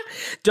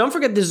 Don't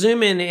forget to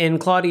zoom in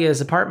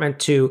Claudia's apartment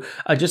to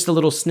just a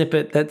little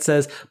snippet that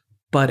says,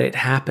 but it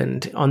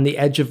happened, on the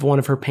edge of one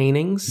of her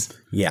paintings.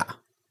 Yeah.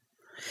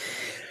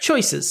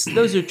 Choices.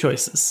 Those are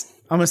choices.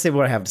 I'm going to say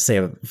what I have to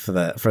say for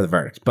the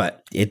verdict,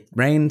 but it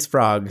rains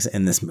frogs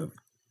in this movie.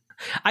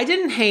 I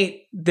didn't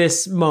hate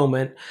this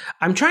moment.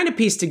 I'm trying to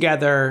piece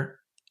together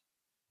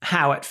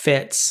how it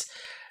fits.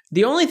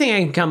 The only thing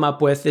I can come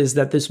up with is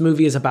that this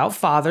movie is about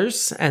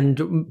fathers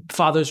and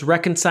fathers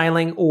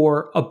reconciling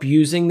or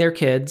abusing their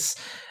kids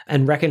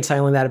and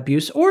reconciling that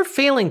abuse or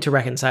failing to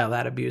reconcile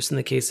that abuse in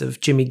the case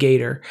of Jimmy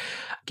Gator.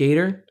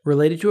 Gator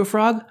related to a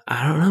frog?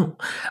 I don't know.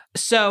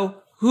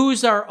 So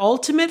who's our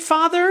ultimate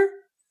father,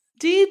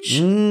 Deej?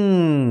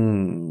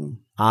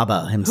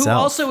 Abba himself. Who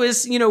also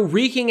is,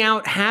 wreaking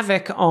out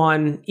havoc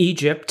on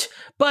Egypt,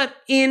 but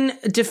in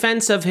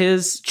defense of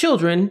his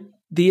children,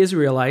 the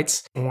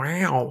Israelites.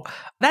 Wow.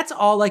 That's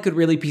all I could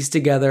really piece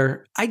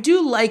together. I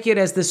do like it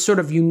as this sort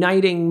of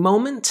uniting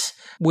moment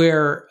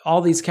where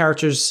all these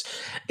characters,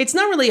 it's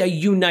not really a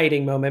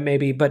uniting moment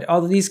maybe, but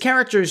all of these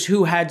characters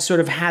who had sort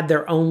of had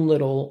their own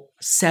little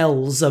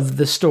cells of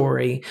the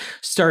story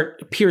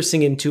start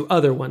piercing into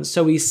other ones.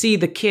 So we see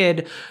the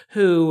kid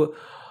who,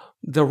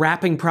 the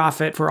rapping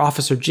prophet for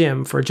Officer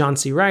Jim, for John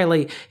C.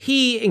 Reilly,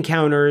 he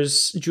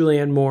encounters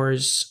Julianne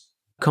Moore's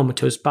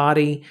comatose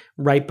body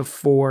right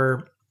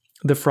before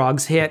the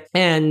frogs hit.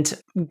 And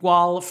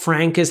while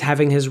Frank is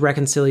having his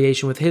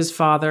reconciliation with his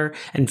father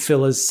and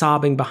Phil is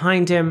sobbing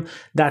behind him,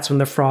 that's when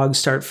the frogs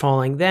start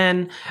falling.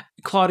 Then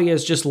Claudia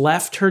has just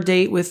left her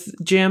date with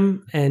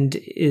Jim and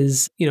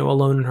is,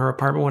 alone in her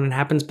apartment when it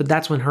happens. But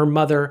that's when her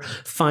mother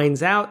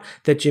finds out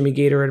that Jimmy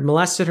Gator had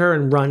molested her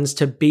and runs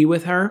to be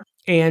with her.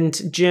 And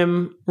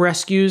Jim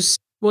rescues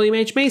William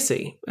H.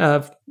 Macy.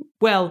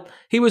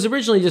 He was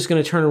originally just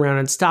going to turn around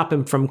and stop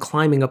him from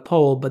climbing a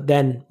pole, but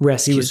then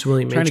rescues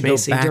William H.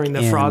 Macy during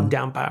the frog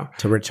downpour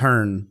to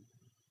return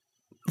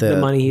the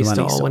money he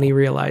stole when he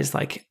realized,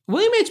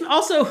 William H.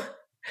 Also,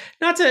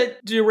 not to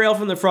derail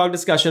from the frog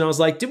discussion, I was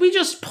like, did we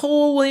just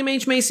pull William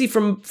H. Macy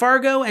from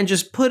Fargo and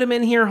just put him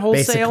in here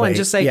wholesale basically, and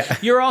just say,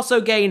 you're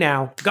also gay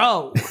now,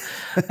 go?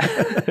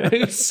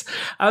 I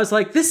was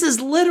like, this is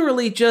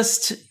literally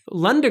just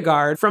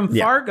Lundegaard from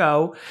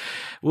Fargo.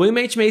 William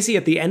H. Macy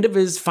at the end of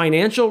his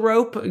financial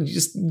rope,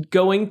 just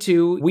going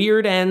to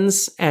weird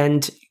ends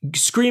and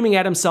screaming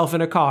at himself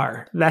in a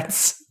car.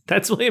 That's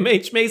William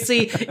H.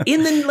 Macy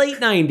in the late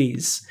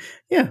 90s.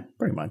 Yeah,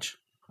 pretty much.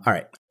 All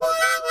right.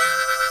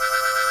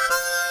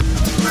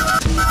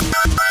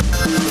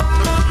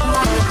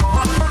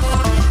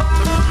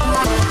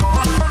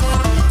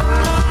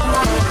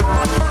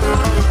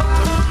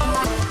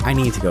 I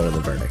need to go to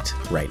the verdict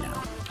right now.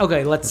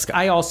 Okay,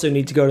 I also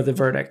need to go to the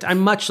verdict. I'm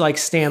much like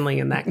Stanley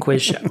in that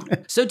quiz show.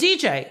 So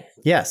DJ.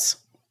 Yes.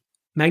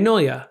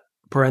 Magnolia,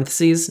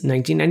 parentheses,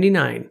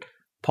 1999.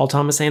 Paul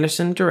Thomas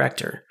Anderson,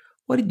 director.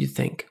 What did you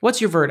think? What's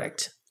your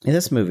verdict? In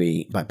this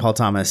movie by Paul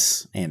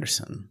Thomas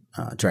Anderson,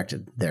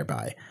 directed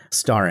thereby,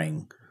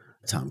 starring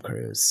Tom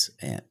Cruise.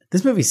 And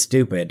this movie's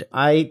stupid.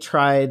 I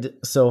tried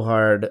so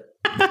hard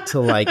to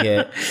like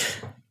it.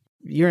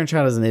 You're in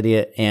Child as an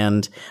Idiot,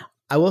 and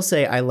I will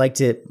say I liked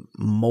it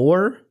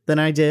more than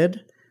I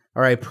did,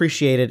 or I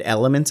appreciated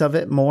elements of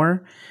it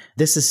more.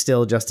 This is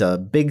still just a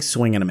big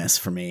swing and a miss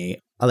for me.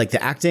 I like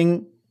the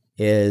acting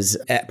is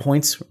at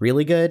points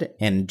really good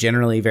and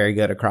generally very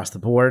good across the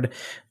board.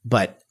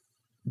 But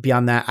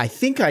beyond that, I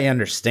think I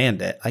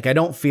understand it. I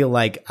don't feel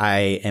like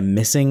I am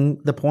missing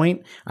the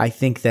point. I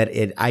think that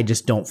I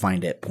just don't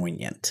find it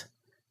poignant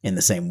in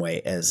the same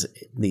way as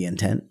the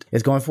intent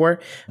is going for.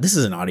 This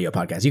is an audio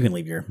podcast. You can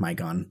leave your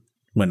mic on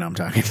when I'm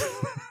talking.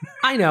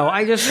 I know.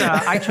 I just,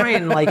 I try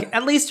and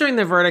at least during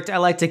the verdict, I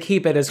like to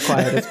keep it as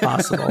quiet as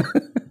possible.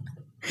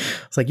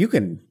 It's like, you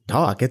can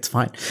talk. It's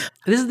fine.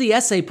 This is the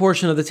essay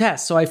portion of the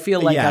test. So I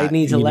feel like I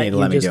need to let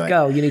you just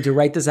go. You need to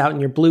write this out in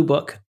your blue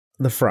book.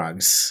 The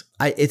frogs.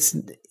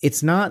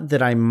 It's not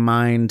that I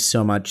mind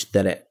so much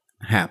that it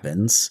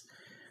happens.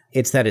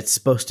 It's that it's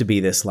supposed to be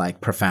this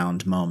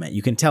profound moment.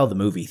 You can tell the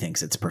movie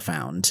thinks it's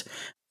profound.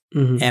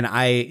 Mm-hmm. And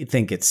I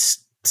think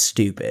it's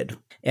stupid.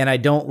 And I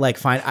don't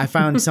I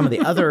found some of the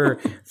other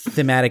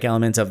thematic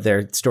elements of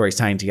their stories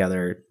tying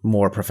together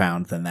more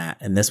profound than that.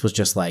 And this was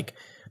just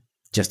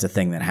just a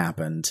thing that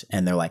happened.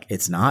 And they're like,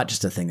 it's not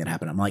just a thing that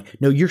happened. I'm like,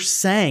 no, you're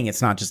saying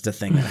it's not just a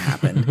thing that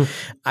happened.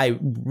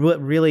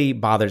 What really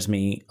bothers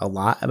me a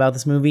lot about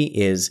this movie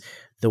is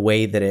the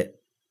way that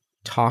it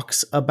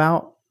talks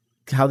about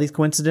how these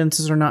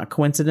coincidences are not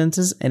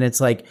coincidences. And it's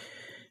like,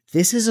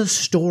 this is a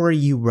story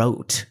you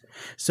wrote.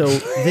 So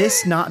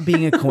this not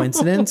being a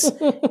coincidence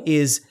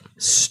is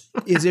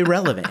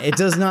irrelevant. It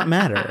does not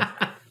matter.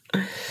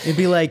 It'd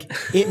be like,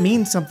 it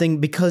means something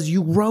because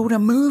you wrote a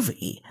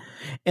movie.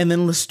 And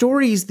then the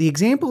stories, the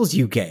examples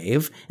you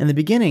gave in the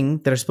beginning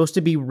that are supposed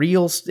to be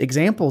real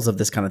examples of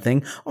this kind of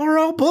thing are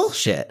all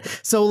bullshit.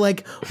 So,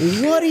 like,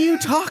 what are you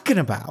talking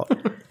about?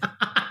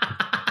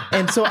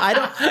 And so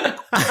I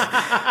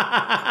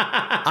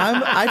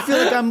feel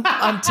like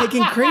I'm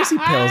taking crazy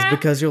pills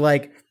because you're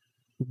like,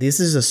 this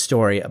is a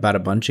story about a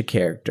bunch of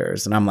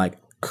characters. And I'm like,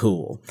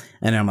 cool.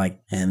 And I'm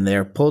like, and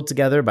they're pulled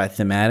together by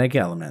thematic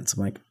elements.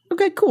 I'm like,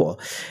 okay, cool.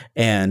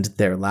 And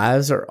their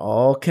lives are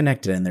all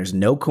connected and there's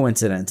no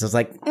coincidence. It's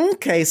like,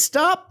 okay,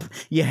 stop.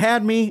 You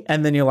had me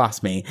and then you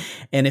lost me.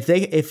 And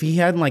if he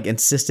hadn't like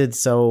insisted,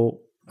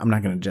 so I'm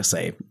not going to just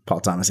say Paul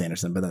Thomas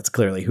Anderson, but that's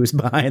clearly who's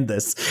behind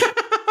this.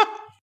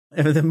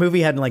 If the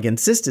movie hadn't like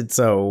insisted,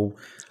 so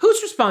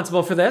who's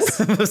responsible for this?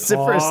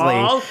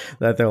 vociferously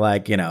that they're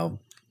like,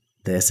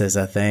 this is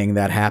a thing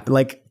that happened.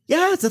 Like,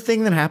 yeah, it's a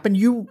thing that happened.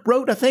 You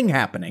wrote a thing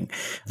happening.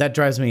 That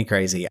drives me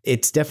crazy.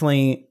 It's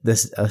definitely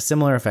a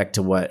similar effect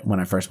to when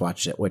I first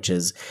watched it, which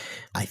is,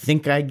 I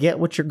think I get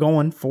what you're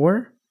going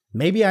for.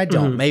 Maybe I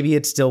don't. Maybe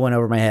it still went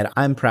over my head.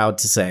 I'm proud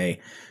to say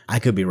I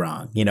could be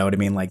wrong. You know what I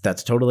mean? Like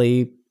that's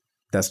totally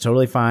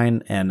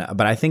fine.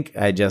 But I think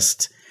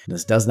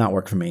this does not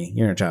work for me.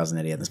 Your inner child's an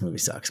idiot. This movie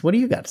sucks. What do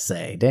you got to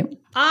say, Damon?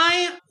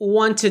 I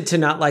wanted to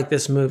not like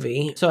this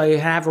movie, so I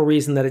have a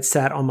reason that it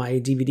sat on my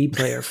DVD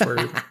player for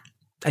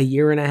a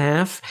year and a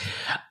half.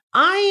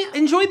 I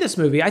enjoyed this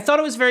movie. I thought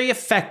it was very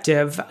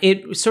effective.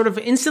 It sort of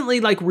instantly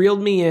like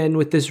reeled me in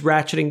with this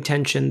ratcheting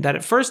tension that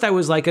at first I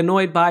was like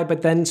annoyed by,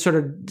 but then sort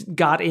of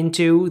got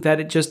into that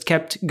it just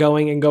kept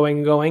going and going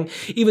and going,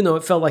 even though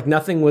it felt like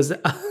nothing was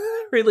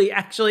really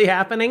actually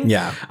happening.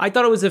 Yeah. I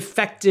thought it was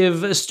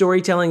effective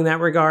storytelling in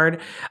that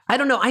regard. I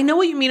don't know. I know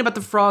what you mean about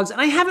the frogs,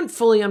 and I haven't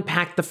fully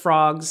unpacked the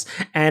frogs,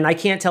 and I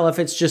can't tell if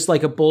it's just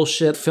like a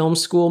bullshit film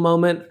school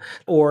moment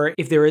or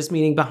if there is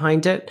meaning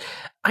behind it.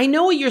 I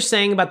know what you're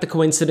saying about the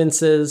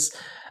coincidences.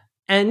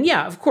 And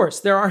yeah, of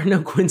course, there are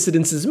no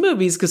coincidences in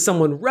movies because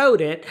someone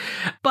wrote it.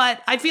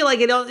 But I feel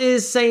like it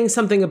is saying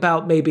something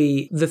about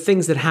maybe the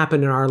things that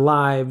happen in our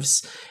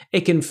lives.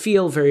 It can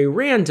feel very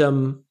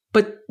random,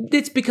 but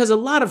it's because a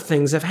lot of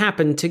things have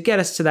happened to get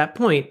us to that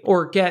point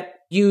or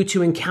get you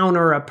to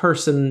encounter a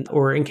person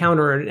or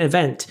encounter an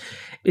event.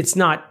 It's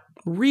not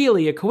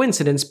really a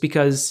coincidence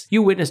because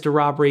you witnessed a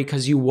robbery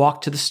because you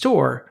walked to the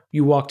store.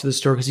 You walked to the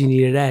store because you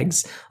needed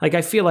eggs. Like,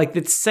 I feel like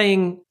it's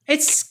saying...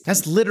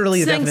 That's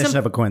literally the definition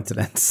of a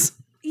coincidence.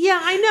 Yeah,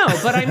 I know.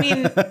 But I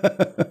mean,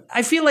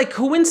 I feel like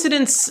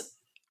coincidence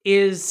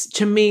is,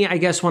 to me, I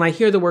guess, when I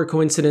hear the word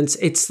coincidence,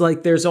 it's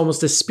like there's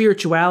almost a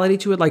spirituality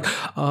to it. Like,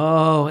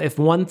 oh, if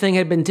one thing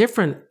had been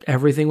different,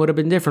 everything would have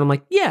been different. I'm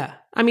like, yeah.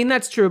 I mean,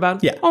 that's true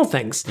about all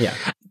things. Yeah.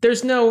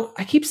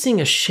 I keep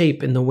seeing a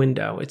shape in the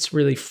window. It's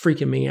really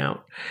freaking me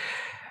out.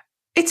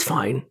 It's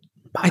fine.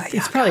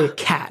 It's probably a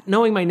cat.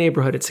 Knowing my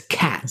neighborhood, it's a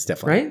cat. It's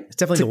definitely, right? It's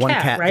definitely the one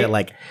cat right? that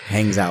like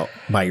hangs out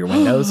by your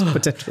windows,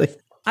 potentially.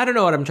 I don't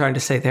know what I'm trying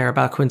to say there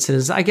about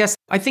coincidences.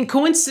 I think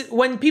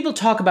when people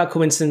talk about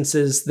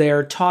coincidences,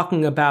 they're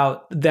talking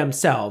about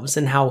themselves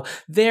and how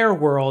their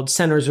world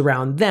centers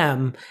around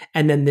them.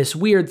 And then this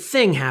weird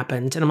thing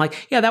happened. And I'm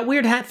like, yeah, that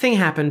weird thing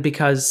happened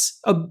because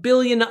a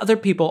billion other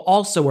people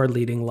also are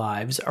leading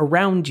lives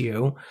around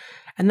you.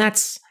 And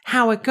that's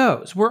how it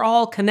goes. We're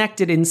all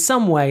connected in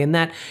some way, and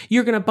that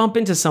you're going to bump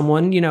into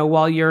someone,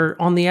 while you're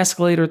on the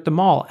escalator at the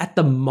mall. At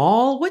the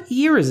mall? What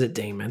year is it,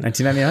 Damon?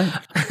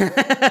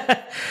 1999.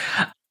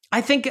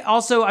 I think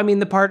also,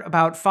 the part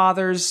about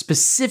fathers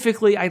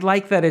specifically, I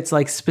like that it's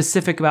like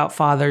specific about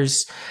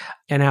fathers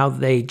and how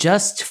they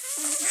just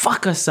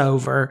fuck us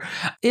over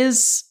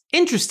is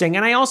interesting.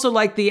 And I also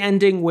like the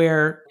ending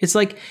where it's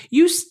like,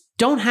 you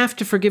don't have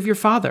to forgive your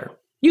father.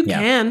 You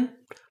can.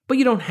 But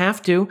you don't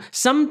have to.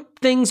 Some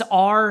things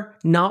are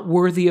not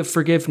worthy of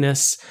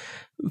forgiveness.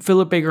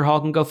 Philip Baker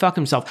Hall can go fuck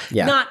himself.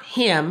 Yeah. Not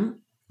him,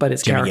 but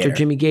his character,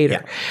 Jimmy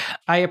Gator. Yeah.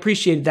 I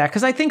appreciated that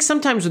because I think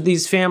sometimes with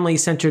these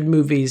family-centered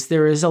movies,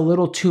 there is a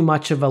little too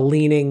much of a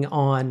leaning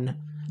on,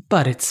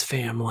 but it's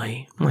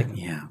family. I'm like,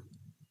 yeah,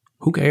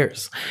 who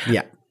cares?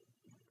 Yeah.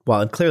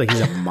 Well, and clearly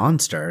he's a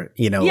monster,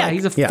 Yeah,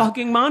 he's a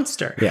fucking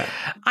monster. Yeah.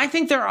 I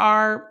think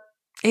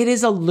it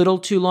is a little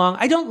too long.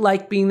 I don't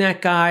like being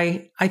that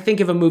guy. I think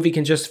if a movie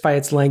can justify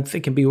its length, it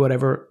can be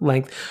whatever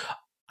length.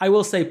 I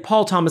will say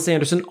Paul Thomas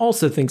Anderson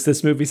also thinks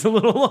this movie's a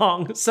little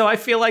long. So I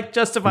feel like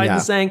justified in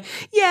saying,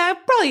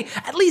 probably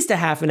at least a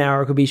half an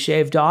hour could be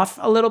shaved off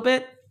a little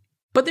bit.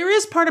 But there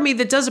is part of me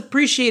that does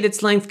appreciate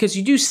its length because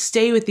you do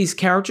stay with these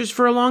characters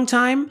for a long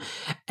time.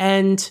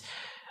 And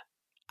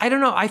I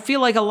don't know. I feel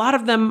like a lot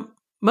of them,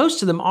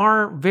 most of them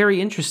are very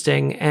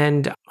interesting.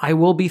 And I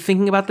will be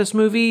thinking about this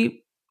movie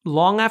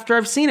long after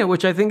I've seen it,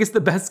 which I think is the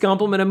best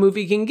compliment a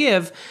movie can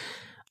give,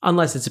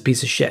 unless it's a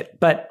piece of shit.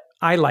 But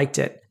I liked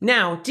it.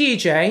 Now,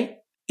 DJ,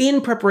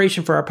 in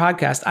preparation for our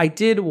podcast, I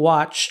did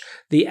watch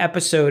the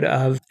episode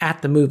of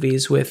At the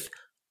Movies with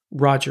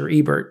Roger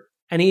Ebert.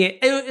 And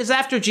is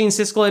after Gene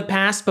Siskel had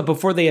passed, but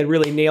before they had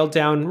really nailed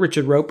down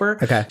Richard Roper.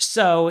 Okay.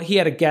 So he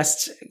had a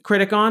guest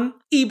critic on.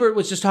 Ebert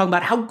was just talking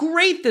about how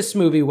great this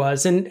movie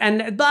was and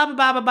blah, blah,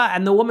 blah, blah, blah.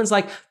 And the woman's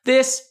like,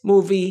 this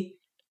movie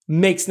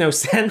makes no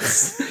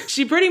sense.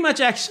 She pretty much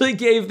actually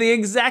gave the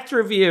exact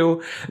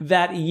review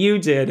that you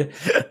did.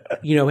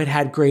 You know, it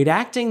had great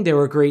acting. There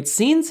were great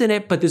scenes in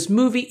it, but this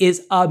movie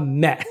is a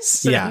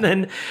mess. Yeah. And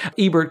then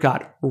Ebert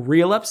got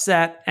real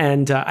upset,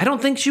 and I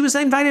don't think she was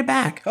invited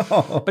back.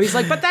 Oh. But he's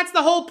like, but that's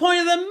the whole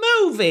point of the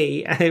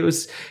movie. It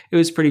was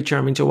pretty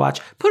charming to watch.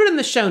 Put it in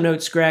the show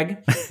notes,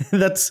 Greg.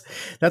 That's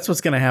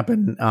what's going to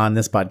happen on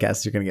this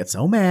podcast. You're going to get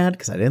so mad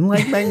because I didn't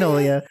like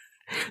Magnolia.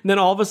 And then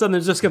all of a sudden,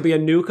 there's just going to be a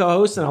new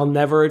co-host, and I'll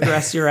never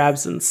address your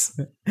absence.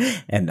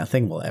 And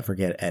nothing will ever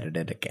get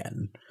edited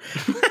again.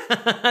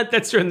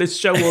 That's true. And this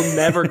show will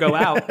never go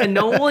out, and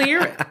no one will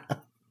hear it.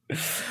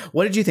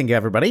 What did you think,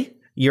 everybody?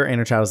 Your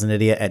inner child is an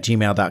idiot at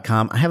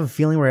gmail.com. I have a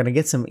feeling we're going to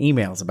get some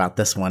emails about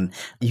this one.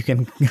 You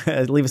can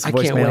leave us a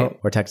voicemail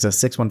or text us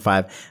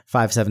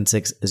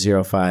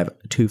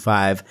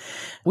 615-576-0525.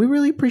 We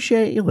really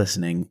appreciate you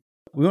listening.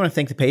 We want to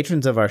thank the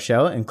patrons of our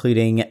show,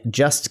 including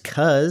Just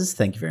Cuz.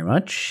 Thank you very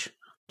much.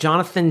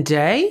 Jonathan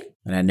Day.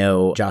 And I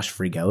know Josh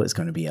Frigo is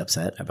going to be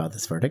upset about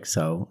this verdict.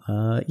 So,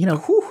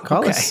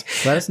 call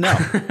us. Let us know.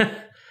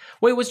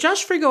 Wait, was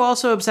Josh Frigo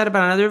also upset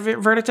about another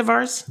verdict of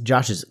ours?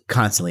 Josh is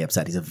constantly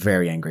upset. He's a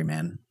very angry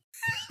man.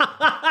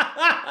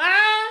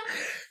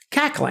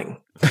 Cackling.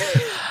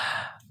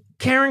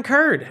 Karen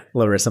Curd.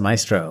 Larissa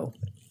Maestro.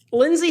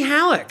 Lindsay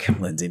Halik.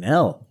 Lindsay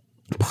Nell.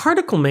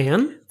 Particle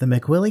Man. The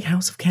McWilley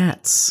House of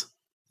Cats.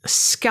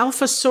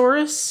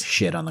 Scalfasaurus.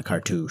 Shit on the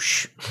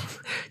Cartouche.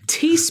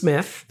 T.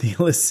 Smith. The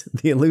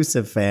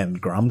elusive fan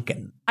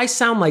Gromkin. I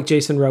sound like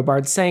Jason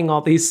Robard saying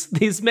all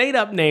these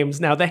made-up names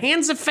now. The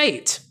Hands of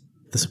Fate.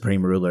 The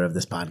supreme ruler of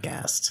this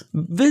podcast.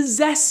 The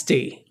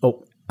Zesty.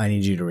 Oh, I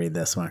need you to read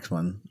this next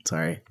one.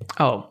 Sorry.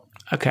 Oh,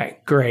 okay.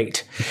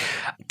 Great.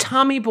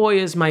 Tommy Boy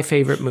is my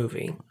favorite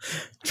movie.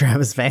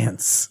 Travis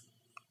Vance.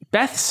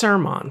 Beth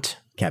Surmont.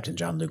 Captain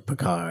Jean-Luc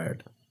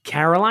Picard.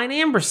 Caroline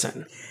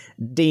Amberson.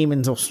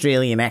 Damon's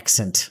Australian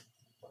accent.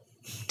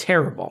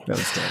 Terrible. That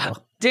was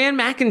terrible. Dan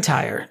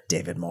McIntyre.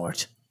 David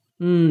Mort.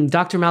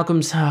 Dr.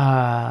 Malcolm's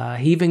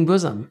Heaving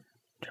Bosom.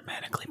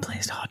 Dramatically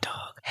placed hot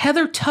dog.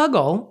 Heather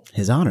Tuggle.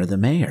 His Honor, the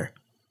Mayor.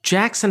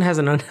 Jackson has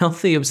an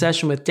unhealthy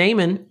obsession with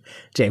Damon.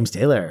 James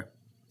Taylor.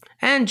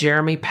 And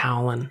Jeremy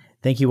Powlen.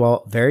 Thank you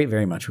all very,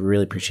 very much. We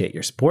really appreciate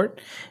your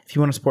support. If you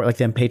want to support like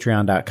them,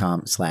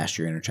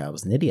 patreon.com/your inner child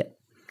was an idiot.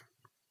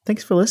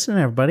 Thanks for listening,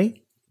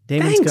 everybody.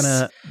 Damon's going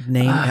to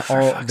name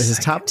all of his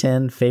top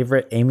 10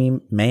 favorite Amy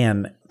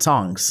Mann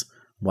songs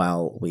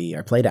while we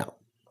are played out.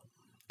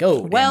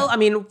 Go. Well, Damon. I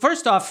mean,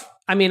 first off,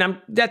 I'm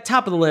at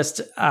top of the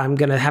list. I'm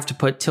going to have to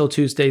put Till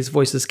Tuesday's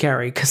Voices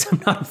Carry because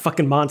I'm not a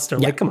fucking monster.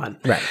 Yeah. Like, come on.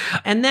 Right.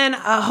 And then,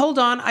 hold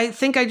on. I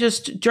think I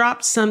just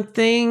dropped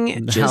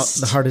something.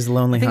 The Heart is a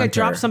Lonely Hunter. I think I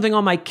dropped something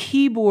on my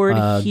keyboard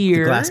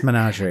here. The Glass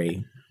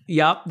Menagerie.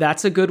 Yep,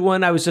 that's a good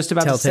one. I was just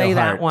about to say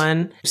that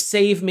one.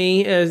 Save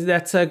Me,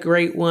 that's a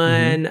great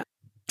one. Mm-hmm.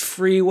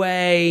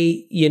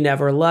 Freeway, You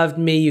Never Loved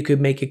Me, You Could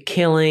Make a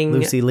Killing.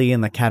 Lucy Lee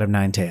and the Cat of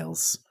Nine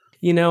Tails.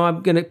 You know,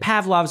 I'm going to...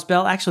 Pavlov's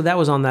Bell. Actually, that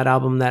was on that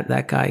album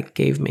that guy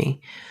gave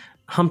me.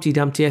 Humpty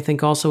Dumpty, I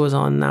think, also was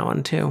on that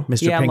one, too.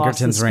 Mr. Pinkerton's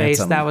Lost in Space,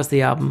 Ransom. That was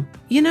the album.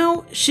 You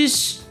know,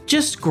 she's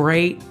just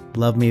great.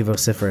 Love Me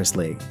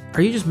Vociferously.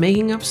 Are you just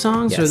making up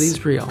songs, or are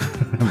these real?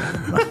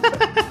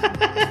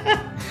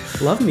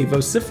 Love Me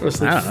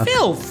Vociferously.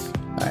 Filth!